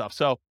all that stuff.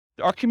 So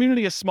our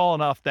community is small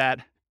enough that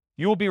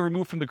you will be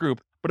removed from the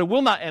group, but it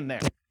will not end there.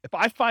 If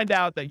I find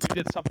out that you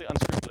did something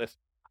unscrupulous,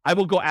 I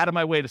will go out of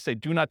my way to say,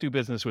 do not do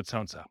business with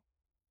so-and-so.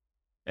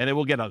 And it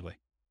will get ugly.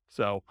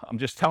 So I'm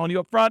just telling you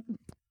up front,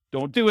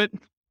 don't do it.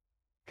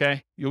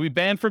 Okay. You'll be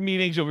banned from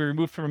meetings. You'll be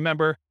removed from a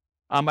member.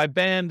 I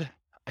banned,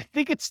 I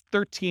think it's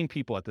 13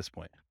 people at this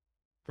point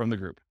from the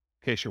group,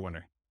 in case you're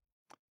wondering.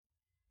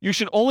 You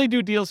should only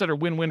do deals that are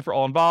win-win for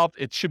all involved.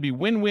 It should be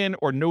win-win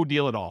or no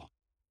deal at all.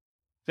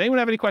 Does anyone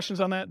have any questions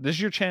on that? This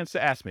is your chance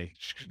to ask me.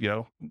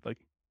 Yeah,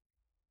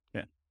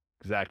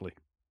 exactly.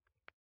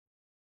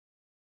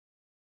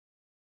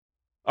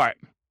 All right.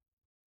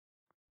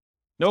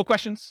 No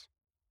questions?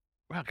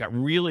 Wow, it got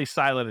really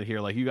silent in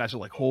here. Like, you guys are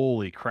like,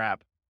 holy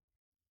crap.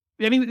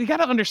 I mean, you got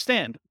to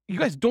understand, you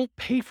guys don't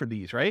pay for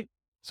these, right?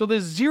 So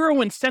there's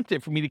zero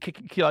incentive for me to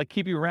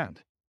keep you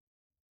around.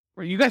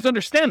 You guys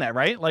understand that,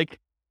 right? Like,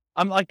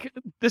 I'm like,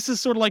 this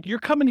is sort of like, you're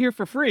coming here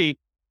for free.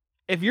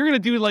 If you're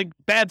going to do like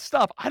bad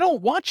stuff, I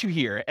don't want you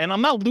here. And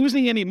I'm not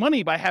losing any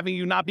money by having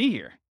you not be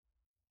here.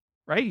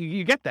 Right?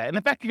 You get that. And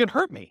in fact, you could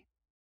hurt me.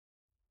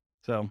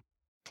 So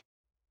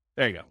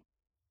there you go.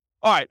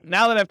 All right.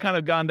 Now that I've kind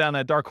of gone down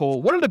that dark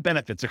hole, what are the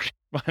benefits of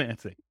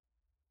financing?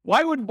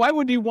 Why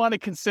would you want to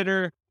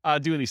consider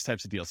doing these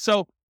types of deals?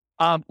 So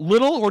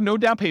little or no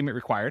down payment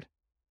required.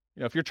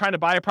 If you're trying to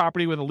buy a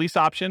property with a lease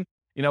option,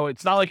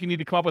 it's not like you need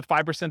to come up with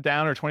 5%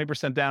 down or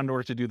 20% down in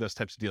order to do those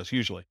types of deals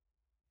usually.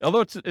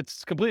 Although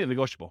it's completely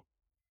negotiable.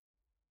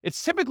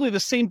 It's typically the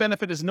same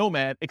benefit as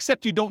Nomad,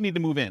 except you don't need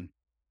to move in.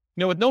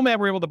 With Nomad,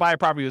 we're able to buy a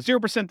property with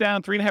 0%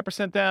 down,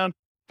 3.5% down,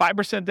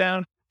 5%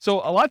 down. So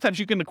a lot of times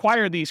you can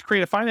acquire these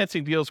creative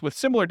financing deals with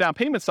similar down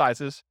payment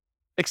sizes,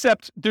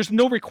 except there's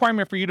no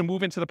requirement for you to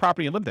move into the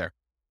property and live there.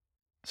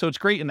 So it's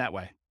great in that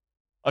way.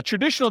 A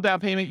traditional down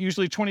payment,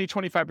 usually 20 to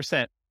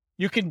 25%.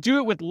 You can do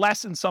it with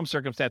less in some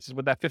circumstances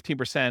with that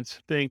 15%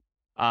 thing.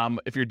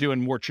 If you're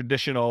doing more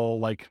traditional,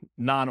 like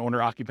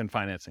non-owner occupant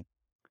financing.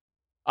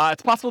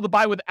 It's possible to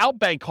buy without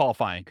bank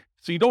qualifying.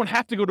 So you don't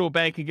have to go to a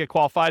bank and get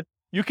qualified.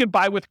 You can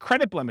buy with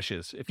credit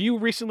blemishes. If you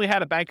recently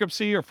had a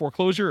bankruptcy or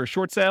foreclosure or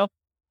short sale,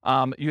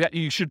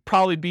 you should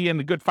probably be in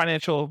a good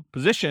financial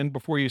position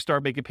before you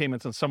start making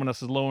payments on someone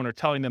else's loan or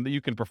telling them that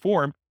you can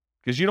perform,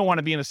 because you don't want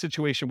to be in a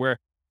situation where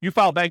you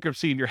file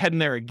bankruptcy and you're heading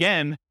there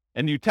again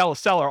and you tell a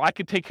seller, I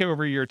could take care of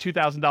your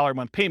 $2,000 a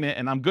month payment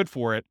and I'm good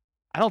for it.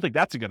 I don't think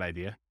that's a good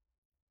idea.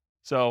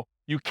 So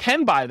you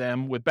can buy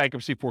them with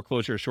bankruptcy,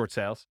 foreclosure, or short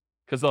sales,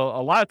 because a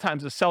lot of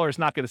times the seller is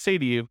not going to say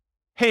to you,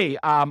 hey,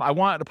 I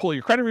want to pull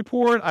your credit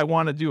report. I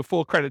want to do a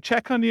full credit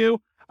check on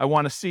you. I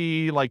want to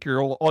see like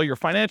all your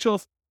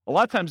financials. A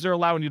lot of times they're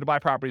allowing you to buy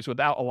properties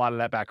without a lot of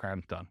that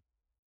background done.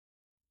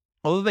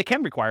 Although they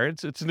can require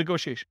it, it's a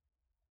negotiation.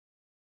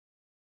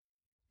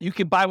 You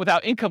can buy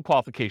without income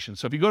qualification.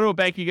 So if you go to a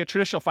bank, you get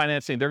traditional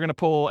financing, they're going to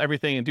pull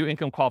everything and do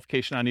income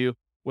qualification on you.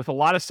 With a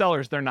lot of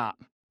sellers, they're not.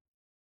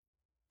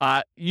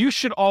 You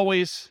should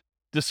always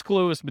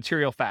disclose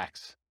material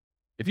facts.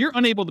 If you're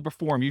unable to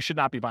perform, you should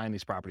not be buying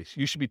these properties.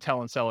 You should be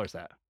telling sellers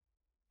that,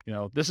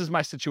 this is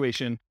my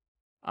situation.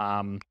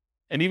 And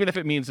even if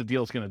it means the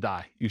deal is going to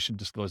die, you should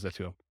disclose that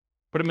to them.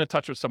 Put them in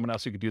touch with someone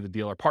else who can do the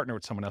deal or partner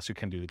with someone else who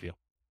can do the deal.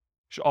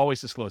 You should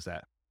always disclose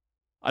that.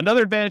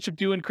 Another advantage of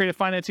doing creative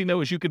financing, though,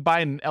 is you could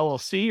buy an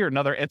LLC or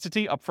another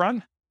entity up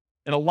front.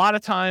 And a lot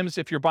of times,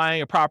 if you're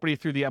buying a property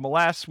through the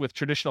MLS with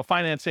traditional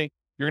financing,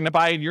 you're going to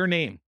buy in your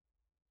name.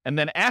 And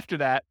then after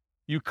that,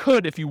 you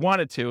could, if you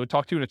wanted to,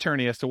 talk to an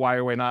attorney as to why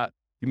or why not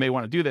you may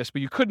want to do this,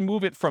 but you could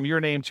move it from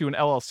your name to an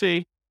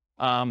LLC.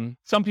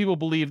 Some people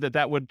believe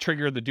that would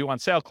trigger the due on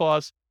sale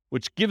clause,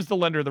 which gives the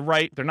lender the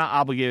right, they're not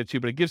obligated to,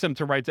 but it gives them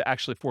the right to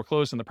actually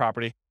foreclose on the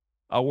property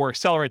or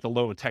accelerate the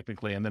loan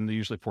technically, and then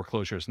usually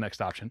foreclosure is the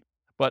next option.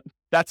 But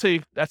that's a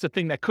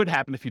thing that could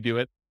happen if you do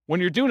it. When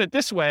you're doing it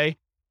this way,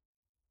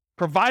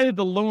 provided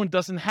the loan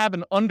doesn't have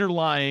an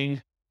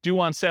underlying due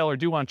on sale or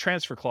due on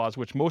transfer clause,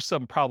 which most of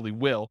them probably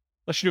will,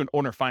 unless you're doing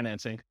owner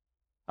financing.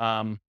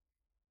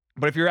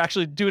 But if you're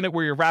actually doing it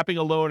where you're wrapping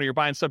a loan or you're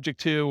buying subject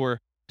to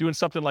or doing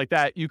something like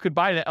that, you could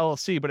buy an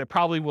LLC, but it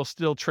probably will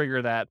still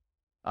trigger that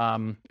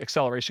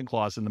acceleration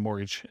clause in the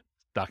mortgage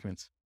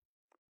documents.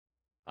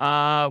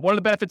 One of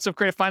the benefits of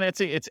creative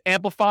financing, it's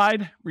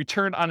amplified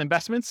return on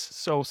investments.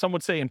 So some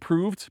would say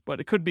improved, but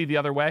it could be the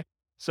other way.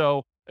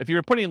 So if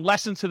you're putting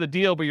less into the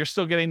deal, but you're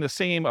still getting the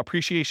same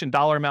appreciation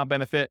dollar amount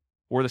benefit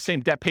or the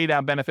same debt pay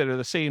down benefit or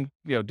the same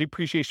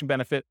depreciation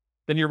benefit,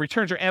 then your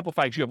returns are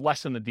amplified because you have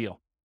less in the deal.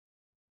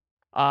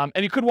 And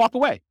you could walk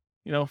away.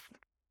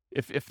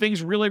 If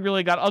things really,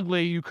 really got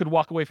ugly, you could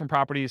walk away from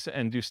properties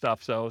and do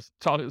stuff. So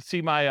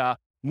see my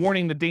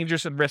warning the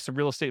dangers and risks of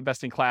real estate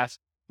investing class.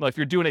 Well, if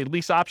you're doing a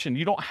lease option,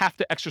 you don't have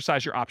to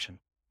exercise your option.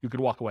 You could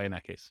walk away in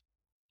that case.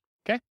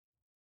 Okay.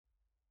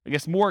 I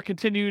guess more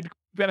continued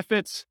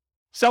benefits,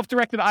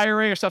 self-directed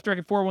IRA or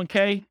self-directed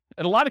 401k.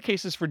 In a lot of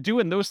cases for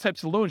doing those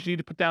types of loans, you need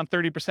to put down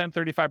 30%,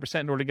 35%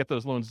 in order to get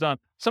those loans done.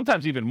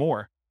 Sometimes even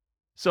more.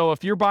 So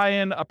if you're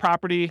buying a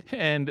property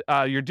and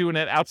you're doing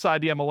it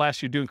outside the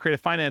MLS, you're doing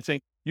creative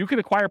financing, you can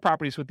acquire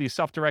properties with these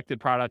self-directed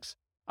products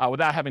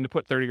without having to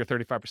put 30 or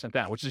 35%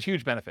 down, which is a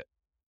huge benefit.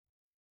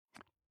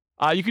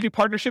 You can do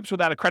partnerships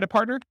without a credit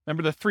partner.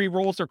 Remember the three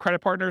roles of credit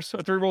partners,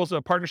 three roles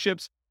of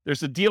partnerships. There's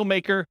the deal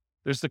maker,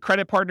 there's the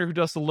credit partner who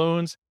does the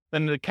loans,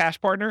 then the cash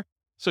partner.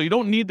 So you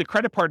don't need the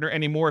credit partner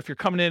anymore if you're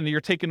coming in and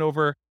you're taking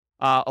over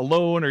a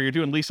loan, or you're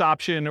doing lease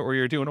option, or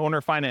you're doing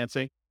owner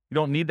financing. You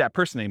don't need that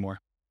person anymore.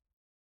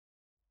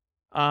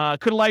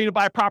 Could allow you to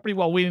buy a property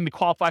while waiting to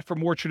qualify for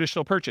more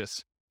traditional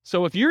purchase.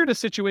 So if you're in a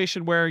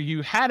situation where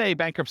you had a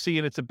bankruptcy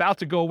and it's about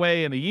to go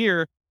away in a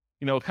year,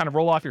 kind of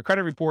roll off your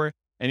credit report,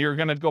 and you're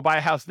going to go buy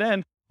a house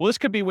then, well, this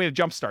could be a way to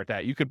jumpstart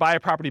that. You could buy a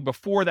property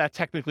before that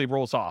technically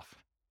rolls off.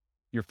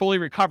 You're fully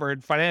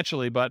recovered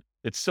financially, but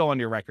it's still on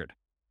your record.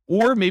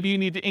 Or maybe you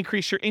need to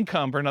increase your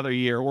income for another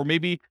year, or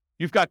maybe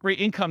you've got great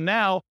income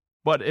now,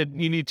 but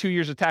you need 2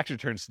 years of tax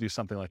returns to do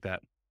something like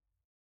that.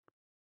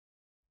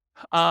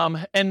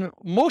 And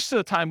most of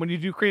the time when you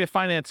do creative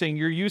financing,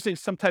 you're using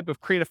some type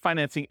of creative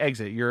financing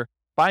exit. You're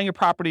buying a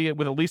property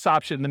with a lease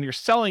option, and then you're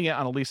selling it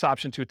on a lease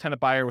option to a tenant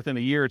buyer within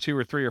a year or 2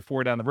 or 3 or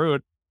 4 down the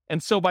road.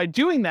 And so by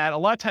doing that, a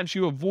lot of times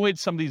you avoid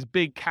some of these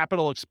big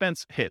capital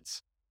expense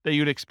hits that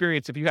you'd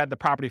experience if you had the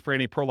property for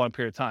any prolonged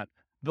period of time.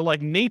 The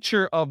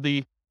nature of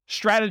the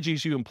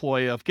strategies you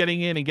employ of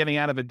getting in and getting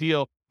out of a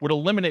deal would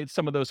eliminate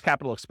some of those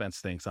capital expense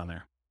things on there.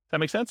 Does that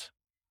make sense?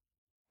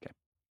 Okay.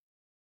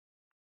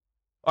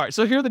 All right,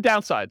 so here are the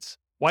downsides,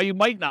 why you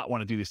might not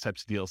want to do these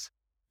types of deals.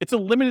 It's a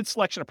limited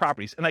selection of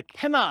properties, and I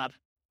cannot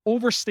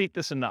overstate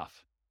this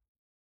enough.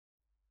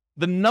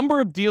 The number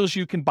of deals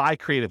you can buy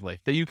creatively,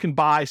 that you can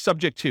buy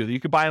subject to, that you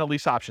can buy on a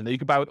lease option, that you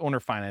can buy with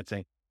owner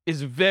financing,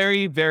 is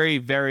very, very,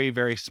 very,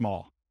 very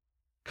small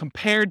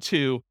compared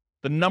to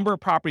the number of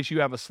properties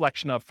you have a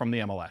selection of from the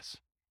MLS.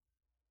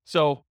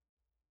 So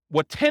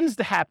what tends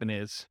to happen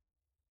is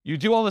you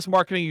do all this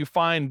marketing, you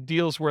find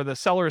deals where the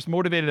seller is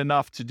motivated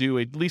enough to do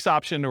a lease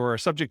option or a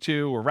subject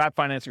to or wrap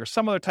financing or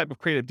some other type of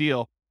creative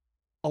deal.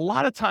 A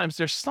lot of times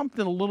there's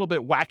something a little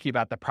bit wacky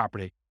about that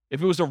property.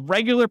 If it was a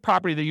regular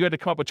property that you had to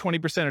come up with 20%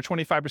 or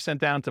 25%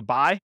 down to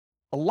buy,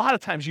 a lot of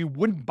times you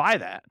wouldn't buy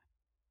that.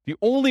 The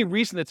only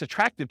reason it's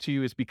attractive to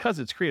you is because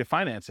it's creative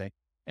financing.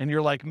 And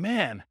you're like,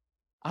 man,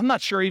 I'm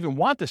not sure I even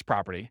want this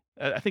property.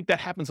 I think that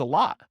happens a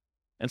lot.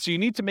 And so you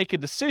need to make a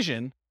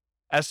decision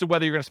as to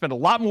whether you're going to spend a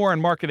lot more on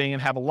marketing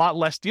and have a lot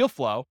less deal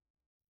flow,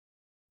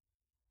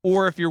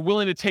 or if you're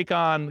willing to take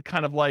on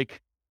kind of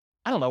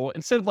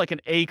instead of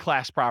an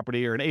A-class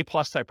property or an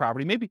A-plus type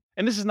property, maybe,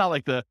 and this is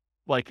not the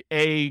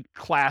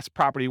A-class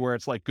property where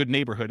it's good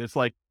neighborhood. It's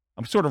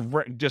I'm sort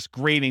of just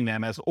grading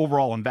them as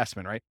overall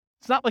investment, right?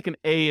 It's not like an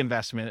A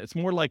investment. It's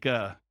more like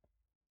a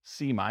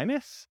C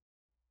minus.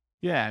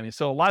 Yeah,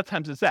 so a lot of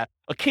times it's that.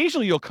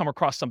 Occasionally you'll come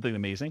across something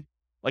amazing.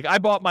 I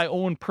bought my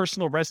own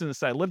personal residence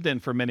that I lived in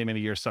for many, many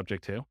years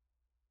subject to,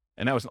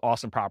 and that was an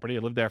awesome property. I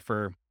lived there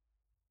for,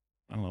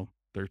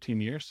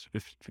 13 years,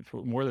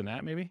 more than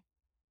that maybe.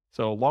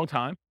 So a long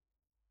time,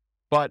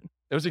 but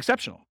it was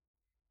exceptional.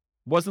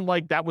 Wasn't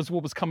like that was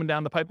what was coming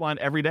down the pipeline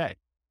every day.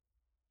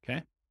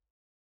 Okay.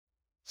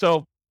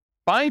 So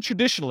buying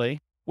traditionally,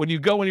 when you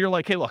go and you're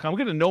like, hey, look, I'm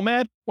going to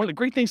Nomad. One of the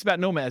great things about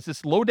Nomad is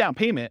this low down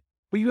payment,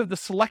 but you have the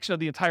selection of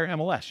the entire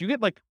MLS. You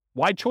get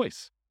wide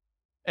choice.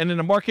 And in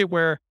a market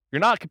where you're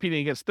not competing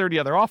against 30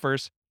 other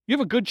offers, you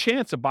have a good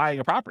chance of buying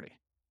a property,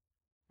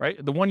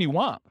 right? The one you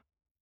want.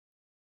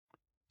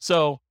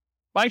 So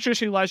buying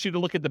traditionally allows you to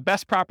look at the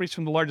best properties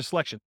from the largest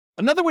selection.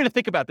 Another way to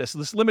think about this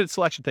limited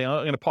selection thing,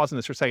 I'm going to pause on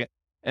this for a second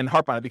and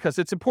harp on it because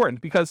it's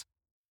important, because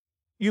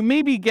you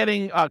may be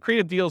getting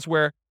creative deals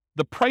where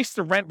the price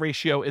to rent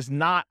ratio is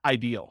not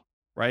ideal,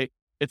 right?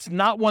 It's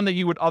not one that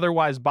you would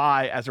otherwise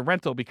buy as a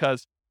rental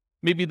because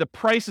maybe the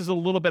price is a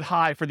little bit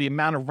high for the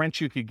amount of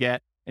rent you could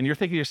get. And you're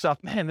thinking to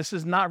yourself, man, this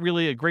is not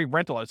really a great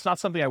rental. It's not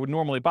something I would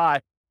normally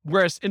buy.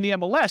 Whereas in the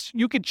MLS,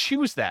 you could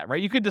choose that,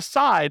 right? You could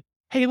decide,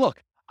 hey,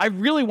 look, I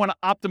really want to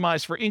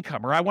optimize for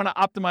income, or I want to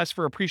optimize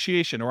for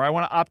appreciation, or I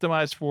want to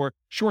optimize for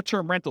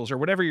short-term rentals, or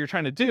whatever you're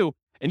trying to do.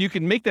 And you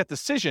can make that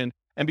decision.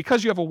 And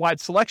because you have a wide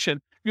selection,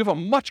 you have a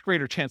much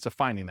greater chance of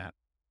finding that.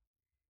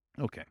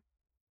 Okay.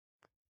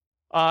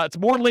 It's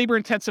more labor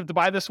intensive to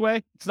buy this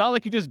way. It's not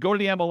like you just go to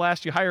the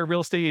MLS, you hire a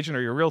real estate agent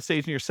or you're a real estate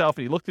agent yourself,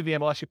 and you look through the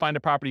MLS, you find a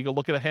property, you go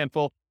look at a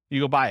handful,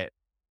 you go buy it.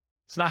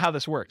 It's not how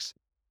this works.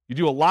 You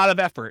do a lot of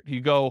effort. You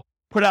go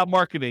put out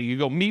marketing, you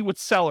go meet with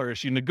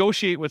sellers, you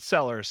negotiate with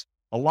sellers.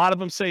 A lot of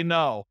them say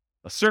no.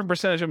 A certain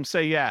percentage of them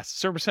say yes. A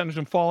certain percentage of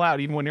them fall out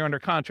even when you're under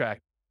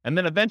contract. And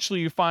then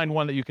eventually you find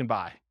one that you can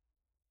buy.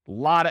 A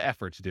lot of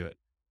effort to do it.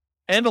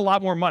 And a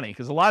lot more money,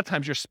 because a lot of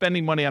times you're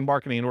spending money on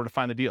marketing in order to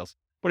find the deals.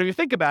 But if you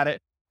think about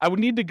it, I would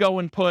need to go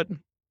and put,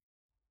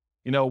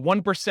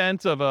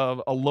 1%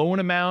 of a loan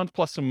amount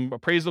plus some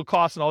appraisal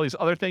costs and all these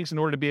other things in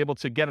order to be able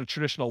to get a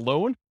traditional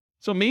loan.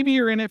 So maybe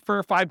you're in it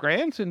for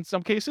 $5,000 in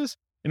some cases.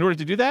 In order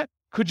to do that,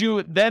 could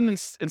you then,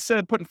 instead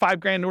of putting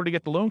 $5,000 in order to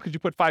get the loan, could you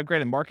put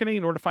 $5,000 in marketing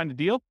in order to find a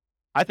deal?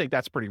 I think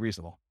that's pretty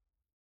reasonable.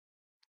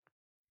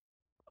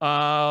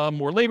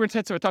 More labor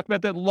intensive. I talked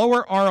about that.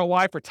 Lower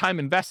ROI for time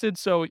invested.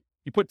 So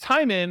you put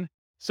time in,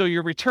 so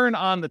your return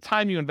on the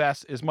time you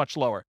invest is much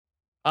lower.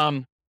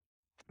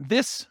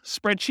 This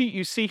spreadsheet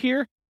you see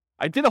here,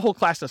 I did a whole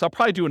class on this. I'll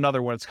probably do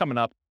another one. It's coming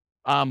up.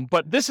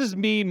 But this is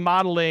me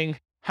modeling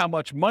how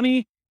much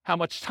money, how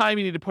much time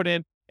you need to put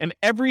in, and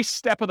every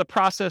step of the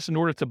process in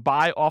order to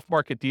buy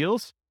off-market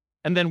deals,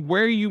 and then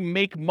where you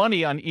make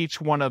money on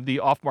each one of the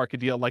off-market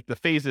deal, like the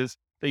phases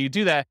that you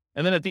do that.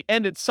 And then at the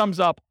end, it sums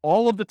up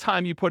all of the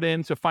time you put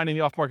into finding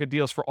the off-market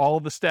deals for all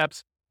of the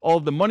steps, all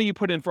of the money you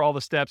put in for all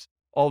the steps,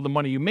 all of the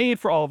money you made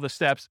for all of the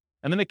steps.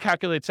 And then it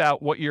calculates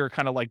out what your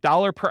kind of like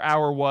dollar per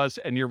hour was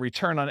and your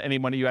return on any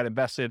money you had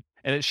invested.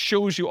 And it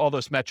shows you all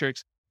those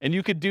metrics. And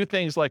you could do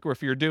things like,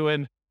 if you're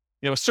doing,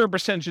 a certain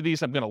percentage of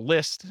these I'm going to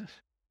list,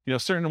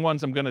 certain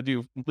ones I'm going to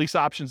do lease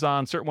options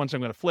on, certain ones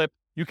I'm going to flip.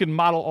 You can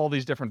model all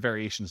these different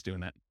variations doing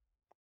that.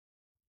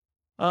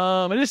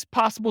 It is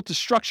possible to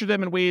structure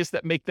them in ways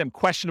that make them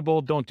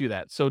questionable. Don't do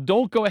that. So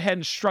don't go ahead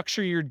and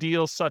structure your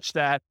deal such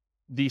that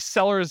the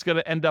seller is going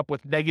to end up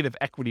with negative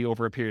equity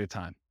over a period of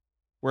time,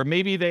 where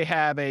maybe they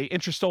have a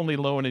interest-only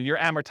loan and you're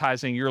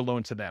amortizing your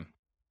loan to them.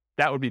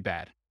 That would be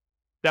bad.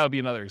 That would be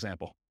another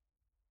example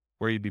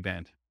where you'd be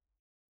banned.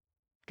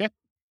 Okay?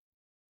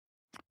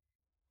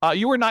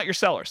 You are not your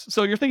sellers.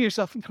 So you're thinking to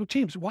yourself,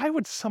 James, why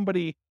would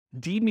somebody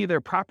deed me their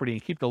property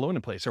and keep the loan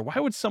in place? Or why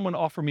would someone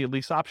offer me a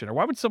lease option? Or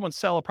why would someone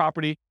sell a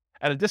property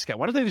at a discount?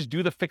 Why don't they just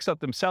do the fix up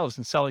themselves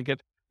and sell and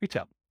get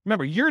retail?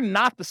 Remember, you're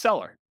not the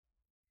seller.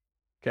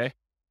 Okay?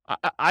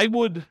 I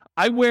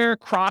wear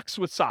Crocs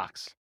with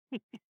socks.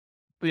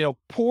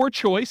 Poor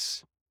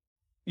choice.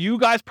 You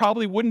guys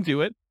probably wouldn't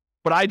do it,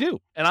 but I do,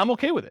 and I'm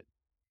okay with it.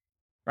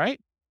 Right?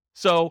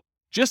 So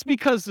just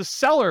because the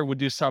seller would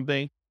do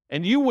something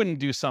and you wouldn't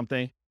do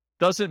something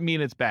doesn't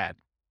mean it's bad.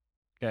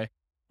 Okay?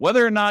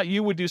 Whether or not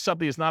you would do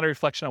something is not a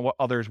reflection on what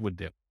others would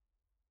do.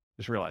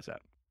 Just realize that.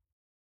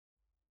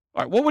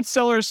 All right, why would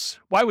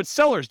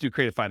sellers do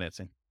creative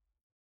financing?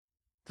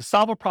 To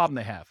solve a problem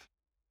they have.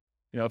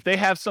 If they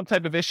have some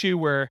type of issue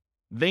where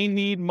they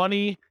need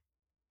money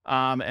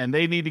and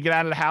they need to get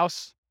out of the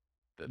house,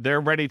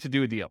 they're ready to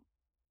do a deal.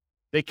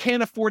 They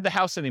can't afford the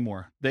house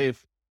anymore.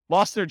 They've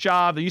lost their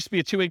job. They used to be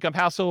a 2-income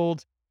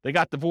household. They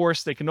got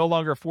divorced. They can no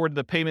longer afford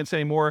the payments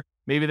anymore.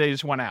 Maybe they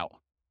just went out.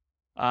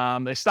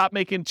 They stopped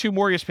making 2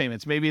 mortgage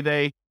payments. Maybe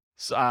they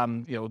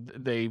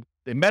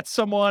met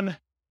someone.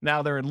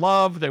 Now they're in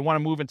love. They want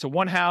to move into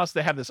one house.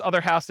 They have this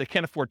other house. They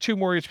can't afford 2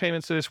 mortgage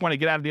payments. So they just want to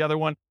get out of the other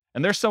one.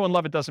 And they're so in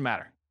love, it doesn't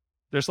matter.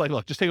 They're just like,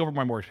 look, just take over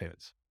my mortgage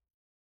payments.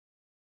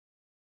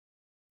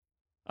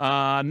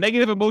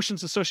 Negative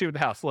emotions associated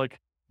with the house. Like,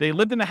 they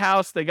lived in the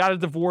house, they got a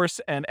divorce,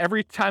 and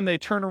every time they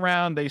turn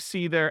around, they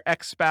see their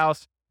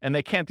ex-spouse, and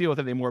they can't deal with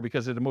it anymore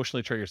because it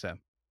emotionally triggers them.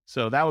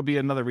 So that would be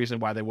another reason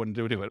why they wouldn't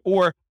do it.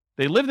 Or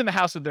they lived in the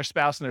house with their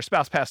spouse, and their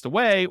spouse passed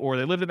away, or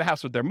they lived in the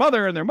house with their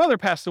mother, and their mother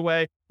passed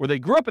away, or they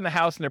grew up in the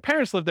house, and their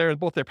parents lived there, and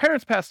both their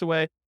parents passed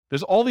away.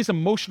 There's all these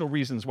emotional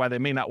reasons why they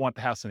may not want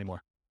the house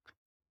anymore.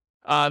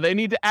 They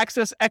need to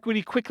access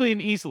equity quickly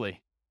and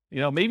easily.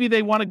 Maybe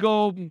they want to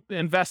go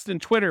invest in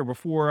Twitter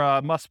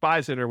before Musk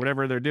buys it or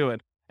whatever they're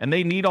doing, and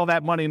they need all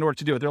that money in order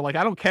to do it. They're like,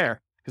 I don't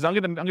care, because I'm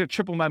gonna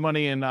triple my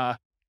money in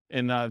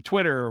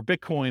Twitter or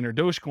Bitcoin or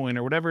Dogecoin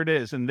or whatever it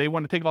is, and they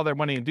want to take all their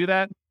money and do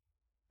that.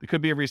 It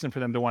could be a reason for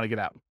them to want to get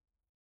out.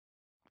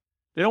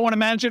 They don't want to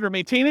manage it or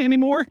maintain it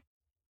anymore.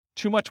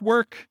 Too much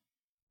work,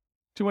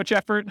 too much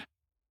effort.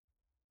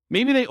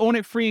 Maybe they own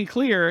it free and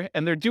clear,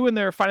 and they're doing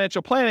their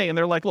financial planning, and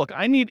they're like, look,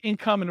 I need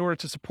income in order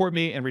to support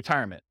me in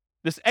retirement.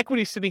 This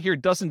equity sitting here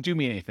doesn't do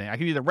me anything. I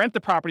can either rent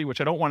the property, which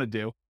I don't want to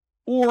do,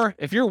 or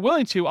if you're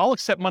willing to, I'll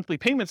accept monthly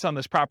payments on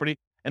this property,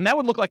 and that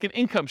would look like an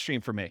income stream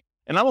for me.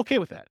 And I'm okay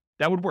with that.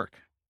 That would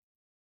work.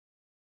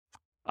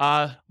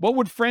 What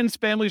would friends,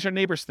 families, or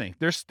neighbors think?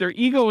 Their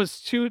ego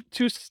is too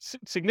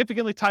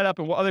significantly tied up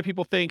in what other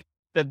people think,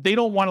 that they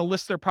don't want to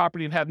list their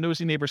property and have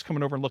nosy neighbors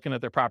coming over and looking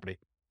at their property.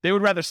 They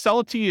would rather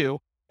sell it to you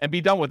and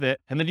be done with it,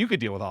 and then you could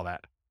deal with all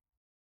that.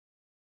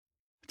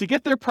 To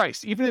get their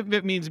price, even if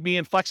it means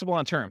being flexible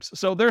on terms.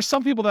 So there are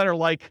some people that are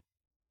like,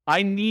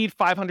 I need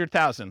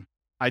 $500,000.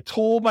 I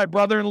told my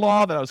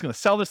brother-in-law that I was going to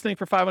sell this thing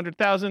for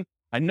 $500,000.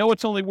 I know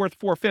it's only worth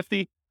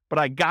 $450,000, but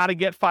I got to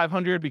get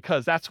 $500,000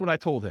 because that's what I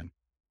told him.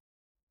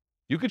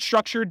 You could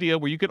structure a deal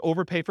where you could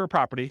overpay for a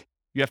property.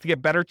 You have to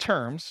get better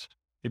terms,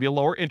 maybe a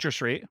lower interest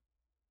rate,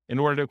 in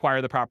order to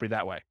acquire the property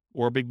that way,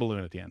 or a big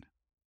balloon at the end.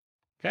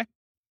 Okay?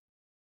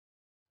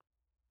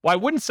 Why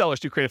wouldn't sellers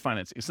do creative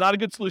financing? It's not a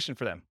good solution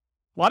for them.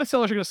 A lot of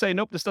sellers are going to say,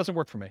 nope, this doesn't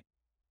work for me.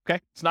 Okay?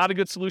 It's not a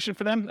good solution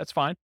for them. That's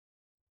fine.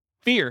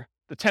 Fear,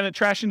 the tenant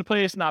trashing the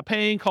place, not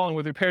paying, calling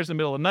with repairs in the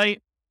middle of the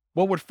night.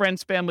 What would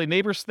friends, family,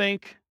 neighbors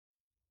think?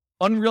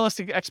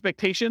 Unrealistic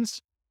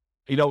expectations.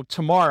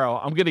 Tomorrow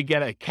I'm going to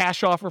get a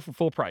cash offer for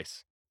full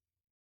price.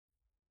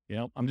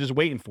 I'm just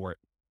waiting for it.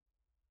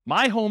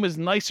 My home is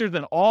nicer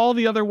than all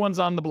the other ones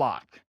on the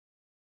block.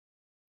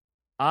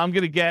 I'm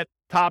going to get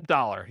top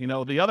dollar.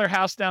 The other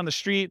house down the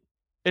street,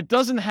 it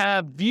doesn't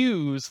have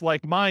views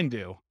like mine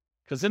do.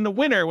 Because in the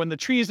winter, when the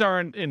trees are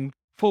in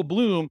full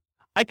bloom,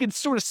 I can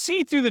sort of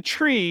see through the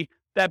tree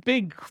that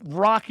big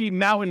rocky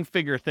mountain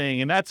figure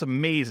thing, and that's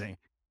amazing.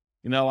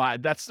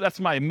 That's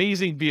my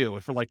amazing view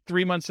for like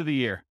 3 months of the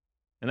year,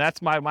 and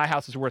that's my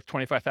house is worth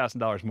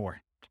 $25,000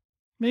 more.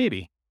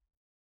 Maybe.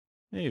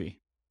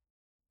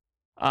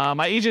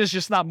 My agent is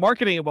just not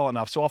marketing it well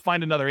enough, so I'll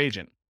find another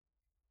agent.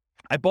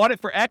 I bought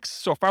it for X,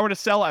 so if I were to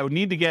sell, I would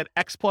need to get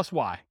X plus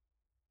Y.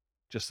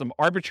 Just some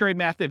arbitrary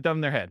math they've done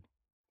in their head.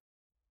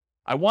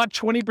 I want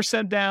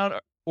 20% down,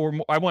 or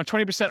I want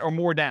 20% or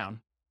more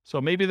down. So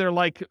maybe they're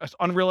like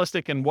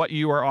unrealistic in what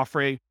you are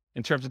offering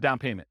in terms of down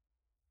payment.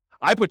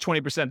 I put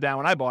 20% down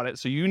when I bought it,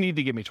 so you need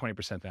to give me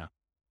 20% down.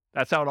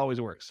 That's how it always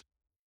works.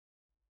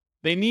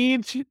 They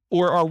need to,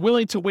 or are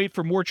willing to wait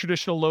for more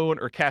traditional loan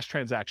or cash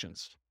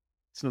transactions.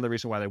 It's another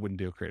reason why they wouldn't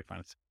do creative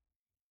finance.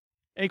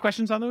 Any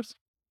questions on those?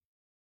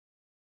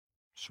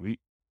 Sweet.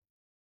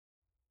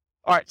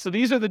 All right, so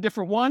these are the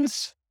different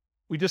ones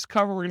we just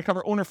covered. We're going to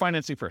cover owner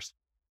financing first.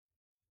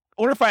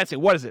 Owner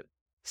financing, what is it?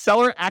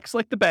 Seller acts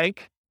like the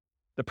bank.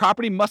 The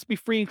property must be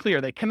free and clear.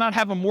 They cannot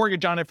have a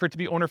mortgage on it for it to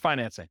be owner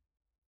financing.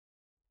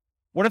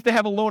 What if they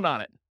have a loan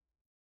on it?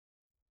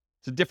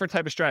 It's a different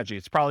type of strategy.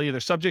 It's probably either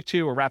subject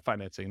to or wrap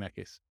financing in that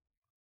case.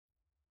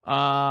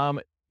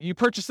 You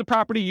purchase the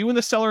property. You and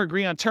the seller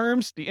agree on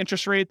terms, the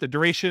interest rate, the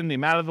duration, the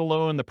amount of the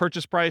loan, the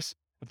purchase price,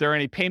 if there are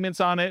any payments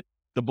on it,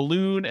 the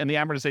balloon, and the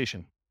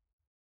amortization.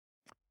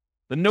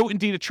 The note and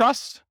deed of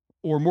trust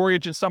or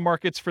mortgage in some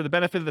markets for the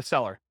benefit of the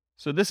seller.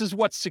 So this is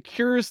what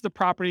secures the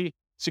property,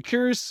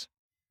 secures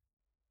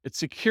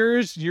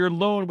your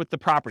loan with the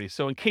property.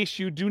 So in case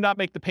you do not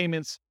make the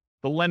payments,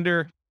 the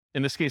lender,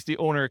 in this case, the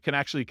owner, can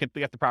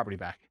get the property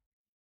back.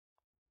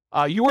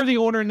 You are the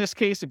owner in this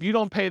case. If you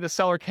don't pay, the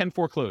seller can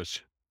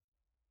foreclose.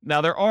 Now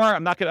I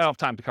don't have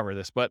time to cover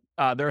this, but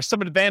there are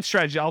some advanced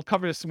strategies. I'll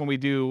cover this when we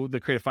do the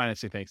creative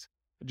financing things.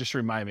 Just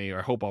remind me, or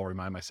I hope I'll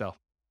remind myself.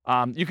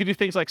 You can do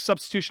things like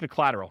substitution of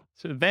collateral.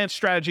 It's an advanced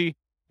strategy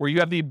where you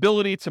have the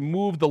ability to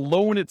move the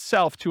loan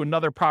itself to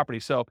another property.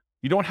 So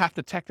you don't have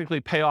to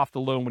technically pay off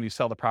the loan when you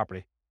sell the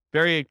property.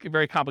 Very,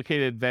 very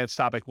complicated, advanced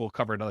topic. We'll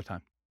cover another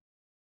time.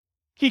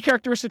 Key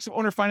characteristics of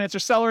owner finance or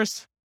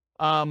sellers.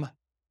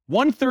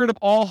 1/3 of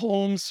all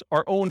homes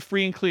are owned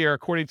free and clear,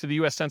 according to the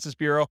U.S. Census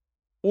Bureau,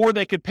 or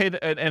they could pay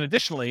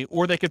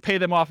they could pay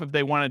them off if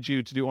they wanted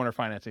you to do owner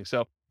financing.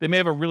 So they may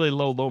have a really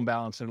low loan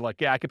balance and they're like,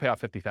 yeah, I could pay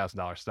off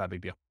 $50,000. It's not a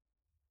big deal.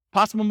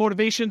 Possible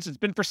motivations. It's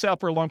been for sale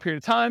for a long period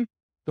of time.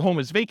 The home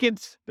is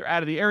vacant. They're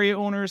out of the area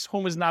owners.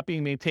 Home is not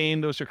being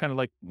maintained. Those are kind of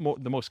like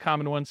the most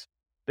common ones.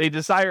 They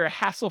desire a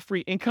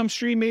hassle-free income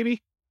stream,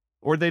 maybe,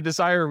 or they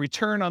desire a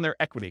return on their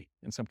equity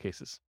in some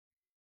cases.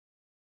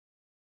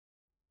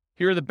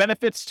 Here are the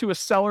benefits to a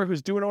seller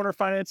who's doing owner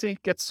financing.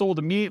 Gets sold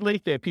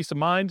immediately. They have peace of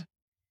mind.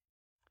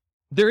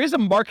 There is a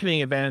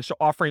marketing advantage to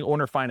offering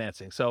owner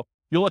financing. So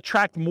you'll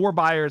attract more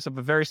buyers of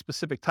a very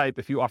specific type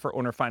if you offer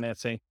owner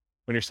financing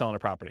when you're selling a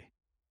property.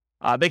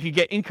 They can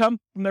get income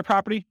from their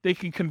property. They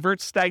can convert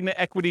stagnant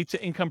equity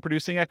to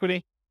income-producing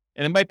equity.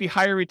 And it might be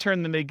higher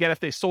return than they get if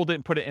they sold it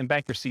and put it in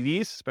bank or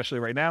CDs, especially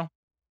right now.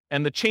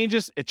 And it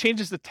changes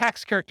the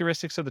tax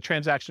characteristics of the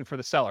transaction for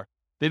the seller.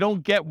 They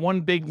don't get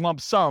one big lump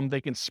sum.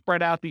 They can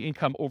spread out the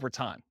income over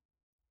time.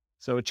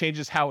 So it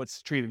changes how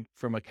it's treated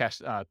from a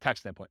cash tax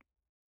standpoint.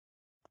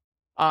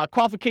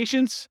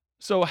 Qualifications.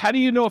 So how do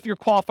you know if you're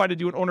qualified to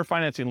do an owner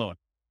financing loan?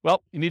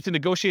 Well, you need to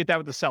negotiate that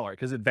with the seller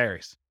because it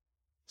varies.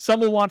 Some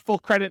will want full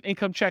credit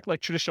income check like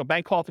traditional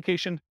bank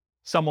qualification.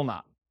 Some will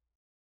not.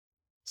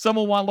 Some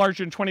will want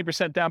larger than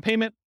 20% down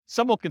payment.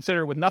 Some will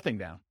consider with nothing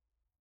down.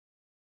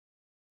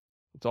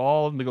 It's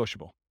all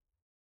negotiable.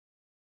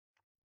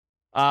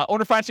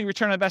 Owner financing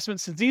return on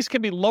investment. Since these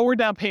can be lower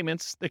down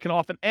payments, they can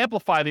often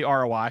amplify the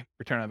ROI,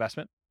 return on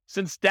investment,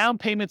 since down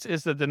payments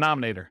is the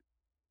denominator.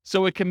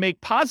 So it can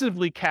make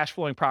positively cash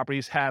flowing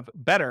properties have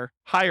better,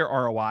 higher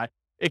ROI.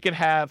 It can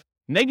have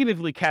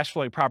negatively cash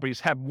flowing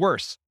properties have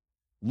worse,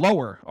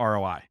 lower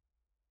ROI.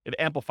 It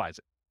amplifies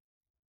it.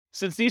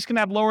 Since these can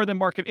have lower than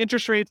market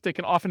interest rates, they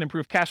can often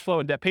improve cash flow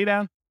and debt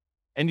paydown.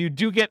 And you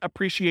do get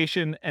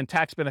appreciation and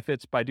tax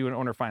benefits by doing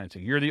owner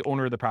financing. You're the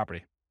owner of the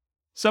property.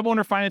 Some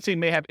owner financing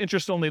may have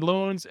interest-only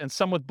loans and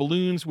some with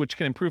balloons, which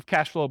can improve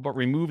cash flow but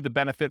remove the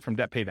benefit from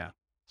debt paydown.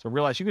 So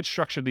realize you could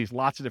structure these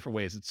lots of different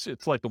ways.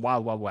 It's like the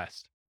wild, wild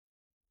west.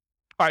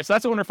 All right, so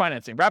that's owner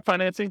financing. Wrap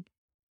financing.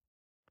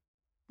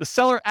 The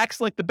seller acts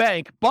like the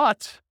bank,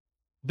 but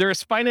there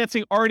is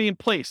financing already in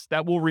place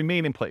that will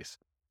remain in place.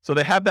 So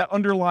they have that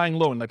underlying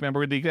loan. Like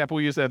remember the example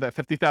we used, that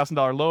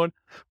 $50,000 loan,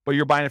 but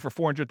you're buying it for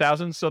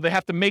 $400,000. So they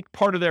have to make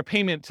part of their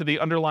payment to the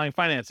underlying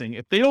financing.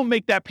 If they don't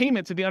make that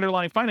payment to the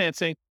underlying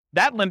financing,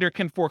 that lender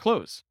can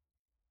foreclose.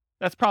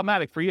 That's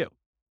problematic for you.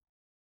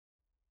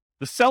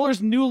 The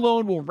seller's new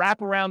loan will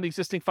wrap around the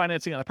existing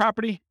financing on the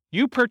property.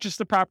 You purchase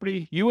the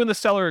property. You and the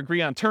seller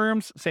agree on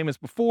terms, same as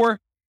before.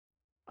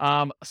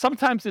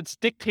 Sometimes it's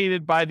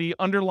dictated by the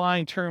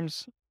underlying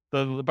terms,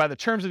 by the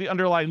terms of the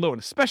underlying loan,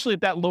 especially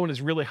if that loan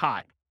is really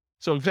high.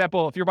 So,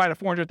 example, if you're buying a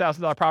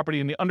 $400,000 property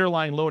and the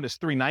underlying loan is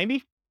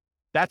 $390,000,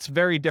 that's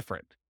very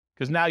different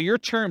because now your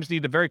terms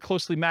need to very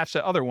closely match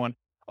that other one.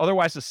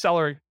 Otherwise, the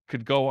seller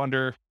could go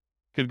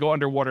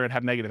underwater and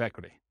have negative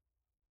equity.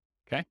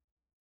 Okay.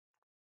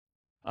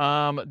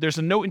 There's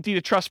a note in deed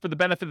of trust for the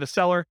benefit of the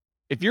seller.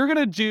 If you're going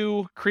to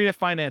do creative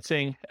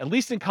financing, at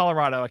least in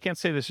Colorado, I can't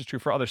say this is true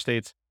for other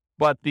states,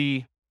 but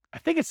I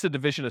think it's the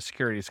Division of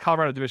Securities,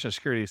 Colorado Division of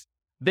Securities,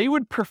 they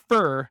would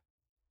prefer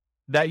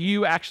that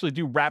you actually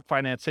do wrap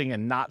financing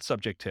and not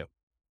subject to.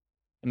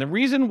 And the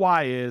reason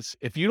why is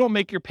if you don't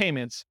make your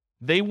payments,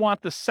 they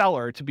want the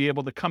seller to be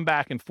able to come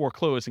back and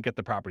foreclose and get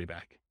the property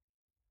back.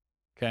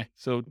 Okay.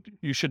 So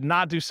you should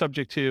not do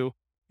subject to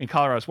in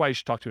Colorado. That's why you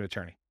should talk to an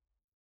attorney.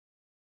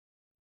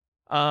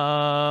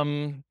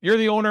 You're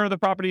the owner of the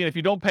property, and if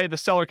you don't pay, the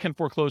seller can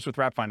foreclose with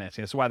wrap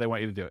financing. That's why they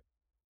want you to do it.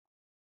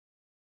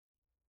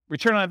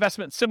 Return on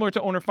investment, similar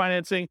to owner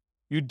financing.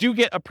 You do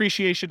get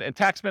appreciation and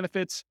tax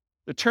benefits.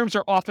 The terms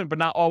are often, but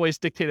not always,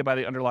 dictated by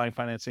the underlying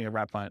financing of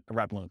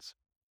wrap loans.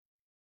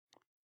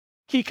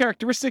 Key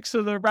characteristics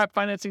of the wrap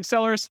financing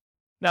sellers.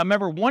 Now,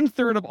 remember,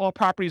 1/3 of all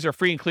properties are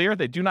free and clear.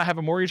 They do not have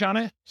a mortgage on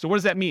it. So what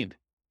does that mean?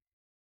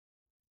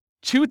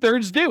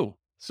 2/3 do.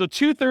 So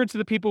 2/3 of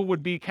the people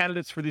would be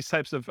candidates for these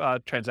types of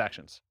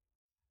transactions.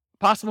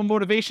 Possible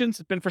motivations: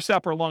 it's been for sale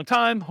for a long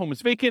time, home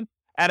is vacant,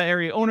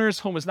 out-of-area owners,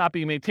 home is not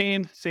being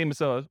maintained, same as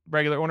a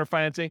regular owner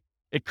financing.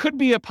 It could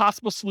be a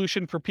possible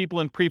solution for people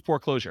in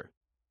pre-foreclosure.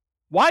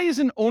 Why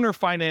isn't owner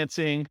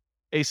financing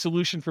a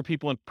solution for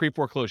people in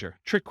pre-foreclosure?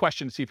 Trick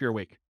question to see if you're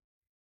awake.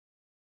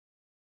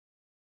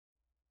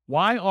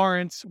 Why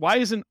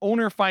isn't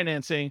owner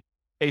financing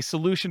a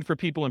solution for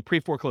people in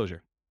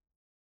pre-foreclosure?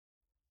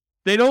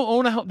 They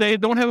don't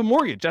have a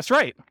mortgage. That's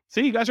right.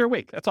 See, you guys are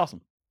awake. That's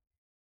awesome.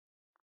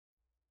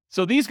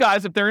 So these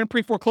guys, if they're in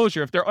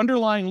pre-foreclosure, if their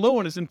underlying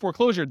loan is in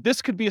foreclosure,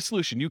 this could be a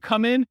solution. You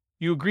come in,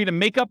 you agree to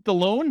make up the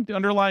loan, the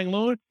underlying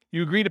loan,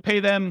 you agree to pay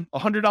them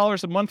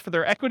 $100 a month for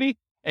their equity,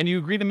 and you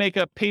agree to make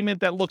a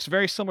payment that looks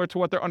very similar to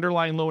what their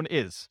underlying loan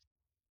is.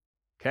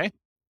 Okay?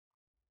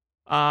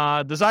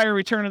 Desire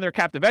return of their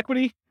captive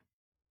equity.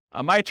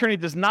 My attorney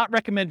does not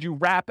recommend you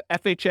wrap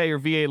FHA or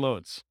VA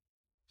loans.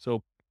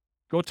 So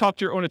go talk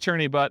to your own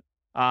attorney, but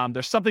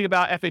there's something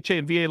about FHA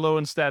and VA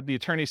loans that the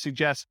attorney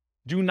suggests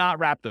do not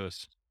wrap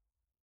those.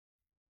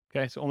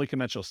 Okay, so only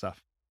conventional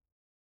stuff.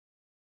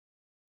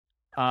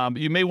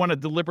 You may want to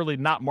deliberately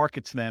not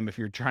market to them if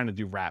you're trying to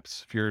do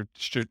wraps. If you're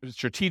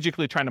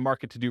strategically trying to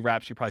market to do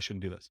wraps, you probably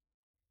shouldn't do this.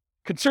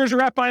 Concerns of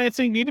wrap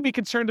financing: you need to be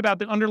concerned about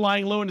the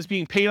underlying loan is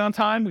being paid on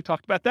time. We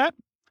talked about that.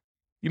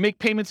 You make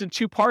payments in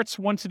two parts,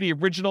 one to the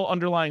original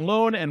underlying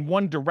loan and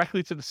one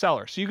directly to the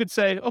seller. So you could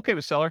say, okay,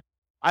 the seller,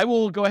 I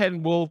will go ahead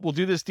and we'll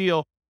do this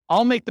deal.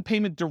 I'll make the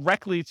payment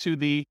directly to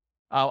the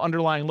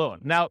underlying loan.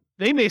 Now,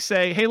 they may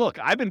say, hey, look,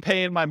 I've been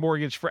paying my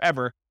mortgage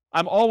forever.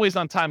 I'm always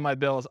on time with my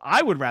bills.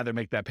 I would rather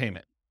make that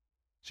payment.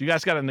 So you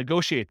guys got to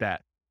negotiate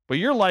that. But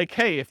you're like,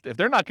 hey, if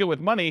they're not good with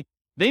money,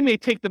 they may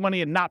take the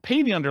money and not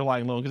pay the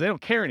underlying loan because they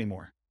don't care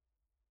anymore.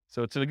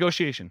 So it's a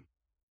negotiation.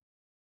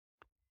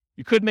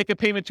 You could make a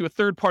payment to a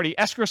third-party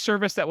escrow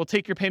service that will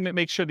take your payment,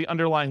 make sure the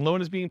underlying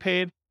loan is being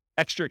paid.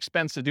 Extra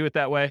expense to do it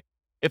that way.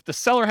 If the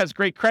seller has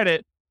great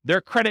credit,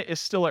 their credit is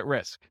still at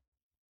risk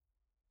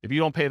if you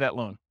don't pay that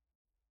loan.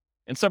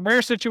 In some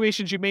rare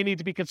situations, you may need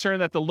to be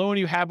concerned that the loan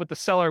you have with the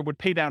seller would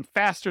pay down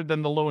faster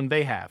than the loan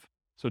they have.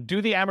 So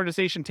do the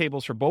amortization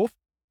tables for both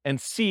and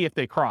see if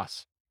they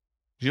cross.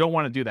 You don't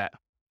want to do that.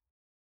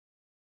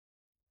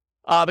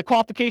 The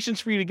qualifications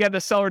for you to get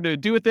the seller to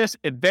do with this,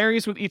 it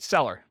varies with each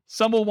seller.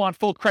 Some will want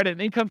full credit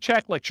and income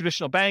check like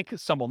traditional bank.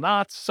 Some will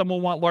not. Some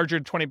will want larger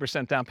than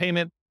 20% down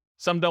payment.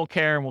 Some don't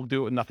care and will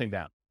do it with nothing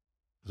down.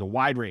 There's a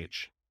wide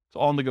range. It's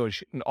all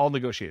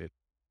negotiated.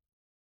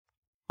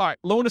 All right,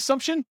 loan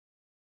assumption.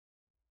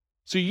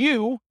 So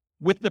you,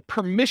 with the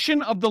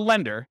permission of the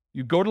lender,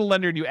 you go to the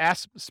lender and you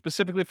ask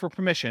specifically for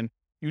permission.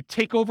 You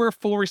take over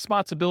full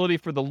responsibility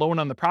for the loan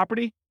on the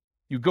property.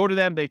 You go to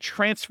them, they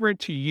transfer it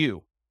to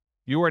you.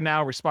 You are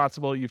now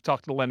responsible. You've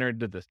talked to the lender and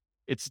did this.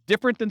 It's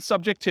different than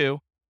subject to.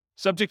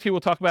 Subject to, we'll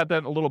talk about that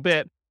in a little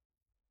bit.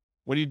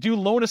 When you do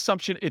loan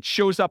assumption, it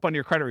shows up on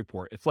your credit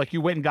report. It's like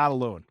you went and got a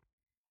loan.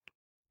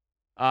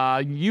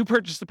 You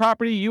purchase the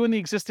property, you and the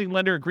existing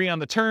lender agree on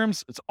the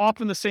terms. It's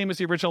often the same as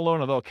the original loan,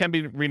 although it can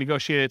be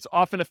renegotiated. It's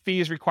often a fee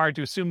is required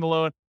to assume the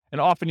loan,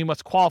 and often you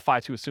must qualify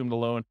to assume the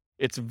loan.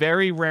 It's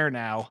very rare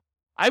now.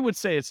 I would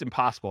say it's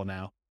impossible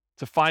now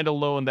to find a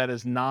loan that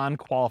is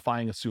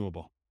non-qualifying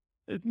assumable.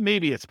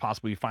 Maybe it's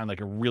possible you find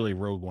like a really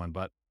rogue one,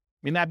 but I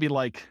mean, that'd be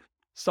like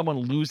someone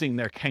losing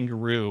their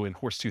kangaroo in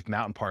Horsetooth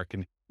Mountain Park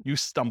and you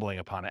stumbling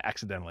upon it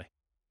accidentally.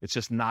 It's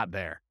just not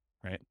there,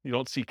 right? You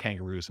don't see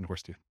kangaroos in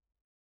Horsetooth.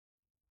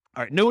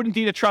 All right, note and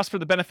deed of trust for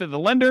the benefit of the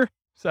lender.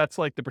 So that's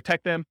like to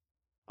protect them.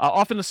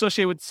 Often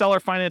associated with seller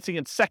financing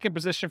in second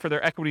position for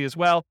their equity as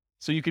well.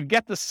 So you could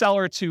get the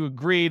seller to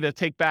agree to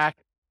take back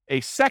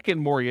a second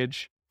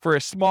mortgage for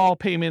a small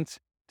payment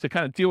to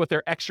kind of deal with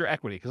their extra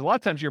equity. Because a lot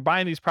of times you're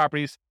buying these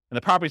properties and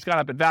the property's gone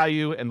up in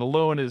value and the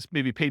loan is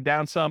maybe paid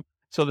down some.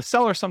 So the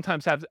seller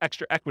sometimes has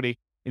extra equity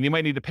and you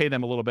might need to pay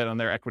them a little bit on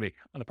their equity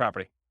on the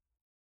property.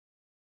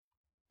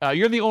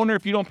 You're the owner.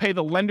 If you don't pay,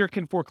 the lender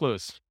can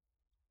foreclose.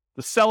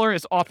 The seller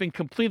is often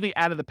completely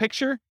out of the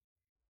picture.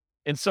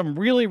 In some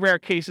really rare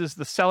cases,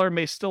 the seller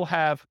may still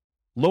have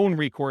loan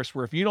recourse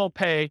where if you don't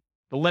pay,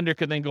 the lender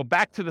could then go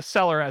back to the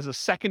seller as a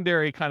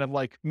secondary kind of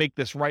like make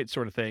this right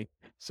sort of thing.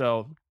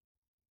 So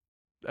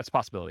that's a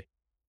possibility.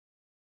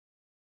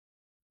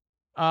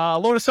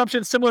 Loan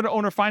assumption, similar to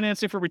owner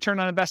financing for return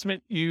on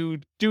investment, you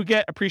do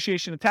get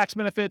appreciation and tax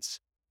benefits.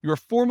 You are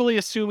formally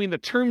assuming the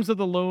terms of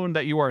the loan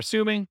that you are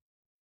assuming.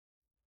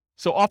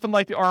 So often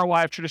like the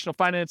ROI of traditional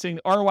financing,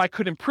 ROI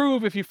could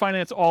improve if you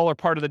finance all or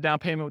part of the down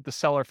payment with the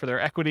seller for their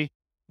equity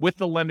with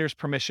the lender's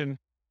permission.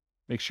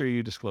 Make sure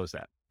you disclose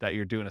that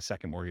you're doing a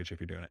second mortgage if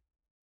you're doing it.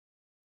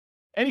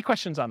 Any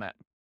questions on that?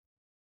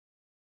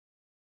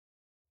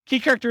 Key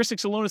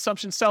characteristics of loan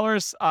assumption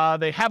sellers,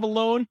 they have a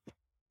loan.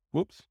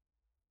 Whoops.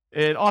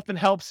 It often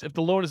helps if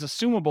the loan is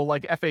assumable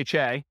like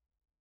FHA.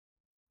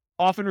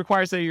 Often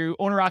requires that you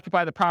owner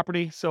occupy the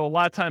property. So a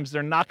lot of times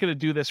they're not going to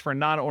do this for a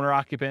non-owner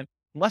occupant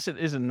unless it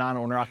is a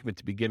non-owner occupant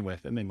to begin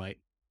with, and they might.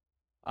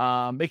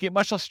 Make it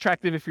much less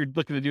attractive if you're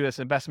looking to do this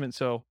investment.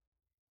 So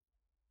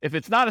if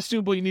it's not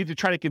assumable, you need to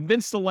try to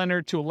convince the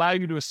lender to allow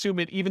you to assume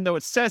it, even though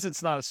it says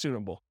it's not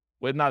assumable,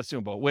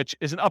 which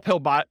is an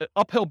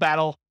uphill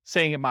battle,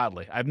 saying it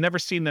mildly. I've never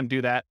seen them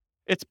do that.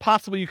 It's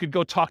possible you could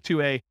go talk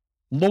to a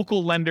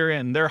local lender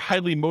and they're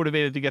highly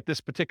motivated to get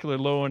this particular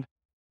loan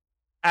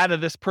out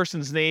of this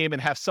person's name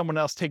and have someone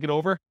else take it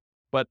over.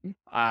 But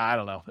I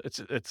don't know.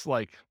 It's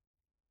like,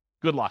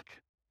 good luck.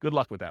 Good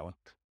luck with that one.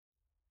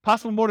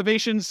 Possible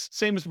motivations,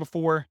 same as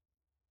before.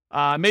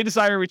 May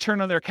desire a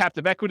return on their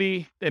captive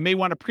equity. They may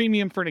want a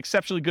premium for an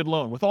exceptionally good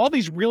loan. With all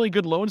these really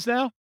good loans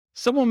now,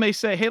 someone may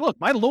say, hey, look,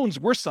 my loan's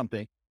worth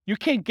something. You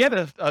can't get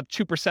a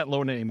 2%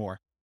 loan anymore.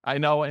 I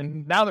know,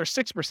 and now they're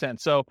 6%.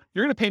 So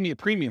you're going to pay me a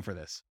premium for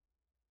this.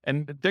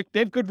 And they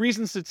have good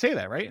reasons to say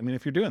that, right? I mean,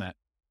 if you're doing that.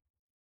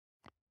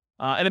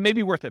 And it may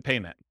be worth it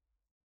paying that.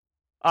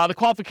 The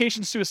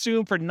qualifications to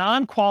assume for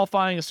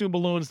non-qualifying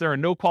assumable loans, there are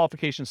no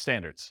qualification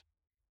standards.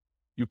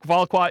 You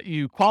qualify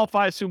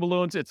assumable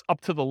loans, it's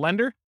up to the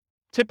lender,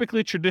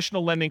 typically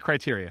traditional lending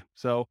criteria.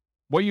 So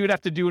what you would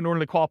have to do in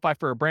order to qualify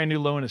for a brand new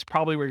loan is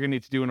probably what you're going to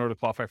need to do in order to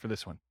qualify for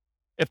this one.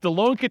 If the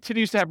loan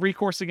continues to have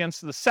recourse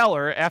against the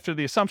seller after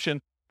the assumption,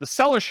 the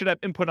seller should have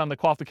input on the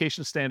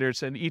qualification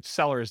standards, and each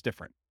seller is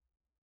different,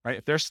 right?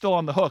 If they're still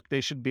on the hook,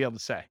 they should be able to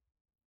say.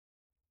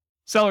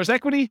 Seller's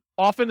equity,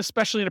 often,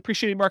 especially in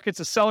appreciating markets,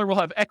 a seller will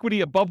have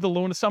equity above the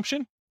loan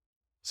assumption.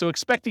 So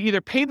expect to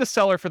either pay the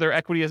seller for their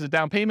equity as a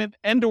down payment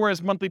and or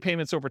as monthly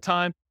payments over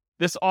time.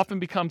 This often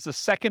becomes the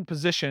second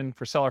position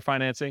for seller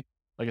financing,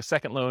 like a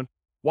second loan.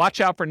 Watch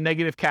out for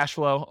negative cash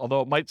flow,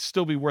 although it might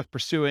still be worth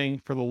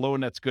pursuing for the loan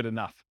that's good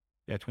enough.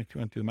 Yeah,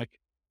 22 on through the mic.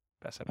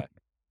 Pass that back.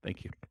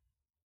 Thank you.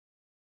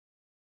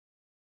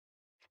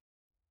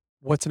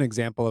 What's an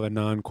example of a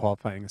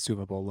non-qualifying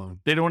assumable loan?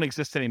 They don't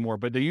exist anymore,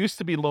 but there used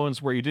to be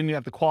loans where you didn't even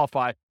have to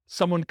qualify.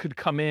 Someone could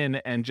come in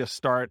and just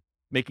start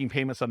making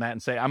payments on that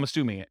and say, I'm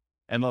assuming it.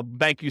 And the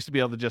bank used to be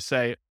able to just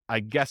say, I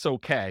guess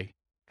okay,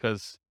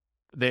 because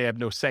they have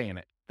no say in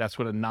it. That's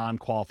what a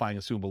non-qualifying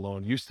assumable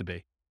loan used to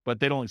be, but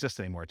they don't exist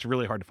anymore. It's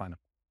really hard to find them.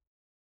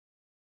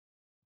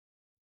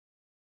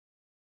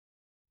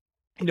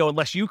 You know,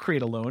 unless you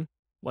create a loan,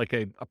 like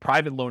a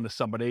private loan to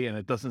somebody, and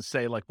it doesn't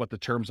say like what the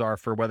terms are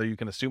for whether you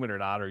can assume it or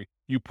not, or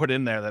you put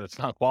in there that it's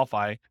not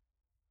qualifying,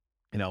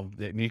 you know,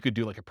 you could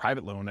do like a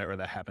private loan where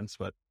that happens,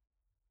 but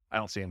I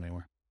don't see them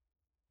anymore.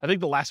 I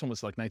think the last one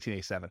was like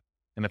 1987.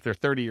 And if they're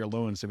 30-year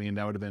loans, I mean,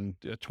 that would have been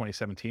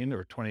 2017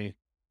 or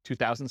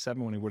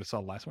 2007 when we would have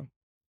saw the last one.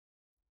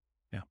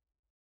 Yeah.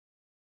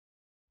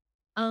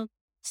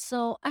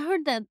 So I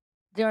heard that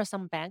there are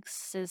some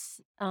banks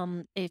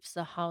if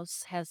the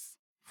house has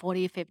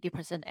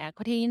 40-50%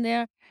 equity in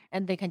there,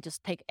 and they can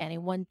just take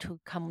anyone to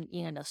come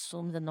in and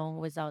assume the loan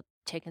without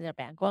checking their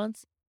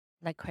backgrounds,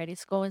 like credit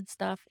score and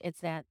stuff. Is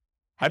that?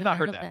 I've you not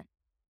heard of that.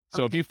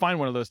 So if you find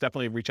one of those,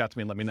 definitely reach out to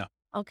me and let me know.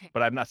 Okay.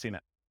 But I've not seen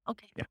it.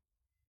 Okay. Yeah.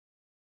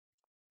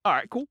 All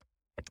right, cool.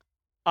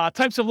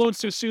 Types of loans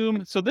to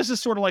assume. So this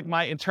is sort of like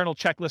my internal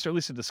checklist, or at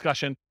least a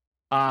discussion.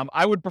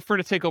 I would prefer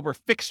to take over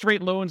fixed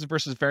rate loans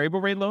versus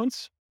variable rate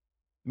loans.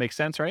 Makes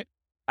sense, right?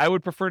 I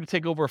would prefer to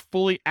take over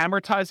fully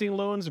amortizing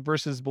loans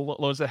versus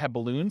loans that have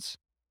balloons,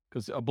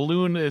 because a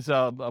balloon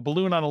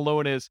on a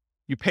loan is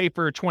you pay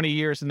for 20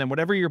 years, and then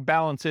whatever your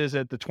balance is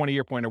at the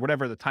 20-year point or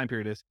whatever the time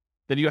period is,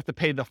 then you have to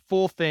pay the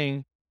full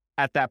thing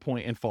at that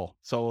point in full.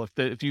 So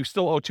if you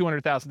still owe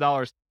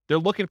 $200,000, they're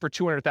looking for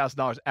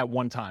 $200,000 at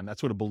one time.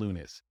 That's what a balloon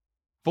is.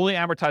 Fully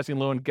amortizing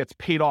loan gets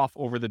paid off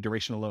over the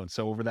duration of the loan.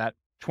 So over that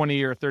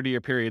 20-year,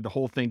 30-year period, the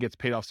whole thing gets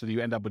paid off so that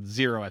you end up with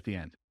zero at the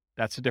end.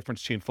 That's the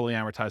difference between fully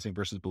amortizing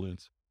versus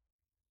balloons.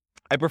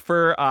 I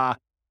prefer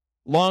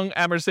long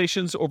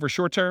amortizations over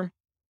short term.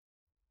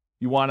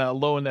 You want a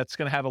loan that's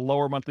going to have a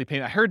lower monthly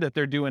payment. I heard that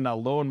they're doing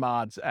loan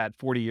mods at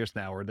 40 years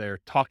now, or they're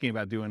talking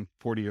about doing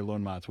 40-year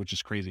loan mods, which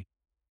is crazy.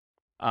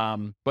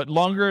 But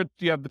longer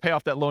you have to pay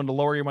off that loan, the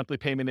lower your monthly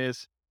payment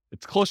is.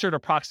 It's closer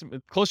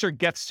it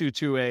gets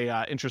to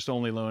a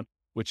interest-only loan,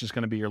 which is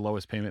going to be your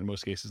lowest payment in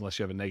most cases, unless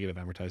you have a negative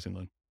amortizing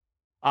loan.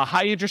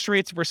 High interest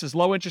rates versus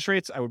low interest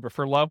rates, I would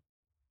prefer low.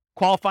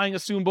 Qualifying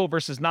assumable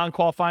versus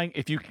non-qualifying.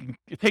 If you can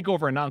take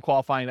over a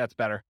non-qualifying, that's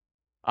better.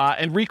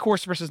 And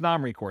recourse versus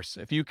non-recourse.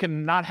 If you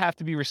cannot have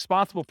to be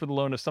responsible for the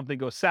loan if something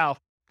goes south,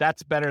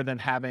 that's better than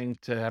having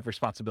to have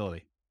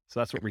responsibility. So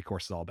that's what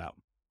recourse is all about.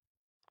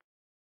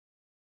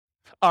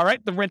 All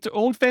right, the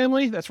rent-to-own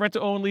family. That's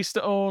rent-to-own,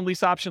 lease-to-own,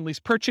 lease option, lease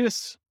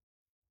purchase.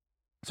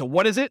 So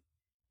what is it?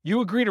 You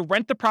agree to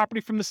rent the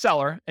property from the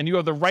seller, and you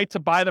have the right to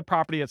buy the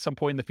property at some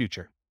point in the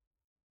future.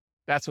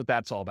 That's what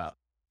that's all about.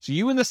 So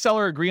you and the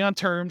seller agree on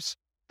terms,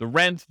 the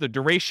rent, the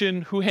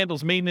duration, who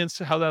handles maintenance,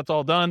 how that's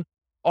all done.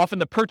 Often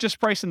the purchase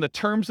price and the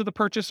terms of the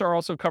purchase are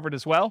also covered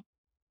as well.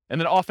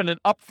 And then often an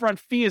upfront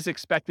fee is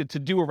expected to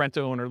do a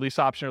rent-to-own or lease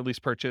option or lease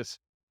purchase.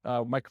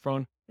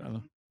 Microphone. I don't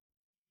know.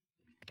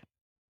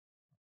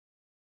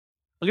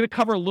 I'm going to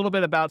cover a little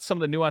bit about some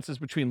of the nuances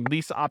between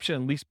lease option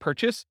and lease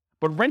purchase,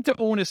 but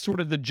rent-to-own is sort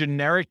of the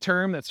generic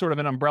term. That's sort of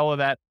an umbrella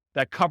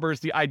that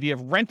covers the idea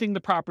of renting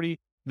the property,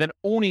 then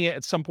owning it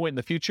at some point in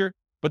the future.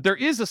 But there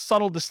is a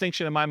subtle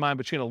distinction in my mind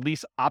between a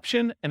lease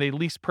option and a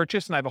lease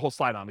purchase, and I have a whole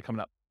slide on it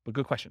coming up, but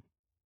good question.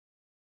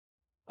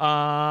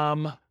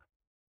 Often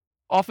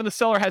the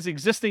seller has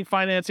existing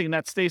financing, and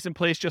that stays in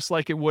place just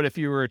like it would if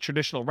you were a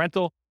traditional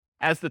rental.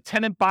 As the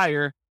tenant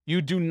buyer,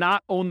 you do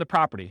not own the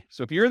property.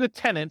 So if you're the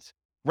tenant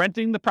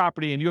renting the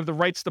property and you have the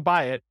rights to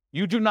buy it,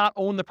 you do not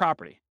own the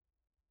property.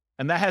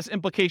 And that has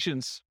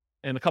implications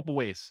in a couple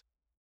ways.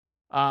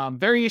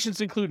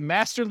 Variations include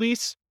master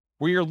lease,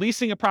 where you're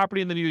leasing a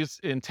property and then you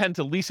intend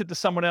to lease it to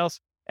someone else,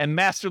 and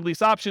master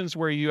lease options,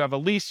 where you have a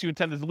lease, you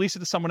intend to lease it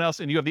to someone else,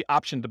 and you have the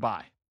option to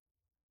buy.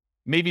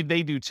 Maybe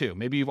they do too.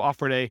 Maybe you've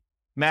offered a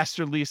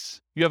master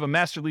lease, you have a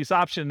master lease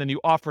option, then you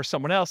offer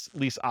someone else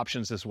lease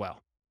options as well.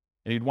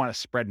 And you'd want a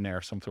spread in there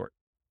of some sort.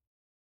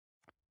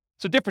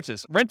 So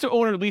differences. Rent to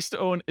own or lease to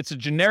own, it's a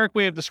generic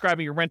way of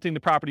describing you're renting the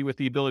property with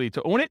the ability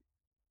to own it.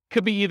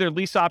 Could be either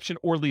lease option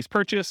or lease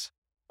purchase.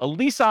 A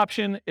lease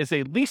option is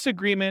a lease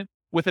agreement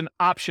with an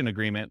option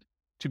agreement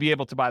to be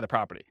able to buy the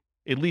property.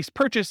 A lease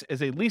purchase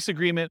is a lease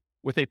agreement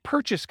with a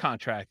purchase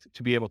contract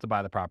to be able to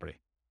buy the property.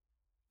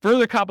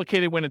 Further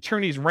complicated when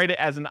attorneys write it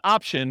as an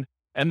option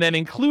and then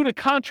include a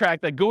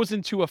contract that goes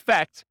into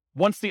effect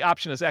once the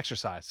option is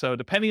exercised. So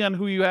depending on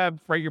who you have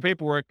write your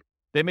paperwork,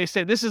 they may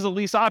say, this is a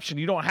lease option.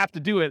 You don't have to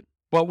do it.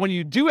 But when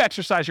you do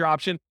exercise your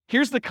option,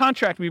 here's the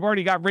contract we've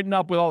already got written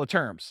up with all the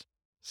terms.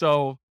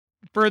 So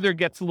further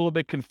gets a little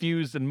bit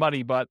confused and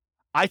muddy, but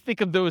I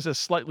think of those as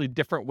slightly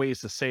different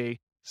ways to say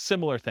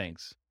similar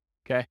things.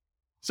 Okay.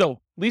 So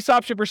lease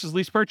option versus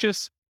lease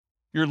purchase.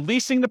 You're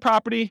leasing the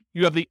property.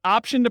 You have the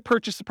option to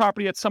purchase the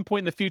property at some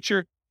point in the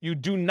future. You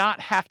do not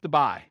have to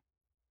buy.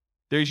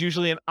 There's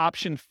usually an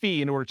option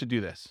fee in order to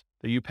do this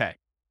that you pay.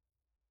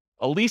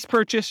 A lease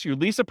purchase, you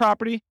lease a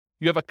property.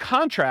 You have a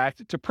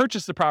contract to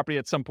purchase the property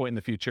at some point in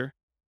the future.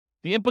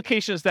 The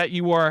implication is that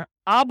you are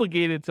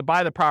obligated to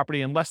buy the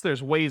property unless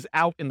there's ways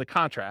out in the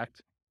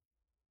contract,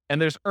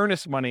 and there's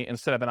earnest money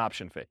instead of an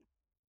option fee.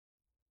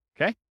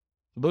 Okay?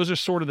 So those are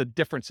sort of the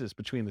differences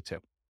between the two.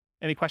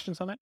 Any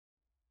questions on that?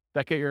 Did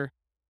that get your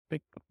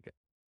big? Okay.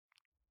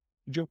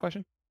 Did you have a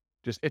question?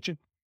 Just itching?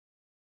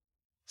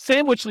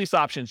 Sandwich lease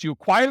options. You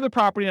acquire the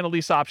property on a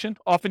lease option,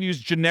 often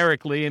used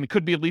generically, and it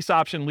could be a lease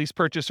option, lease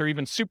purchase, or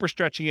even super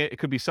stretching it. It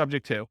could be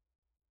subject to.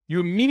 You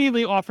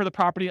immediately offer the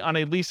property on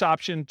a lease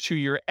option to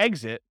your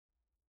exit,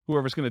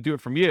 whoever's going to do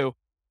it from you,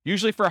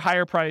 usually for a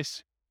higher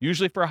price,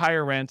 usually for a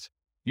higher rent,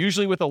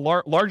 usually with a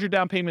larger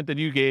down payment than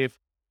you gave,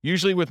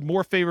 usually with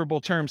more favorable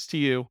terms to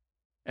you.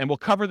 And we'll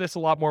cover this a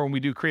lot more when we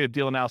do creative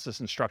deal analysis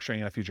and structuring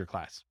in a future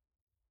class.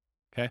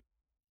 Okay.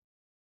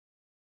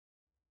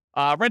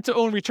 Rent to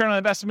own return on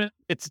investment.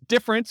 It's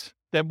different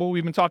than what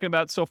we've been talking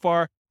about so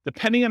far.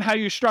 Depending on how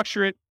you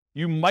structure it,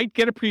 you might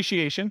get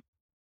appreciation.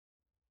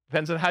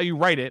 Depends on how you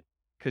write it,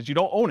 because you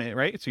don't own it,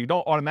 right? So you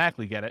don't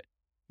automatically get it.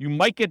 You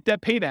might get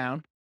debt pay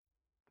down.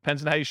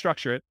 Depends on how you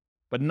structure it,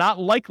 but not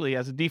likely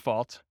as a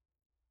default.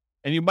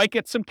 And you might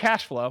get some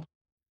cash flow.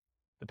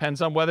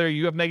 Depends on whether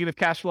you have negative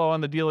cash flow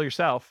on the deal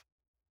yourself.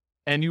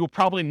 And you will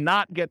probably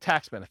not get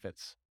tax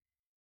benefits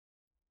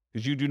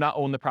because you do not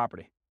own the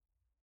property.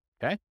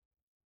 Okay?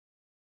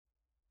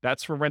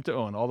 That's for rent to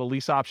own. All the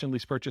lease option,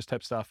 lease purchase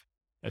type stuff.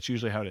 That's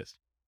usually how it is.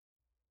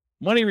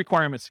 Money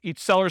requirements. Each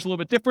seller is a little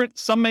bit different.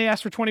 Some may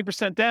ask for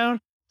 20%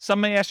 down.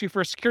 Some may ask you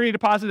for a security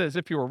deposit as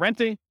if you were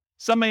renting.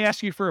 Some may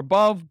ask you for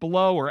above,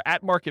 below, or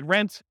at market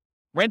rent.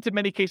 Rent in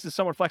many cases is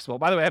somewhat flexible.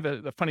 By the way, I have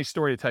a funny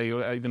story to tell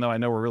you, even though I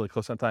know we're really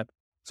close on time.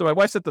 So my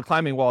wife's at the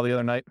climbing wall the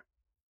other night,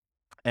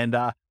 and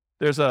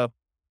there's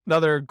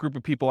another group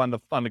of people on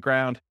the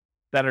ground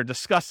that are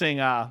discussing.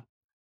 The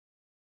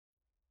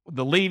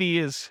lady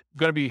is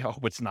going to be. I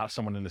hope it's not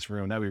someone in this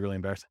room. That'd be really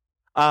embarrassing.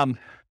 The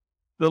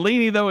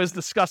lady though is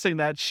discussing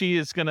that she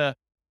is going to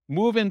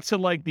move into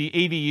like the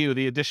ADU,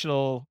 the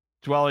additional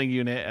dwelling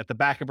unit at the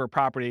back of her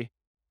property,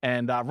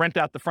 and rent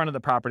out the front of the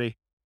property.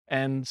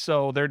 And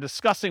so they're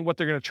discussing what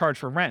they're going to charge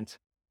for rent.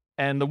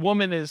 And the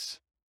woman is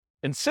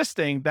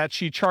insisting that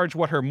she charge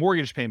what her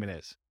mortgage payment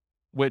is,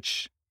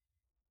 which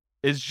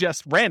is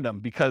just random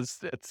because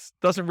it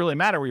doesn't really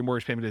matter what your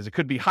mortgage payment is. It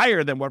could be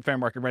higher than what fair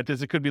market rent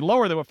is. It could be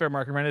lower than what fair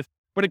market rent is.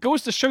 But it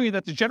goes to show you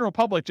that the general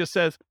public just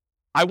says,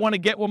 I want to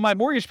get what my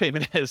mortgage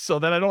payment is so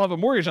that I don't have a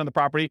mortgage on the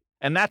property.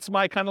 And that's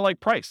my kind of like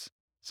price.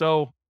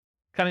 So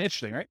kind of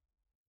interesting, right?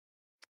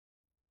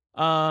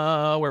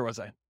 Where was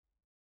I?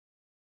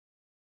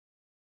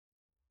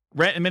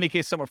 Rent in many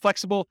cases somewhat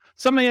flexible.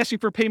 Some may ask you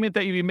for payment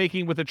that you'd be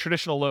making with a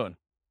traditional loan,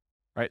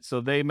 right?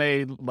 So they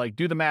may like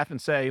do the math and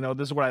say,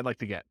 this is what I'd like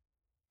to get.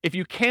 If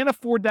you can't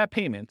afford that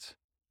payment,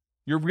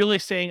 you're really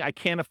saying I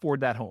can't afford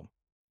that home,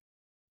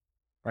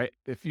 right?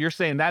 If you're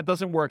saying that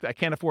doesn't work, I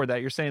can't afford that,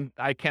 you're saying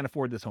I can't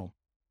afford this home.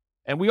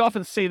 And we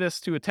often say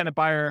this to a tenant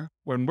buyer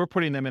when we're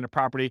putting them in a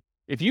property.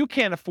 If you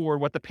can't afford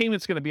what the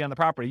payment's going to be on the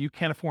property, you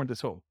can't afford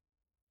this home.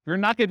 If you're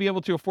not going to be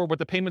able to afford what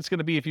the payment's going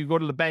to be if you go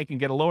to the bank and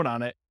get a loan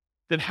on it,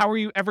 then how are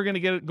you ever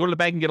going to go to the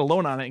bank and get a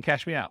loan on it and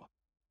cash me out?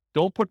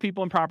 Don't put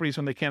people in properties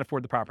when they can't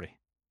afford the property.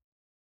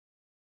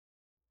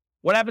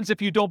 What happens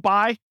if you don't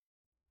buy?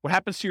 What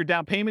happens to your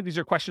down payment? These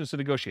are questions to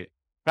negotiate.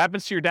 What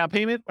happens to your down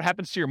payment? What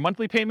happens to your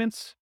monthly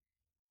payments?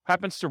 What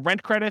happens to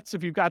rent credits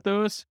if you've got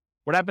those?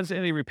 What happens to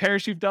any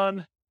repairs you've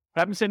done? What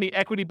happens to any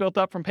equity built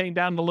up from paying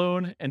down the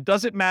loan? And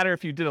does it matter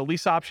if you did a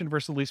lease option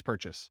versus a lease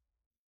purchase?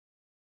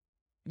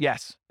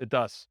 Yes, it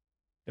does,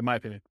 in my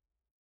opinion.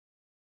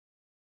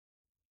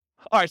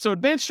 All right, so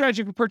advanced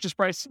strategy for purchase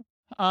price.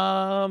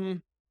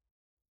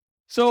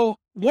 So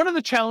one of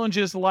the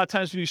challenges a lot of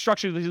times when you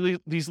structure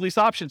these lease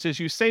options is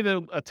you say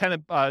to a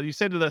tenant, you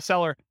say to the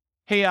seller,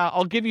 hey,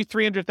 I'll give you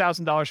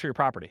 $300,000 for your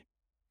property.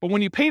 But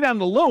when you pay down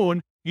the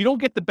loan, you don't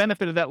get the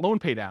benefit of that loan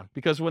pay down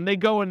because when they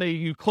go and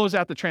you close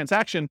out the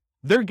transaction,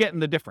 they're getting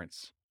the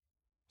difference.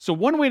 So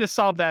one way to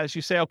solve that is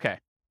you say, okay,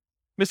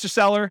 Mr.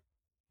 Seller,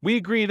 we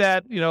agree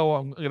that,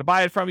 I'm going to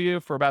buy it from you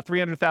for about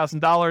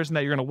 $300,000 and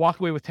that you're going to walk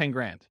away with 10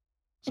 grand.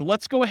 So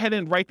let's go ahead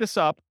and write this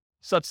up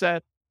such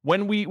that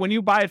when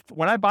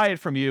I buy it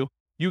from you,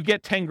 you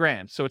get 10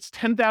 grand. So it's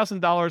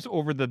 $10,000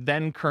 over the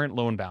then current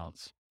loan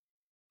balance.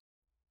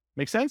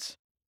 Make sense?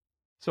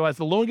 So as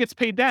the loan gets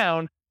paid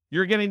down,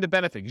 you're getting the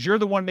benefit because you're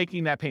the one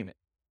making that payment.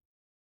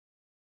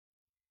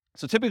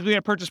 So typically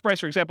a purchase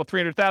price, for example,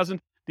 $300,000,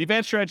 the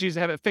advanced strategy is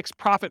to have a fixed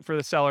profit for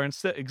the seller.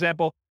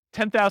 Example,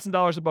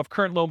 $10,000 above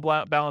current loan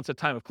balance at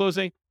time of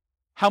closing.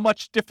 How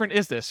much different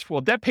is this? Well,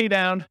 debt pay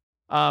down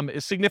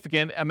is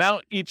significant.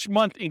 Amount each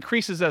month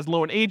increases as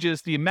loan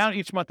ages. The amount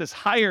each month is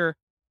higher,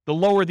 the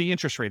lower the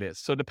interest rate is.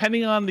 So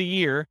depending on the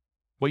year,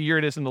 what year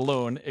it is in the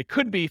loan, it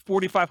could be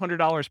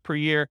 $4,500 per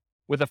year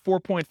with a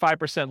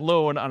 4.5%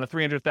 loan on a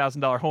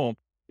 $300,000 home.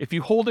 If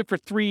you hold it for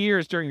 3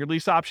 years during your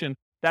lease option,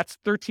 that's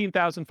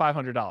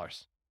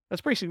 $13,500.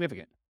 That's pretty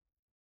significant.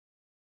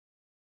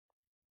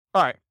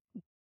 All right.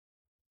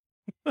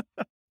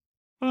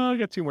 I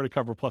got 2 more to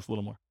cover, plus a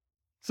little more.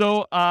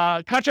 So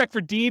contract for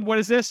deed, what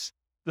is this?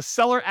 The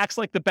seller acts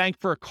like the bank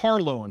for a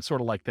car loan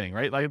sort of like thing,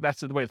 right? Like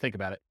that's the way to think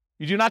about it.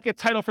 You do not get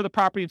title for the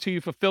property until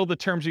you fulfill the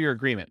terms of your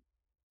agreement.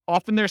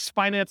 Often there's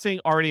financing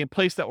already in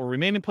place that will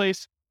remain in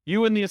place.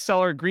 You and the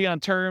seller agree on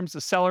terms.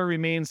 The seller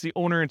remains the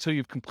owner until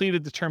you've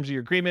completed the terms of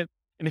your agreement.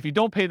 And if you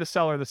don't pay the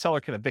seller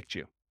can evict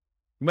you.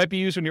 It might be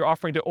used when you're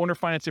offering to owner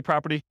finance your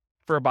property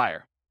for a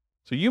buyer.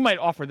 So you might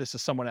offer this to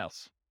someone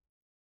else.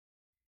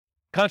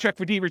 Contract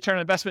for deed return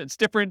on investment, it's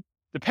different.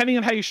 Depending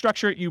on how you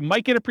structure it, you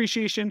might get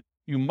appreciation,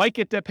 you might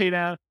get debt pay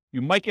down,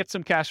 you might get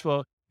some cash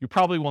flow. You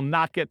probably will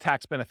not get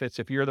tax benefits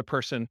if you're the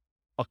person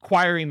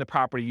acquiring the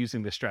property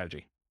using this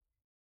strategy.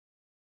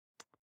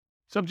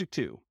 Subject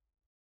 2.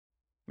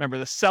 Remember,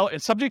 in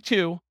subject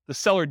 2, the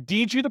seller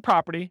deeds you the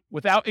property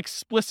without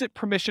explicit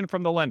permission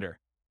from the lender.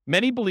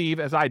 Many believe,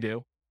 as I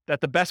do, that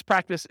the best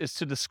practice is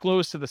to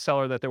disclose to the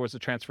seller that there was a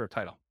transfer of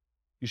title.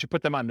 You should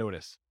put them on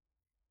notice.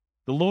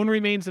 The loan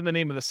remains in the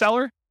name of the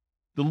seller.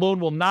 The loan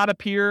will not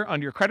appear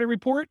on your credit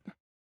report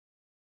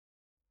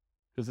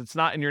because it's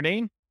not in your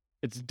name.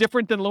 It's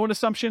different than loan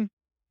assumption.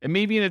 It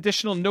may be an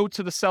additional note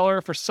to the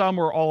seller for some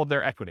or all of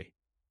their equity.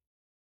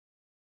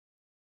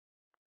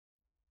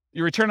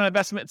 Your return on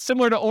investment,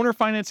 similar to owner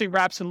financing,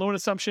 wraps, and loan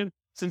assumption.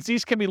 Since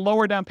these can be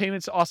lower down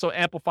payments, also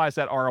amplifies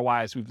that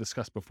ROI as we've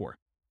discussed before.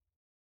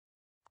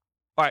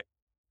 All right,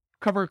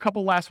 cover a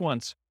couple last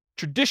ones.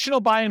 Traditional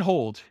buy and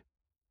hold.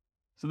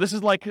 So this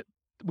is like,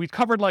 we've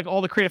covered like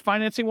all the creative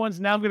financing ones.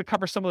 Now I'm going to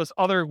cover some of those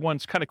other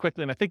ones kind of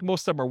quickly. And I think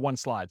most of them are one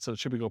slide, so it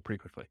should be go pretty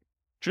quickly.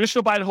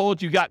 Traditional buy and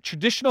hold, you got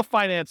traditional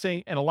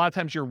financing, and a lot of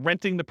times you're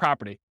renting the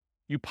property.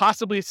 You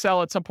possibly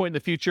sell at some point in the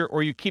future,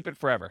 or you keep it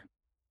forever.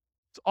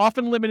 It's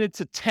often limited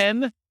to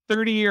 10,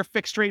 30-year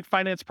fixed rate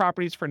finance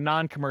properties for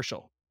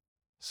non-commercial.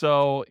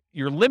 So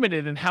you're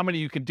limited in how many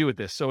you can do with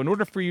this. So in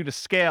order for you to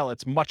scale,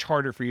 it's much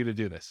harder for you to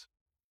do this.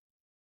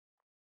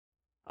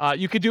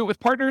 You could do it with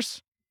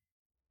partners.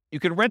 You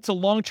can rent to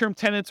long-term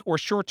tenants or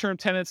short-term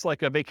tenants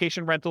like a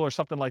vacation rental or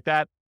something like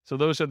that. So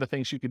those are the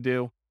things you could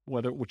do,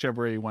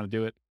 whichever way you want to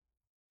do it.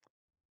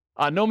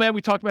 Nomad,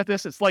 we talked about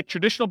this. It's like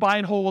traditional buy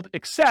and hold,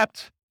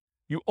 except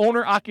you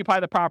owner occupy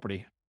the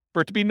property.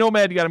 For it to be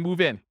Nomad, you got to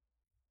move in.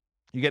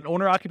 You get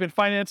owner occupant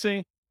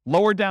financing.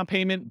 Lower down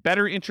payment,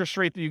 better interest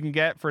rate that you can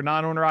get for a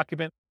non-owner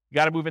occupant. You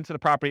got to move into the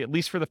property, at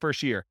least for the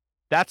first year.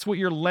 That's what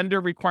your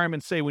lender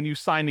requirements say when you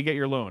sign to get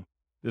your loan.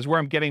 This is where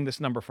I'm getting this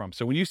number from.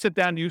 So when you sit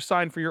down and you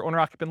sign for your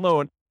owner-occupant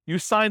loan, you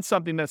sign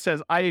something that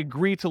says, I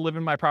agree to live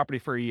in my property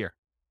for a year.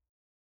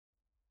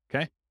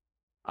 Okay?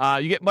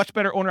 You get much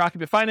better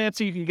owner-occupant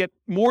financing. You can get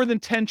more than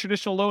 10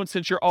 traditional loans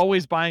since you're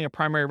always buying a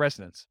primary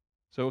residence.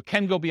 So it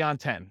can go beyond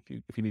 10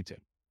 if you need to.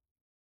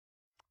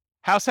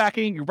 House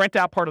hacking, you rent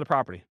out part of the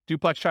property.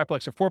 Duplex,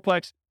 triplex, or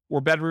fourplex,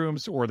 or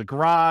bedrooms, or the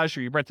garage,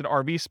 or you rent an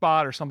RV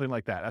spot, or something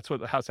like that. That's what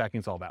the house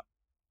hacking is all about.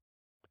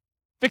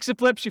 Fix and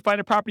flips, you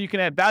find a property you can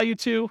add value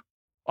to.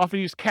 Often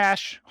use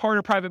cash, hard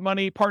or private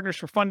money, partners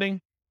for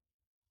funding.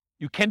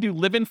 You can do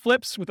live-in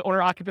flips with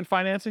owner-occupant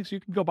financing, so you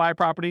can go buy a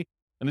property.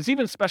 And there's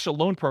even special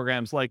loan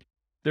programs, like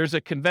there's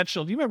a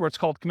conventional, do you remember what's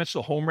called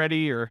conventional home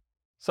ready, or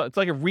so it's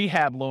like a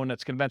rehab loan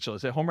that's conventional.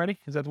 Is it home ready?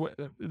 Is that what,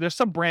 there's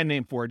some brand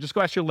name for it. Just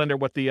go ask your lender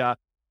what the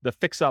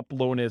fix-up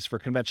loan is for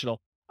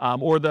conventional.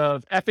 Or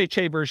the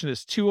FHA version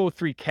is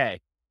 203K.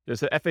 There's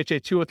the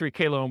FHA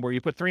 203K loan where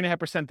you put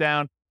 3.5%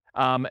 down,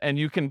 and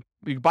you can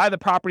buy the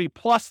property,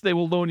 plus they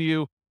will loan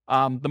you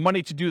the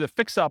money to do the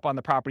fix-up on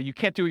the property. You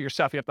can't do it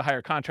yourself. You have to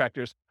hire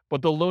contractors,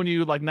 but they'll loan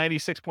you like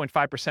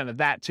 96.5% of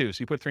that too.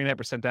 So you put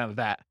 3.5% down of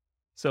that.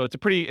 So it's a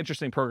pretty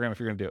interesting program if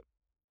you're going to do it.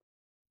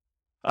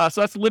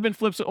 So that's live-in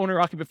flips with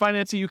owner-occupant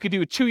financing. You could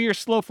do a 2-year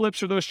slow flips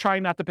for those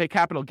trying not to pay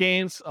capital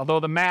gains, although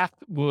the math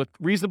with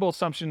reasonable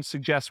assumptions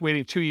suggests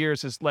waiting 2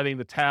 years is letting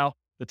the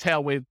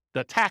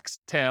tax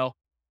tail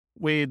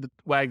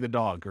wag the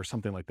dog or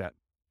something like that.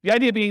 The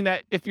idea being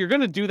that if you're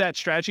going to do that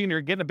strategy and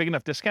you're getting a big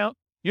enough discount,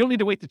 you don't need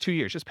to wait the 2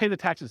 years. Just pay the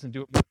taxes and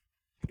do it.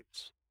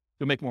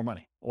 You'll make more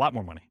money, a lot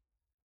more money.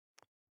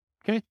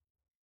 Okay?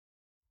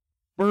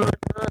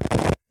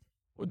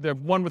 The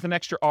one with an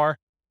extra R.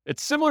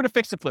 It's similar to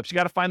fix and flips. You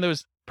got to find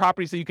those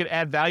properties that you can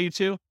add value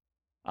to.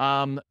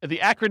 The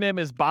acronym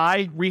is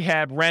buy,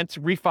 rehab, rent,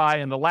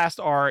 refi, and the last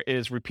R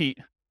is repeat.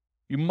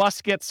 You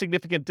must get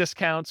significant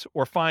discounts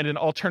or find an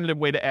alternative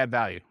way to add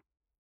value.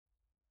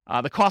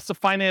 The cost of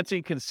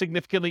financing can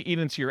significantly eat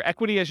into your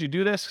equity as you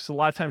do this, because a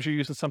lot of times you're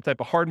using some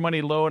type of hard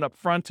money loan up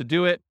front to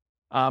do it.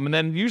 And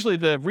then usually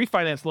the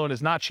refinance loan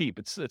is not cheap.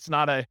 It's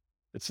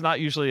not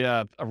usually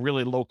a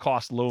really low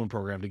cost loan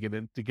program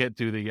to get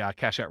to the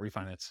cash out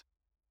refinance.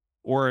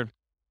 Or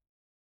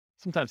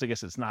sometimes I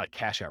guess it's not a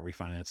cash out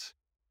refinance.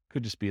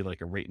 Could just be like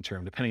a rate and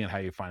term, depending on how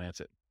you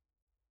finance it.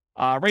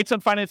 Rates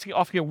on financing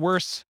often get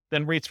worse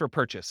than rates for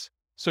purchase.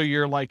 So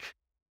your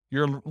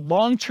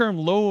long-term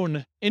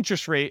loan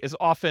interest rate is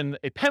often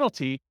a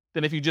penalty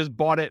than if you just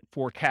bought it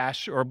for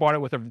cash or bought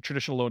it with a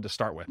traditional loan to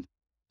start with.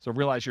 So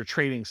realize you're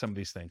trading some of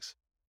these things.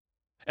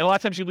 And a lot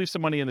of times you leave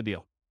some money in the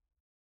deal.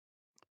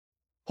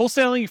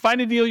 Wholesaling, you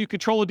find a deal, you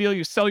control a deal,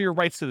 you sell your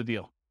rights to the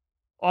deal.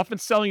 Often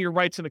selling your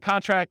rights in a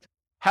contract.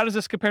 How does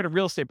this compare to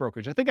real estate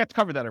brokerage? I think I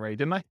covered that already,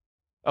 didn't I?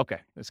 Okay,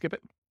 let's skip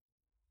it.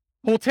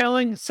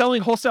 Wholesaling,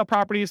 selling wholesale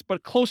properties,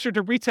 but closer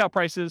to retail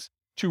prices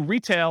to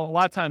retail, a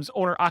lot of times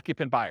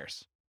owner-occupant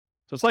buyers.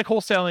 So it's like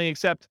wholesaling,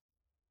 except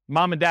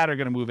mom and dad are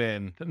going to move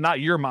in. Not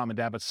your mom and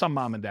dad, but some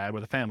mom and dad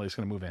with a family is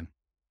going to move in.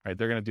 Right?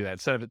 They're going to do that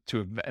instead of it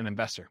to an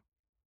investor.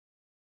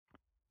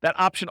 That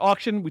option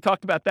auction, we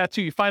talked about that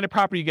too. You find a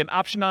property, you get an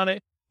option on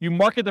it. You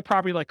market the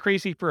property like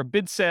crazy for a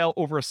bid sale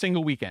over a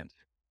single weekend.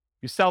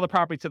 You sell the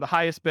property to the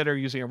highest bidder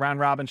using a round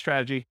robin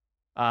strategy.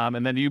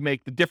 And then you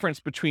make the difference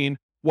between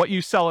what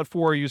you sell it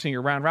for using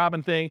your round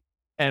robin thing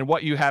and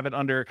what you have it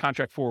under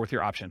contract for with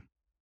your option.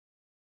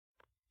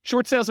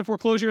 Short sales and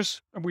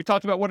foreclosures. We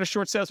talked about what are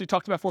short sales. We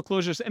talked about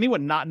foreclosures.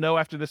 Anyone not know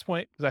after this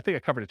point? Because I think I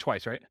covered it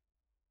twice, right?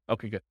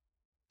 Okay, good.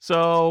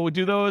 So we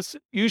do those.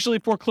 Usually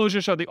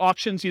foreclosures are the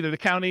auctions, either the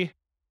county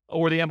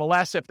or the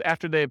MLS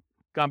after they've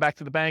gone back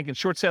to the bank. And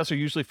short sales are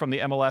usually from the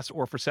MLS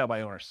or for sale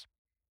by owners.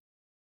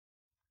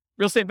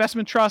 Real estate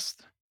investment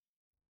trust.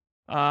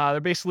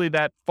 They're basically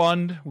that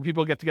fund where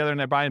people get together and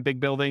they're buying big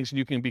buildings and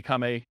you can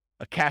become a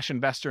cash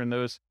investor in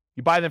those.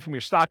 You buy them from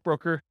your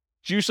stockbroker.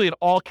 It's usually an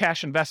all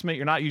cash investment.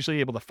 You're not usually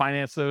able to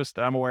finance those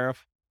that I'm aware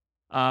of.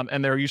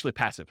 And they're usually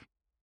passive.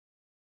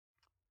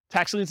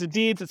 Tax liens and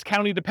deeds, it's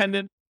county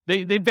dependent.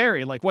 They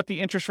vary, like what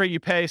the interest rate you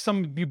pay.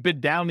 Some you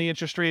bid down the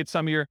interest rate.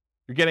 Some you're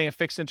getting a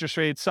fixed interest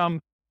rate. Some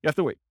you have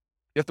to wait.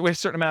 You have to wait a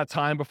certain amount of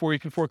time before you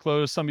can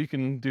foreclose. Some you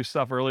can do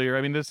stuff earlier.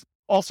 I mean, there's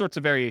all sorts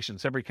of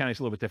variations. Every county is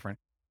a little bit different.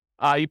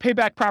 You pay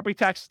back property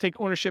taxes, take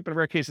ownership in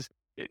rare cases.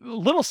 A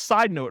little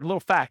side note, a little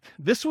fact.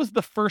 This was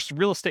the first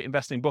real estate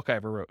investing book I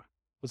ever wrote.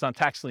 It was on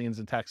tax liens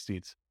and tax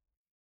deeds.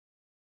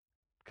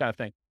 Kind of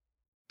thing.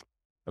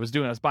 I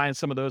was buying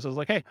some of those. I was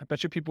like, hey, I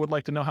bet you people would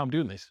like to know how I'm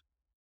doing these.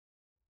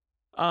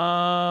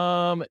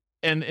 And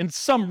in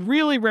some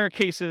really rare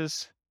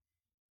cases,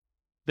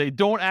 they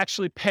don't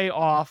actually pay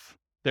off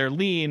their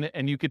lien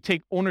and you could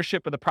take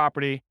ownership of the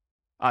property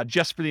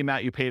just for the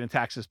amount you paid in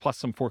taxes, plus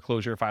some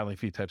foreclosure filing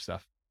fee type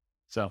stuff.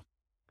 So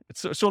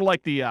it's sort of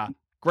like the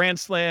grand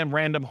slam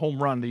random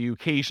home run that you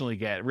occasionally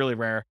get, really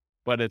rare,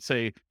 but it's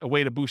a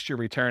way to boost your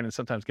return and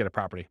sometimes get a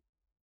property.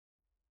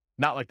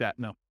 Not like that,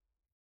 no.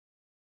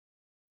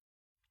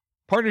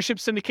 Partnership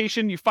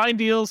syndication, you find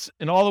deals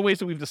in all the ways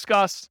that we've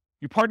discussed.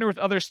 You partner with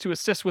others to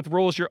assist with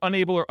roles you're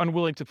unable or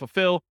unwilling to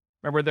fulfill.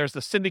 Remember, there's the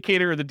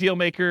syndicator or the deal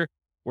maker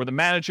or the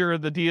manager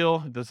of the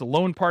deal. There's a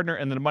loan partner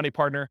and then a money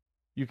partner.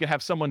 You can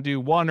have someone do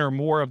one or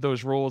more of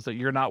those roles that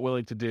you're not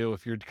willing to do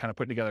if you're kind of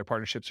putting together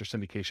partnerships or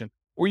syndication.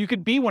 Or you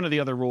could be one of the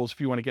other roles if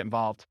you want to get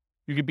involved.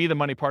 You could be the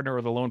money partner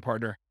or the loan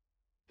partner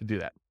to do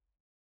that.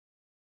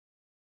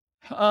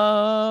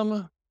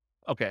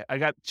 Okay, I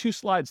got 2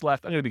 slides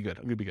left. I'm going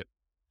to be good.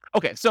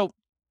 Okay, so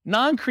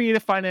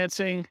non-creative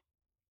financing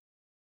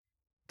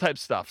type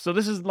stuff. So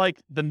this is like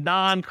the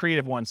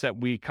non-creative ones that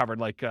we covered.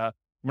 Like we're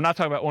not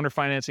talking about owner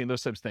financing,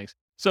 those types of things.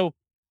 So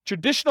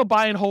traditional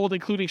buy and hold,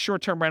 including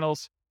short-term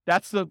rentals,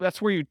 that's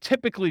where you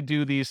typically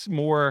do these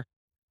more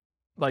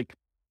like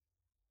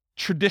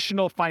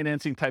traditional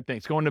financing type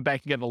things, going to the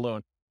bank and getting a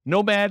loan.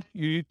 Nomad,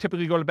 you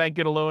typically go to the bank,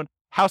 get a loan.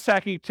 House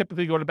hacking,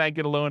 typically go to the bank,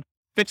 get a loan.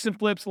 Fix and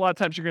flips, a lot of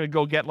times you're going to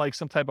go get like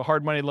some type of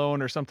hard money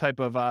loan or some type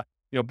of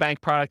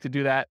bank product to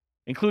do that,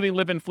 including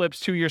live-in flips,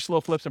 2-year slow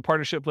flips, and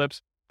partnership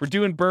flips. For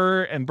doing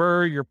BRRRR and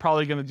BRRRR, you're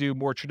probably going to do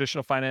more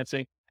traditional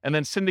financing. And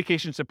then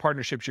syndications and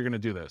partnerships, you're going to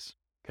do those.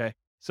 Okay.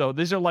 So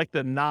these are like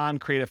the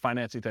non-creative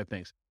financing type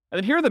things. And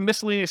then here are the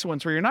miscellaneous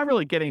ones where you're not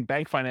really getting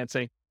bank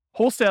financing.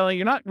 Wholesaling,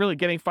 you're not really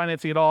getting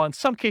financing at all. In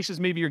some cases,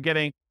 maybe you're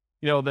getting,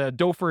 the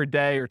dough for a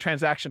day or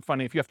transaction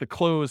funding if you have to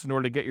close in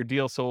order to get your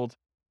deal sold.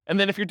 And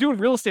then if you're doing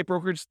real estate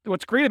brokerage,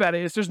 what's great about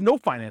it is there's no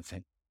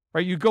financing,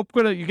 right? You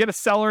get a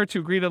seller to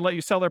agree to let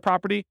you sell their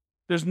property.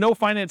 There's no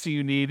financing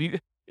you need.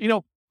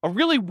 A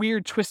really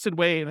weird, twisted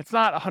way, and it's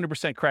not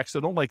 100% correct, so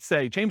don't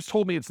say, James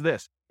told me it's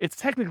this. It's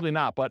technically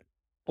not, but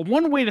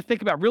one way to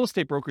think about real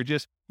estate brokerage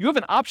is you have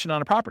an option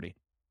on a property.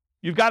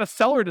 You've got a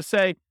seller to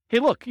say, hey,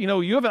 look,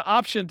 you have an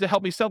option to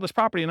help me sell this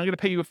property, and I'm going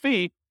to pay you a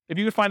fee if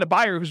you can find a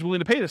buyer who's willing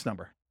to pay this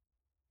number,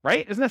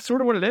 right? Isn't that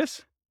sort of what it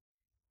is?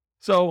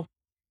 So,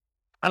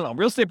 I don't know,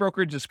 real estate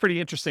brokerage is a pretty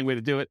interesting way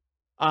to do it.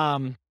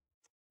 And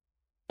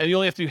you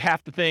only have to do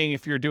half the thing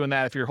if you're doing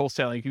that. If you're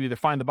wholesaling, you can either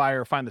find the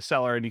buyer or find the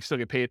seller, and you still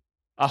get paid.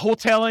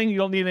 Wholetailing, you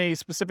don't need any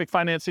specific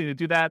financing to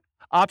do that.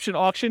 Option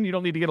auction, you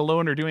don't need to get a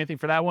loan or do anything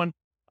for that one.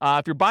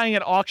 If you're buying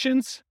at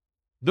auctions,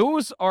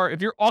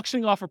 if you're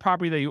auctioning off a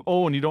property that you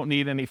own, you don't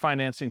need any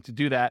financing to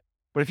do that.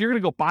 But if you're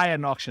going to go buy at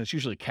an auction, it's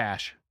usually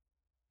cash.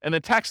 And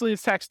then tax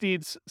liens, tax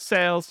deeds,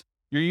 sales,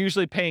 you're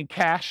usually paying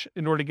cash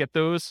in order to get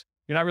those.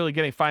 You're not really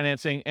getting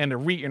financing. And a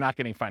REIT, you're not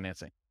getting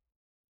financing.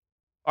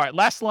 All right,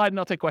 last slide, and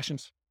I'll take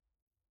questions.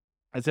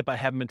 As if I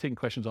haven't been taking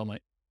questions all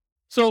night.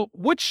 So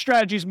which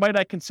strategies might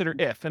I consider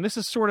if, and this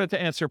is sort of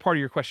to answer part of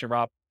your question,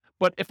 Rob,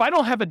 but if I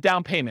don't have a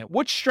down payment,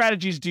 which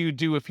strategies do you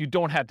do if you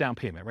don't have down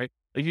payment, right?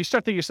 Like you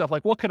start thinking to yourself,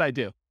 like, what could I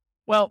do?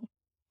 Well,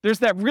 there's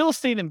that real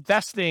estate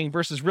investing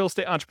versus real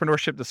estate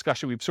entrepreneurship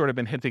discussion we've sort of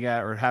been hinting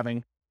at or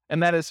having.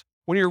 And that is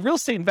when you're a real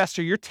estate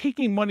investor, you're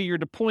taking money, you're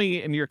deploying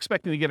it, and you're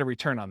expecting to get a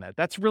return on that.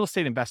 That's real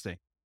estate investing.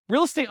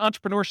 Real estate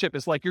entrepreneurship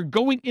is like you're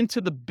going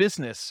into the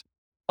business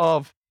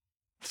of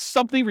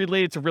something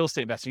related to real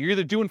estate investing. You're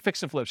either doing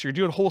fix and flips, you're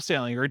doing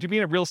wholesaling, or you're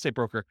being a real estate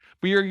broker,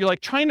 but you're like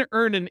trying to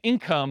earn an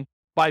income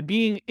by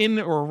being in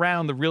or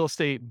around the real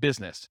estate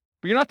business.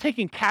 But you're not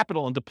taking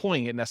capital and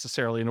deploying it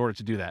necessarily in order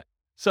to do that.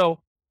 So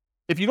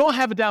if you don't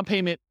have a down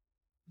payment,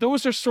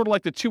 those are sort of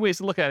like the 2 ways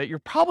to look at it. You're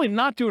probably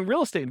not doing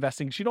real estate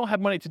investing because you don't have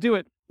money to do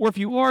it. Or if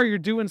you are, you're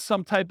doing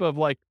some type of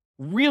like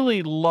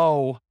really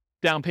low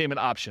down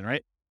payment option,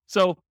 right?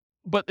 So,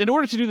 but in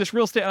order to do this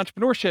real estate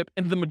entrepreneurship,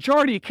 in the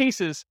majority of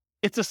cases,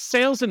 it's a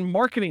sales and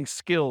marketing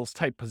skills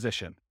type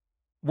position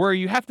where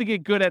you have to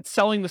get good at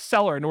selling the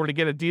seller in order to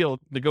get a deal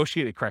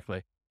negotiated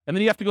correctly. And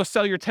then you have to go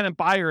sell your tenant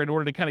buyer in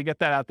order to kind of get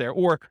that out there.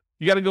 Or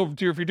you got to go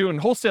do, if you're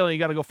doing wholesaling, you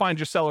got to go find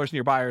your sellers and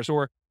your buyers.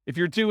 Or if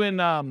you're doing,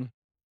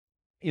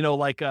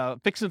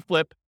 fix and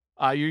flip,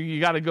 you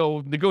got to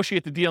go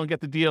negotiate the deal and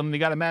get the deal. And you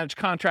got to manage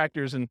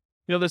contractors. And,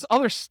 there's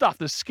other stuff,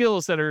 there's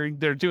skills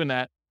they're doing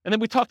that. And then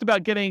we talked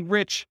about getting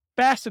rich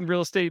fast in real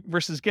estate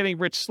versus getting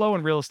rich slow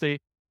in real estate.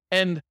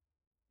 And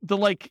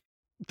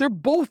they're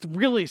both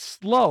really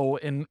slow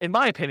in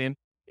my opinion.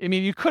 I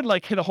mean, you could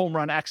hit a home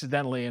run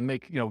accidentally and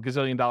make,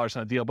 gazillion dollars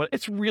on a deal, but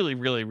it's really,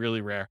 really,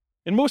 really rare.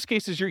 In most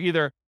cases, you're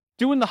either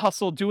doing the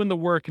hustle, doing the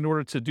work in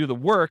order to do the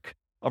work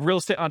of real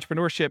estate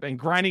entrepreneurship and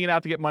grinding it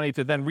out to get money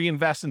to then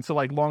reinvest into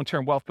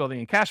long-term wealth building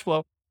and cash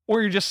flow,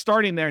 or you're just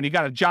starting there and you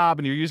got a job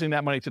and you're using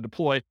that money to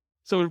deploy.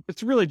 So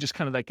it's really just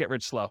kind of that get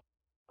rich slow.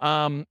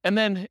 And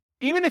then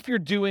even if you're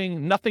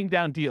doing nothing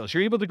down deals,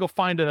 you're able to go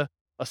find a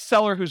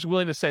seller who's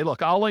willing to say,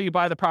 look, I'll let you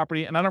buy the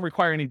property and I don't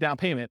require any down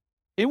payment.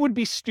 It would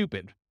be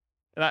stupid.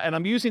 And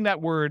I'm using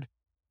that word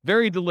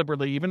very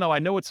deliberately, even though I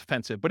know it's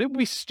offensive, but it would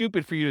be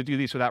stupid for you to do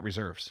these without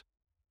reserves,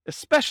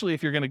 especially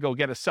if you're going to go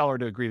get a seller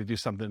to agree to do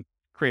something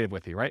creative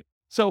with you, right?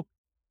 So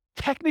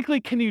technically,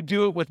 can you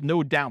do it with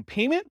no down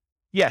payment?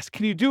 Yes.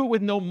 Can you do it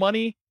with no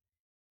money?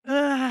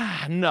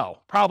 No,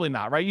 probably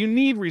not, right? You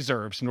need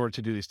reserves in order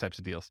to do these types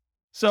of deals.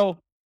 So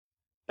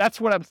that's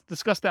what I've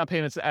discussed, down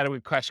payments,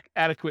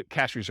 adequate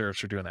cash reserves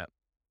for doing that.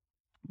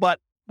 But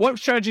what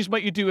strategies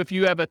might you do if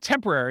you have a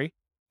temporary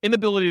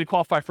inability to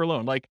qualify for a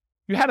loan? Like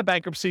you had a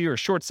bankruptcy or a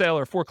short sale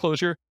or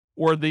foreclosure,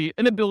 or the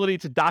inability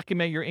to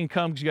document your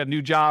income because you got a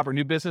new job or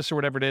new business or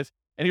whatever it is.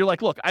 And you're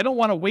like, look, I don't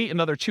want to wait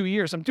another 2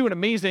 years. I'm doing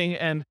amazing.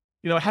 And,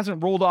 it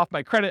hasn't rolled off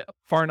my credit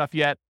far enough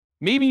yet.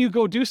 Maybe you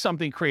go do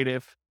something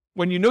creative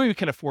when you know you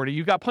can afford it.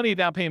 You got plenty of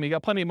down payment, you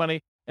got plenty of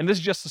money. And this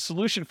is just a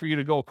solution for you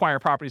to go acquire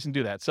properties and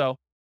do that. So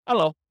I don't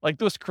know, like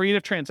those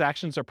creative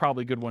transactions are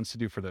probably good ones to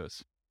do for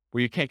those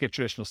where you can't get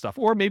traditional stuff.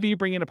 Or maybe you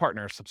bring in a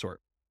partner of some sort.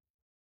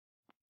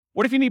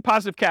 What if you need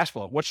positive cash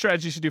flow? What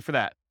strategies to do for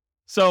that?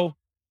 So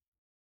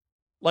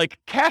like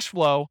cash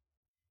flow,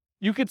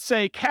 you could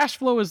say cash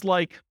flow is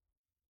like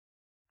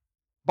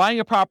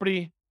buying a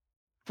property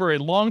for a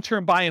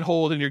long-term buy and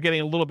hold, and you're getting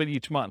a little bit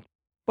each month.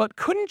 But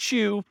couldn't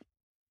you,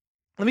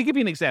 let me give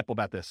you an example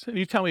about this, and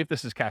you tell me if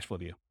this is cash flow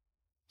to you.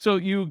 So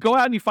you go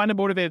out and you find a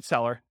motivated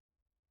seller,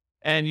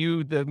 and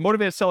the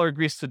motivated seller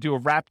agrees to do a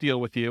wrap deal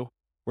with you,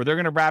 where they're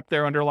going to wrap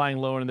their underlying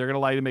loan and they're going to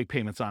allow you to make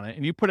payments on it.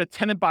 And you put a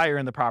tenant buyer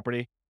in the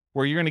property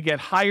where you're going to get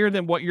higher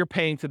than what you're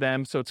paying to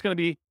them. So it's going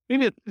to be,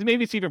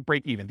 maybe it's even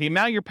break even. The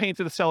amount you're paying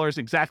to the seller is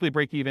exactly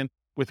break even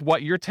with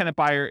what your tenant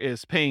buyer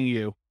is paying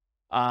you.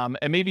 And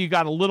maybe you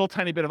got a little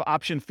tiny bit of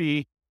option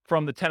fee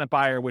from the tenant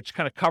buyer, which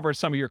kind of covers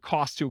some of your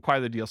costs to acquire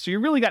the deal. So you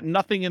really got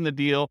nothing in the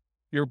deal.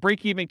 You're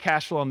break even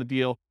cash flow on the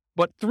deal.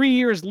 But 3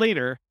 years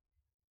later,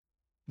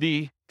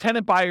 the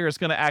tenant buyer is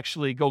going to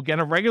actually go get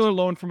a regular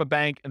loan from a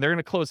bank, and they're going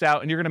to close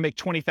out, and you're going to make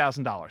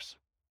 $20,000.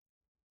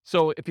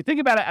 So if you think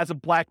about it as a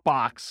black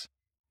box,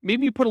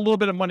 maybe you put a little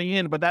bit of money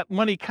in, but that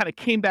money kind of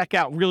came back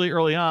out really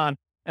early on.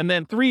 And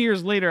then 3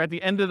 years later, at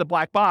the end of the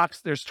black box,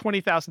 there's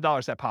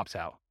 $20,000 that pops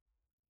out.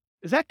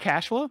 Is that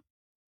cash flow?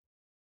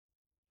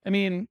 I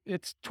mean,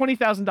 it's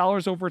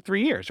 $20,000 over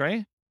 3 years,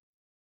 right?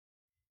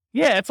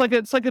 Yeah, it's like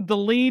a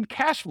delayed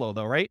cash flow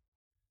though, right?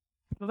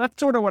 So that's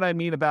sort of what I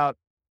mean about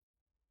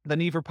the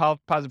need for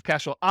positive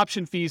cash flow,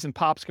 option fees and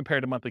pops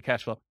compared to monthly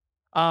cash flow.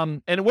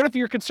 And what if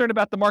you're concerned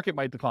about the market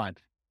might decline?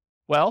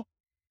 Well,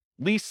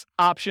 lease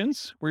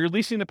options, where you're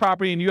leasing the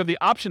property and you have the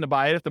option to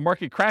buy it. If the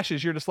market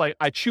crashes, you're just like,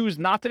 I choose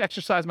not to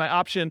exercise my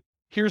option.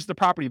 Here's the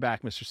property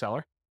back, Mr.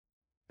 Seller.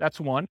 That's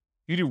one.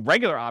 You do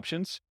regular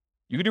options.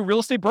 You can do real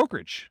estate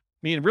brokerage.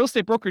 I mean, real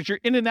estate brokerage, you're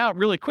in and out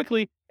really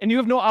quickly and you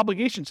have no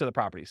obligation to the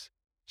properties.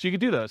 So you can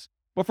do those.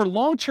 But for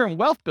long-term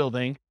wealth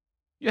building,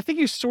 I think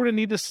you sort of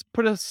need to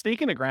put a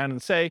stake in the ground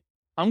and say,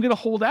 I'm going to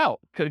hold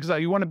out because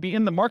you want to be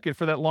in the market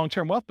for that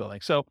long-term wealth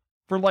building. So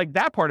for like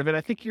that part of it,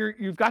 I think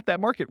you've got that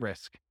market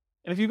risk.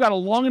 And if you've got a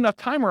long enough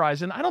time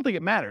horizon, I don't think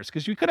it matters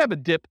because you could have a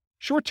dip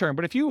short term.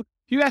 But if you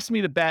asked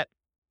me to bet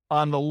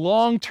on the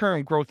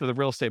long-term growth of the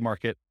real estate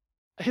market,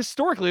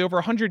 historically over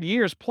 100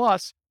 years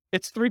plus,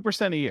 it's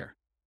 3% a year.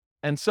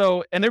 And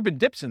there've been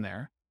dips in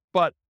there,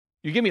 but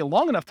you give me a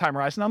long enough time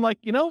horizon, I'm like,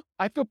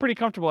 I feel pretty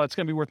comfortable that it's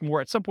going to be worth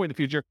more at some point in the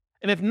future.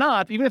 And if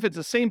not, even if it's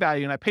the same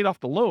value and I paid off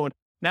the loan,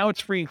 now it's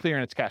free and clear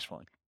and it's cash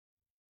flowing.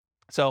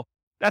 So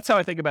that's how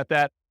I think about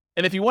that.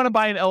 And if you want to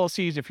buy in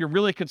LLCs, if you're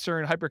really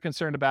hyper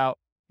concerned about,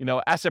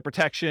 asset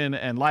protection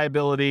and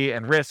liability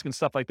and risk and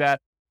stuff like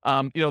that,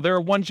 there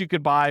are ones you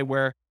could buy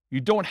where you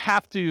don't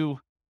have to,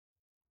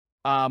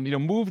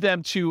 move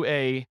them to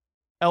a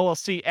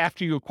LLC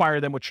after you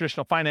acquire them with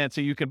traditional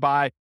financing. You could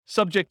buy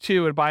subject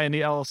to and buy in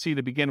the LLC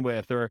to begin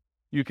with, or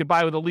you could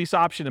buy with a lease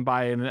option and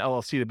buy in an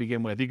LLC to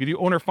begin with. You could do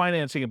owner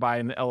financing and buy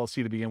in an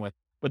LLC to begin with.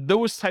 But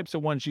those types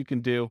of ones you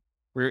can do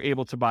where you're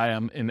able to buy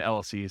them in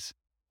LLCs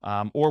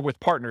or with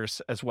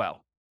partners as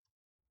well.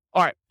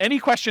 All right. Any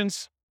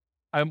questions?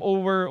 I'm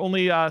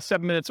only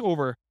 7 minutes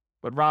over,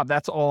 but Rob,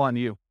 that's all on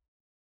you.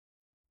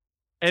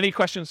 Any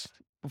questions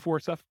before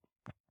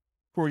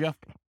we go?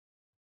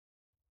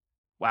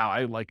 Wow,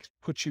 I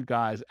put you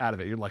guys out of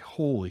it. You're like,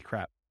 holy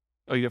crap.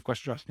 Oh, you have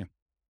questions, Justin?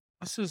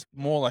 This is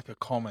more like a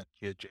comment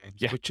here, James,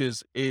 Yeah. which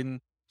is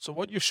so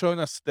what you've shown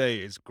us today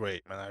is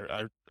great,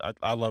 man.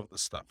 I love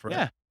this stuff, right?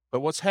 Yeah.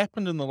 But what's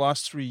happened in the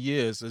last 3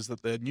 years is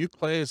that there are new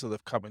players that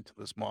have come into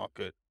this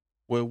market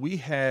where we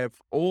have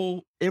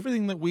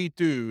everything that we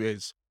do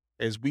is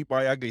we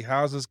buy ugly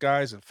houses,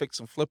 guys, and fix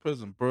and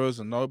flippers and burrs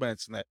and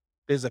nomads and that.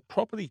 There's a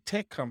property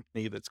tech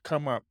company that's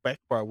come up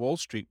backed by Wall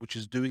Street, which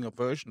is doing a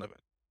version of it.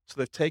 So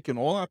they've taken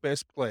all our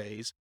best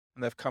plays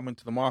and they've come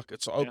into the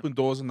market. So Open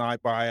Doors is an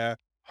iBuyer,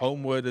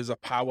 Homeward is a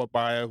power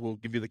buyer who will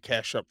give you the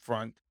cash up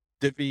front.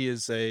 Divvy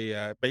is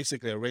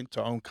basically a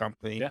rent-to-own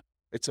company. Yeah.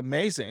 It's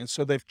amazing. And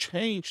so they've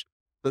changed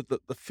the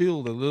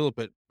field a little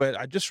bit. But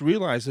I just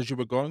realized as you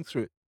were going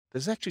through it,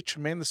 there's actually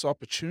tremendous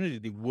opportunity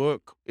to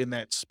work in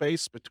that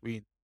space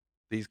between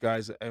these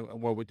guys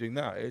and what we're doing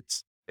now.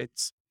 It's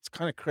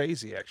kind of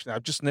crazy, actually.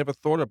 I've just never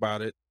thought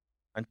about it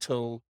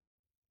until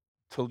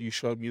you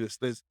showed me this.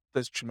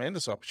 There's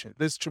tremendous opportunity.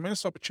 There's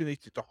tremendous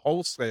opportunity to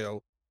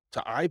wholesale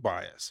to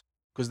iBuyers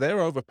because they're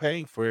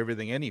overpaying for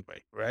everything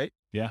anyway, right?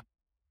 Yeah,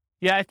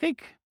 I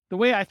think the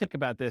way I think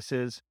about this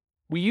is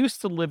we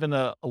used to live in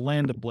a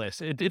land of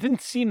bliss. It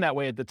didn't seem that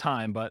way at the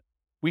time, but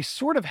we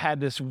sort of had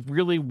this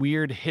really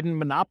weird hidden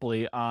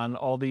monopoly on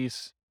all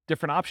these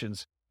different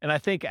options. And I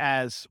think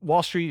as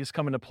Wall Street is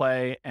coming to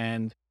play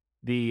and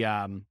the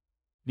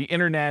the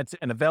internet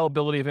and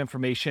availability of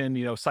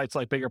information, sites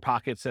like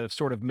BiggerPockets that have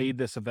sort of made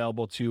this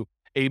available to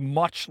a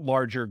much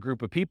larger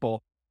group of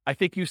people, I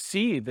think you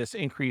see this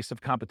increase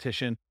of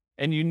competition,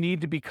 and you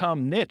need to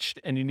become niched,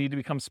 and you need to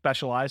become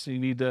specialized, and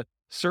you need to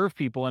serve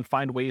people and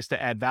find ways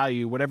to add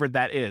value, whatever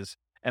that is.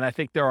 And I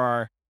think there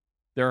are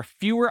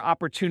fewer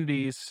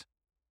opportunities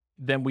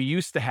than we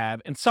used to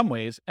have in some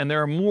ways, and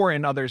there are more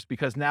in others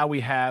because now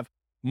we have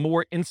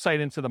more insight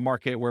into the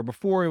market, where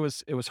before it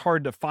was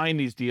hard to find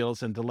these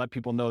deals and to let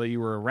people know that you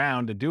were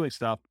around and doing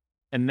stuff.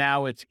 And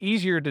now it's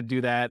easier to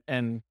do that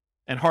and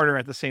harder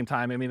at the same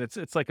time. I mean,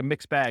 it's like a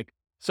mixed bag.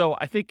 So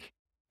I think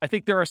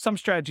there are some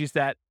strategies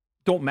that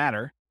don't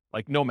matter,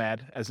 like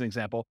Nomad as an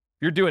example.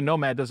 If you're doing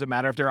Nomad, does it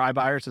matter if there are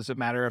iBuyers? Does it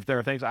matter if there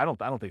are things? I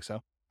don't think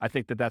so. I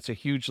think that's a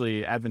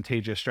hugely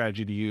advantageous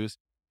strategy to use.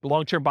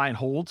 Long-term buy and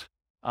hold.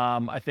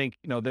 I think,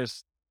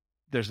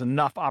 there's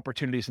enough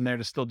opportunities in there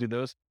to still do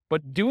those,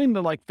 but doing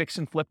the like fix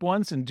and flip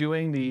ones and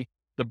doing the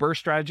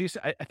burst strategies,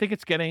 I think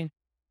it's getting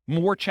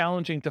more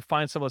challenging to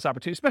find some of those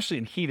opportunities, especially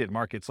in heated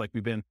markets like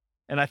we've been.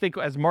 And I think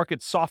as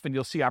markets soften,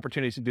 you'll see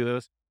opportunities to do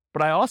those.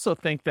 But I also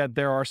think that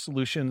there are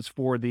solutions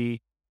for the,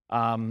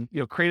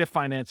 creative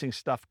financing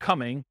stuff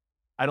coming.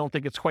 I don't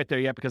think it's quite there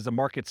yet because the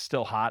market's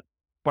still hot.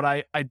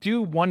 But I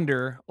do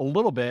wonder a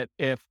little bit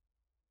if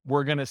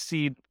we're going to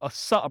see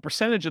a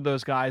percentage of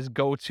those guys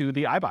go to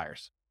the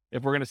iBuyers.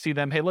 If we're going to see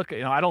them, hey, look,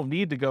 I don't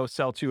need to go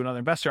sell to another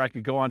investor. I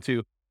could go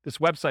onto this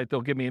website.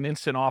 They'll give me an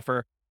instant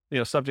offer,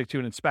 subject to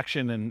an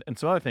inspection and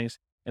some other things.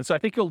 And so I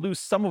think you'll lose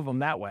some of them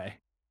that way.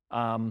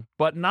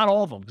 But not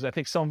all of them, because I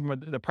think some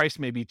of them, the price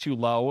may be too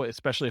low,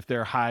 especially if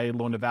they're high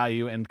loan to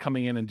value, and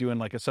coming in and doing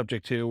like a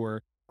subject to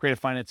or creative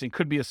financing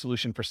could be a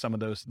solution for some of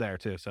those there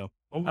too. So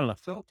I don't know.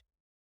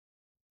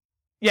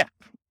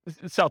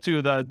 Sell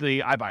to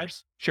the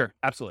iBuyers. Sure.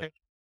 Absolutely.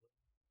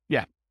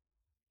 Yeah.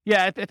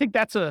 I think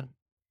that's a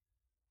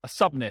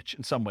sub niche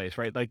in some ways,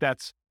 right? Like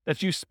that's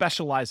you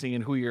specializing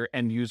in who your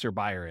end user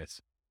buyer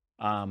is.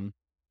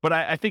 But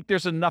I think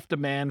there's enough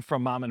demand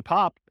from mom and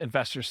pop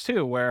investors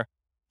too, where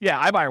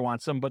iBuyer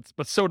wants them, but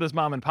so does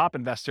mom and pop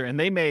investor. And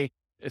they may,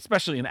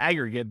 especially in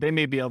aggregate, they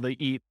may be able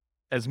to eat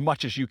as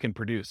much as you can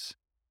produce.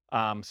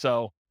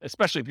 So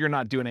especially if you're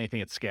not doing anything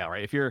at scale,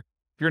 right? If you're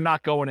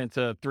not going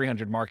into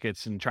 300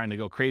 markets and trying to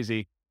go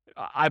crazy,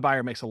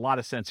 iBuyer makes a lot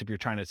of sense if you're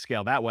trying to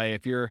scale that way.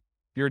 If you're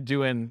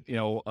doing,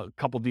 a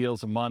couple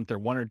deals a month or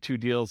one or two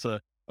deals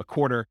a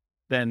quarter,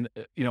 then,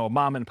 a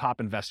mom and pop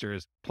investor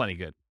is plenty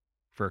good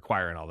for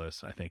acquiring all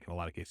those, I think, in a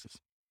lot of cases.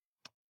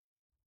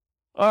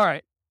 All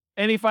right.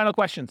 Any final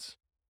questions?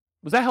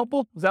 Was that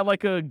helpful? Was that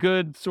like a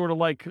good sort of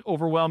like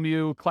overwhelm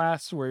you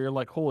class where you're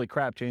like, holy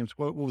crap, James,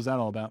 what was that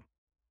all about?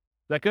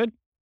 Is that good?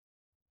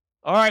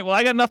 All right. Well,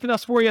 I got nothing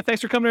else for you.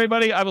 Thanks for coming,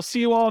 everybody. I will see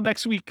you all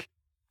next week.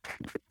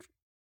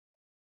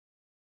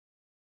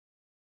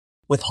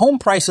 With home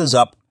prices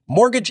up,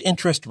 mortgage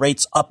interest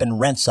rates up, and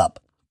rents up,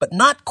 but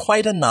not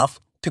quite enough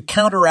to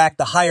counteract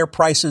the higher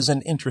prices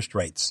and interest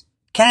rates.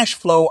 Cash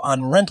flow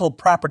on rental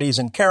properties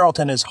in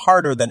Carrollton is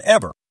harder than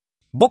ever.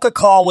 Book a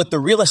call with the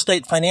Real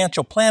Estate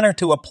Financial Planner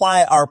to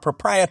apply our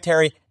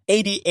proprietary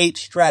 88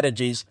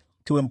 strategies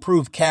to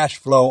improve cash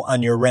flow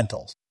on your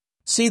rentals.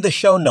 See the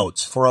show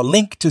notes for a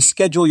link to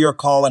schedule your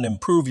call and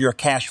improve your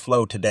cash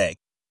flow today.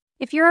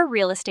 If you're a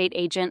real estate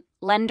agent,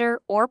 lender,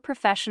 or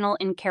professional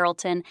in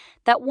Carrollton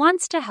that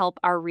wants to help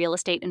our real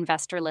estate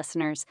investor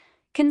listeners,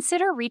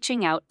 consider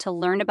reaching out to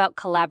learn about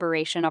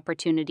collaboration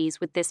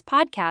opportunities with this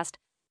podcast.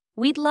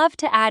 We'd love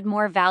to add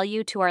more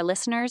value to our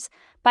listeners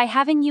by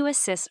having you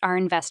assist our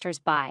investors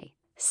buy,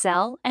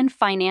 sell, and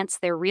finance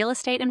their real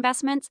estate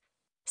investments.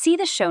 See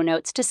the show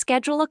notes to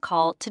schedule a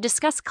call to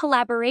discuss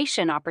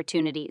collaboration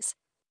opportunities.